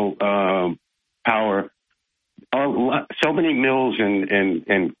hydro power, so many mills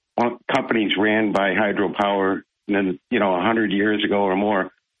and companies ran by hydropower, 100 years ago or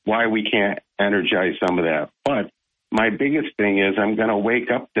more. Why we can't energize some of that? But my biggest thing is I'm going to wake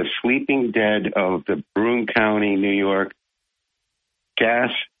up the sleeping dead of the Broome County, New York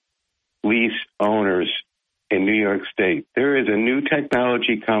gas lease owners in New York State. There is a new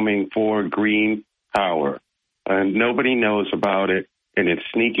technology coming for green power, and nobody knows about it, and it's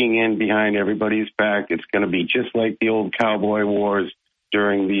sneaking in behind everybody's back. It's going to be just like the old cowboy wars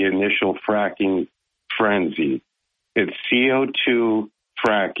during the initial fracking frenzy. It's CO2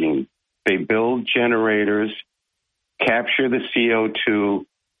 fracking. They build generators, capture the CO2,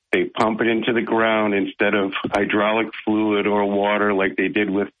 they pump it into the ground instead of hydraulic fluid or water like they did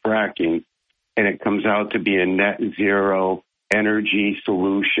with fracking, and it comes out to be a net zero energy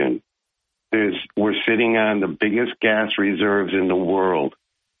solution. We're sitting on the biggest gas reserves in the world,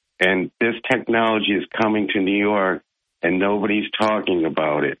 and this technology is coming to New York, and nobody's talking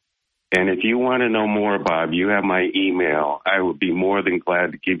about it. And if you want to know more, Bob, you have my email. I would be more than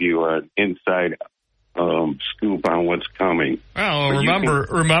glad to give you an inside scoop on what's coming. Well,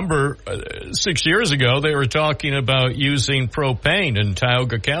 remember 6 years ago they were talking about using propane in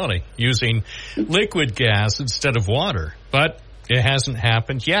Tioga County, using liquid gas instead of water, but it hasn't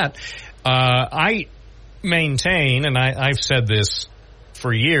happened yet. I maintain, and I've said this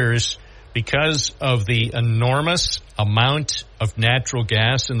for years, because of the enormous amount of natural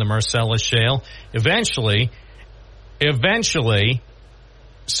gas in the Marcellus Shale, eventually,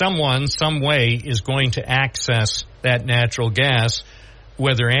 someone, some way is going to access that natural gas,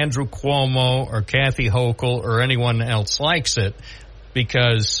 whether Andrew Cuomo or Kathy Hochul or anyone else likes it,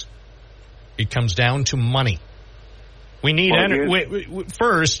 because it comes down to money. We need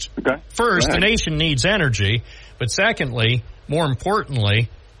first, the nation needs energy, but secondly, more importantly,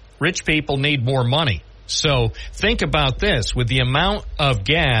 rich people need more money. So think about this. With the amount of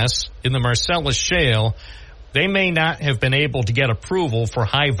gas in the Marcellus Shale, they may not have been able to get approval for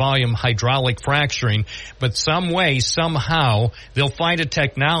high-volume hydraulic fracturing, but some way, somehow, they'll find a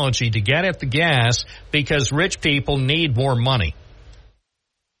technology to get at the gas because rich people need more money.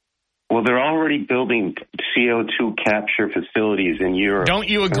 Well, they're already building CO2 capture facilities in Europe. Don't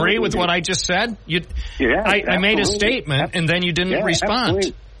you agree with what I just said? I made a statement, and then you didn't respond.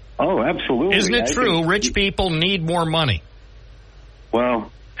 Absolutely. Oh, absolutely. Isn't it true? Rich people need more money.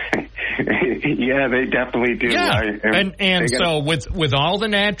 Well, yeah, they definitely do. Yeah, so with all the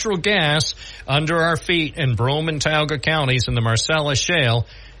natural gas under our feet in Broome and Tioga counties in the Marcellus Shale,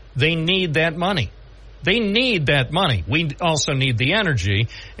 they need that money. They need that money. We also need the energy.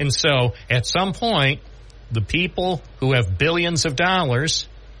 And so at some point, the people who have billions of dollars,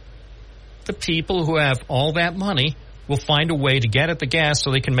 the people who have all that money, will find a way to get at the gas so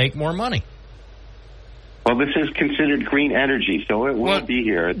they can make more money. Well, this is considered green energy, so it will be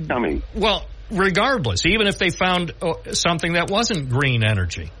here. It's coming. Well, regardless, even if they found something that wasn't green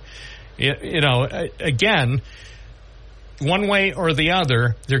energy, again, one way or the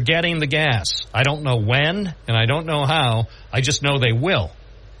other, they're getting the gas. I don't know when, and I don't know how. I just know they will,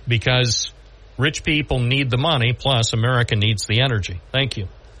 because rich people need the money, plus America needs the energy. Thank you.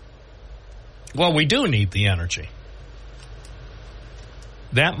 Well, we do need the energy.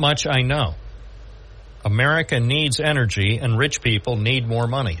 That much I know. America needs energy, and rich people need more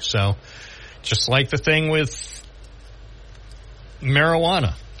money. So, just like the thing with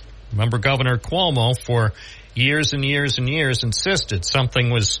marijuana. Remember Governor Cuomo for years and years and years insisted something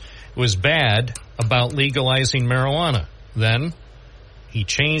was bad about legalizing marijuana. Then he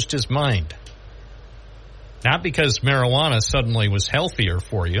changed his mind. Not because marijuana suddenly was healthier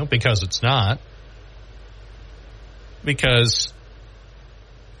for you, because it's not. Because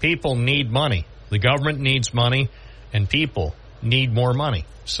people need money. The government needs money, and people need more money.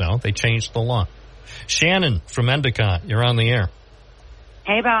 So they changed the law. Shannon from Endicott, you're on the air.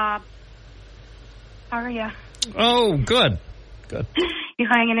 Hey, Bob. How are you? Oh, good. Good. You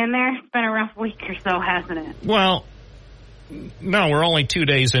hanging in there? It's been a rough week or so, hasn't it? Well, no, we're only 2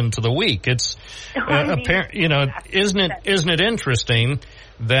 days into the week. It's apparent, isn't it interesting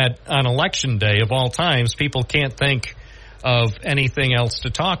that on Election Day of all times, people can't think of anything else to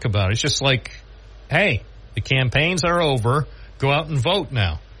talk about? It's just like, hey, the campaigns are over. Go out and vote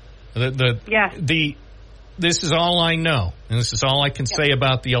now. This is all I know, and this is all I can say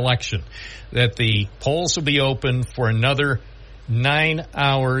about the election, that the polls will be open for another 9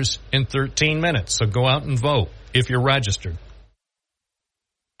 hours and 13 minutes. So go out and vote if you're registered.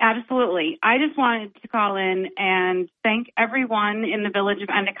 Absolutely. I just wanted to call in and thank everyone in the village of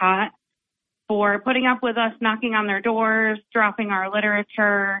Endicott for putting up with us, knocking on their doors, dropping our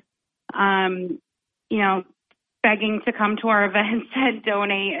literature, begging to come to our events and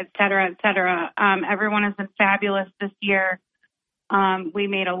donate, et cetera, et cetera. Everyone has been fabulous this year. We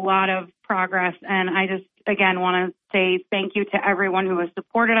made a lot of progress, and I just, again, want to say thank you to everyone who has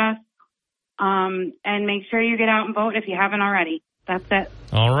supported us. And make sure you get out and vote if you haven't already. That's it.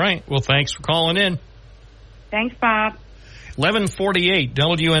 All right. Well, thanks for calling in. Thanks, Bob. 11:48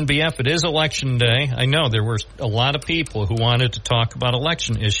 WNBF. It is Election Day. I know there were a lot of people who wanted to talk about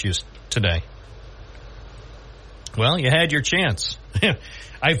election issues today. Well, you had your chance.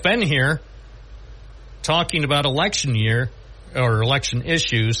 I've been here talking about election year or election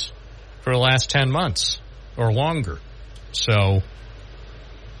issues for the last 10 months or longer. So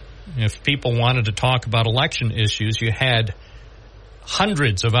if people wanted to talk about election issues, you had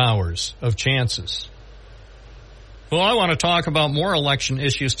hundreds of hours of chances. Well, I want to talk about more election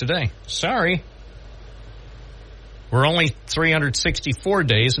issues today. Sorry. We're only 364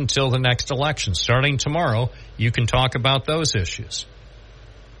 days until the next election. Starting tomorrow, you can talk about those issues.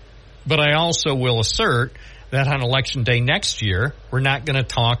 But I also will assert that on Election Day next year, we're not going to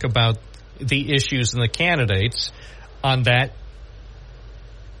talk about the issues and the candidates on that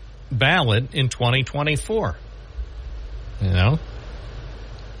ballot in 2024. You know?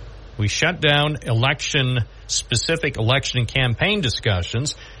 We shut down specific election and campaign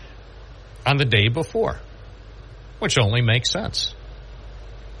discussions on the day before, which only makes sense.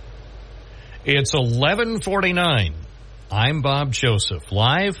 It's 11:49. I'm Bob Joseph,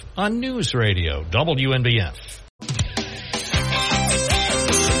 live on News Radio, WNBF.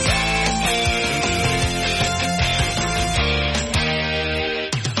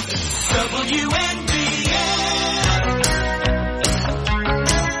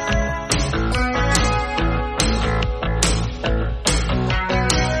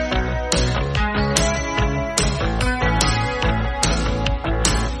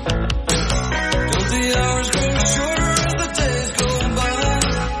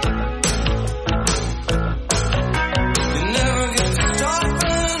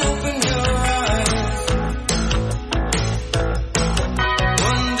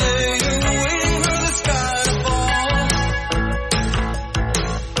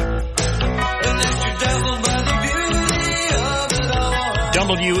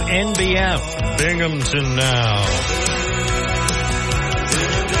 WNBF, Binghamton now.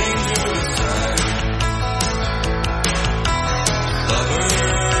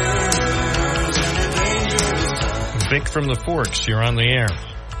 Vic from the Forks, you're on the air.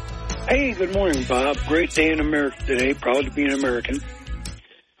 Hey, good morning, Bob. Great day in America today. Proud to be an American.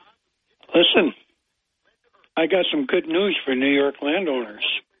 Listen, I got some good news for New York landowners.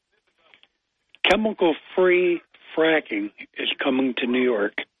 Chemical-free fracking is coming to New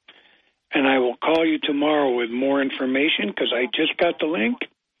York. And I will call you tomorrow with more information because I just got the link.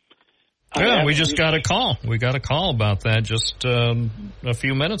 Yeah, we just got a call. We got a call about that just a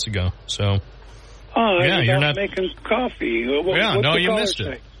few minutes ago. So, yeah, you're not making coffee. You missed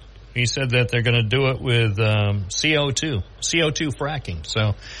it. He said that they're going to do it with CO2 fracking.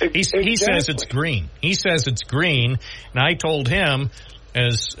 So he says it's green. He says it's green, and I told him,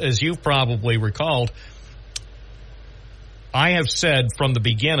 as you've probably recalled, I have said from the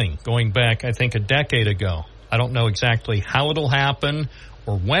beginning, going back, I think, a decade ago, I don't know exactly how it'll happen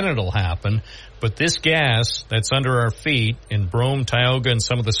or when it'll happen, but this gas that's under our feet in Brome, Tioga, and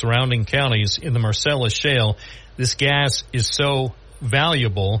some of the surrounding counties in the Marcellus Shale, this gas is so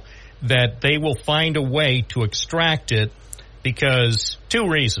valuable that they will find a way to extract it because two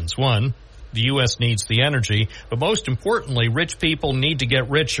reasons. One, the U.S. needs the energy, but most importantly, rich people need to get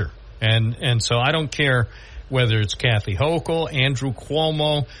richer. And so I don't care whether it's Kathy Hochul, Andrew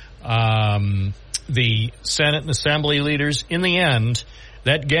Cuomo, the Senate and Assembly leaders. In the end,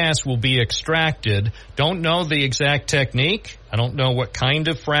 that gas will be extracted. Don't know the exact technique. I don't know what kind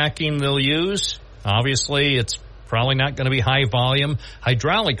of fracking they'll use. Obviously, it's probably not going to be high volume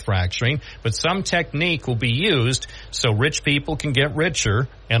hydraulic fracturing, but some technique will be used so rich people can get richer,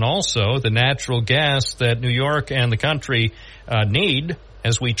 and also the natural gas that New York and the country need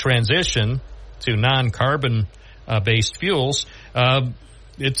as we transition to non-carbon based fuels.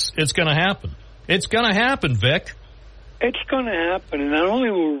 It's going to happen. It's going to happen, Vic. It's going to happen, and not only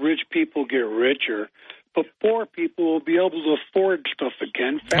will rich people get richer, but poor people will be able to afford stuff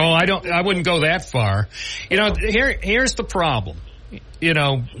again. I wouldn't go that far. You know, here's the problem. You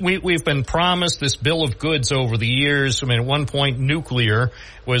know, we've been promised this bill of goods over the years. I mean, at one point, nuclear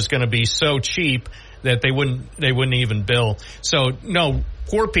was going to be so cheap that they wouldn't even bill. So no,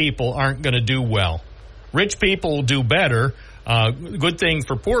 poor people aren't going to do well. Rich people will do better. Good thing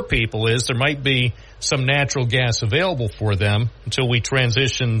for poor people is there might be some natural gas available for them until we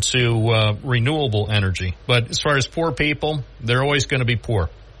transition to renewable energy. But as far as poor people, they're always going to be poor.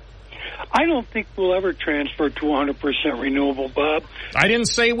 I don't think we'll ever transfer to 100% renewable, Bob. I didn't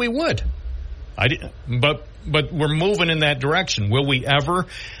say we would. But we're moving in that direction. Will we ever,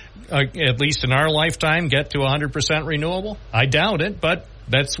 at least in our lifetime, get to 100% renewable? I doubt it, but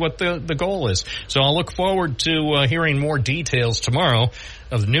that's what the goal is. So I'll look forward to hearing more details tomorrow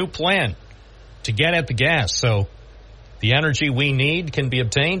of the new plan to get at the gas so the energy we need can be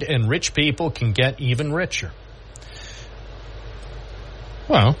obtained and rich people can get even richer.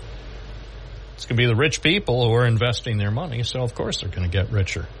 Well, it's going to be the rich people who are investing their money, so of course they're going to get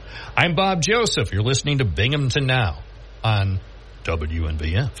richer. I'm Bob Joseph. You're listening to Binghamton Now on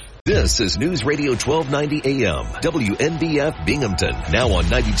WNBF. This is News Radio 1290 AM, WNBF Binghamton. Now on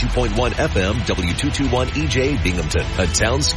 92.1 FM, W221 EJ Binghamton, a town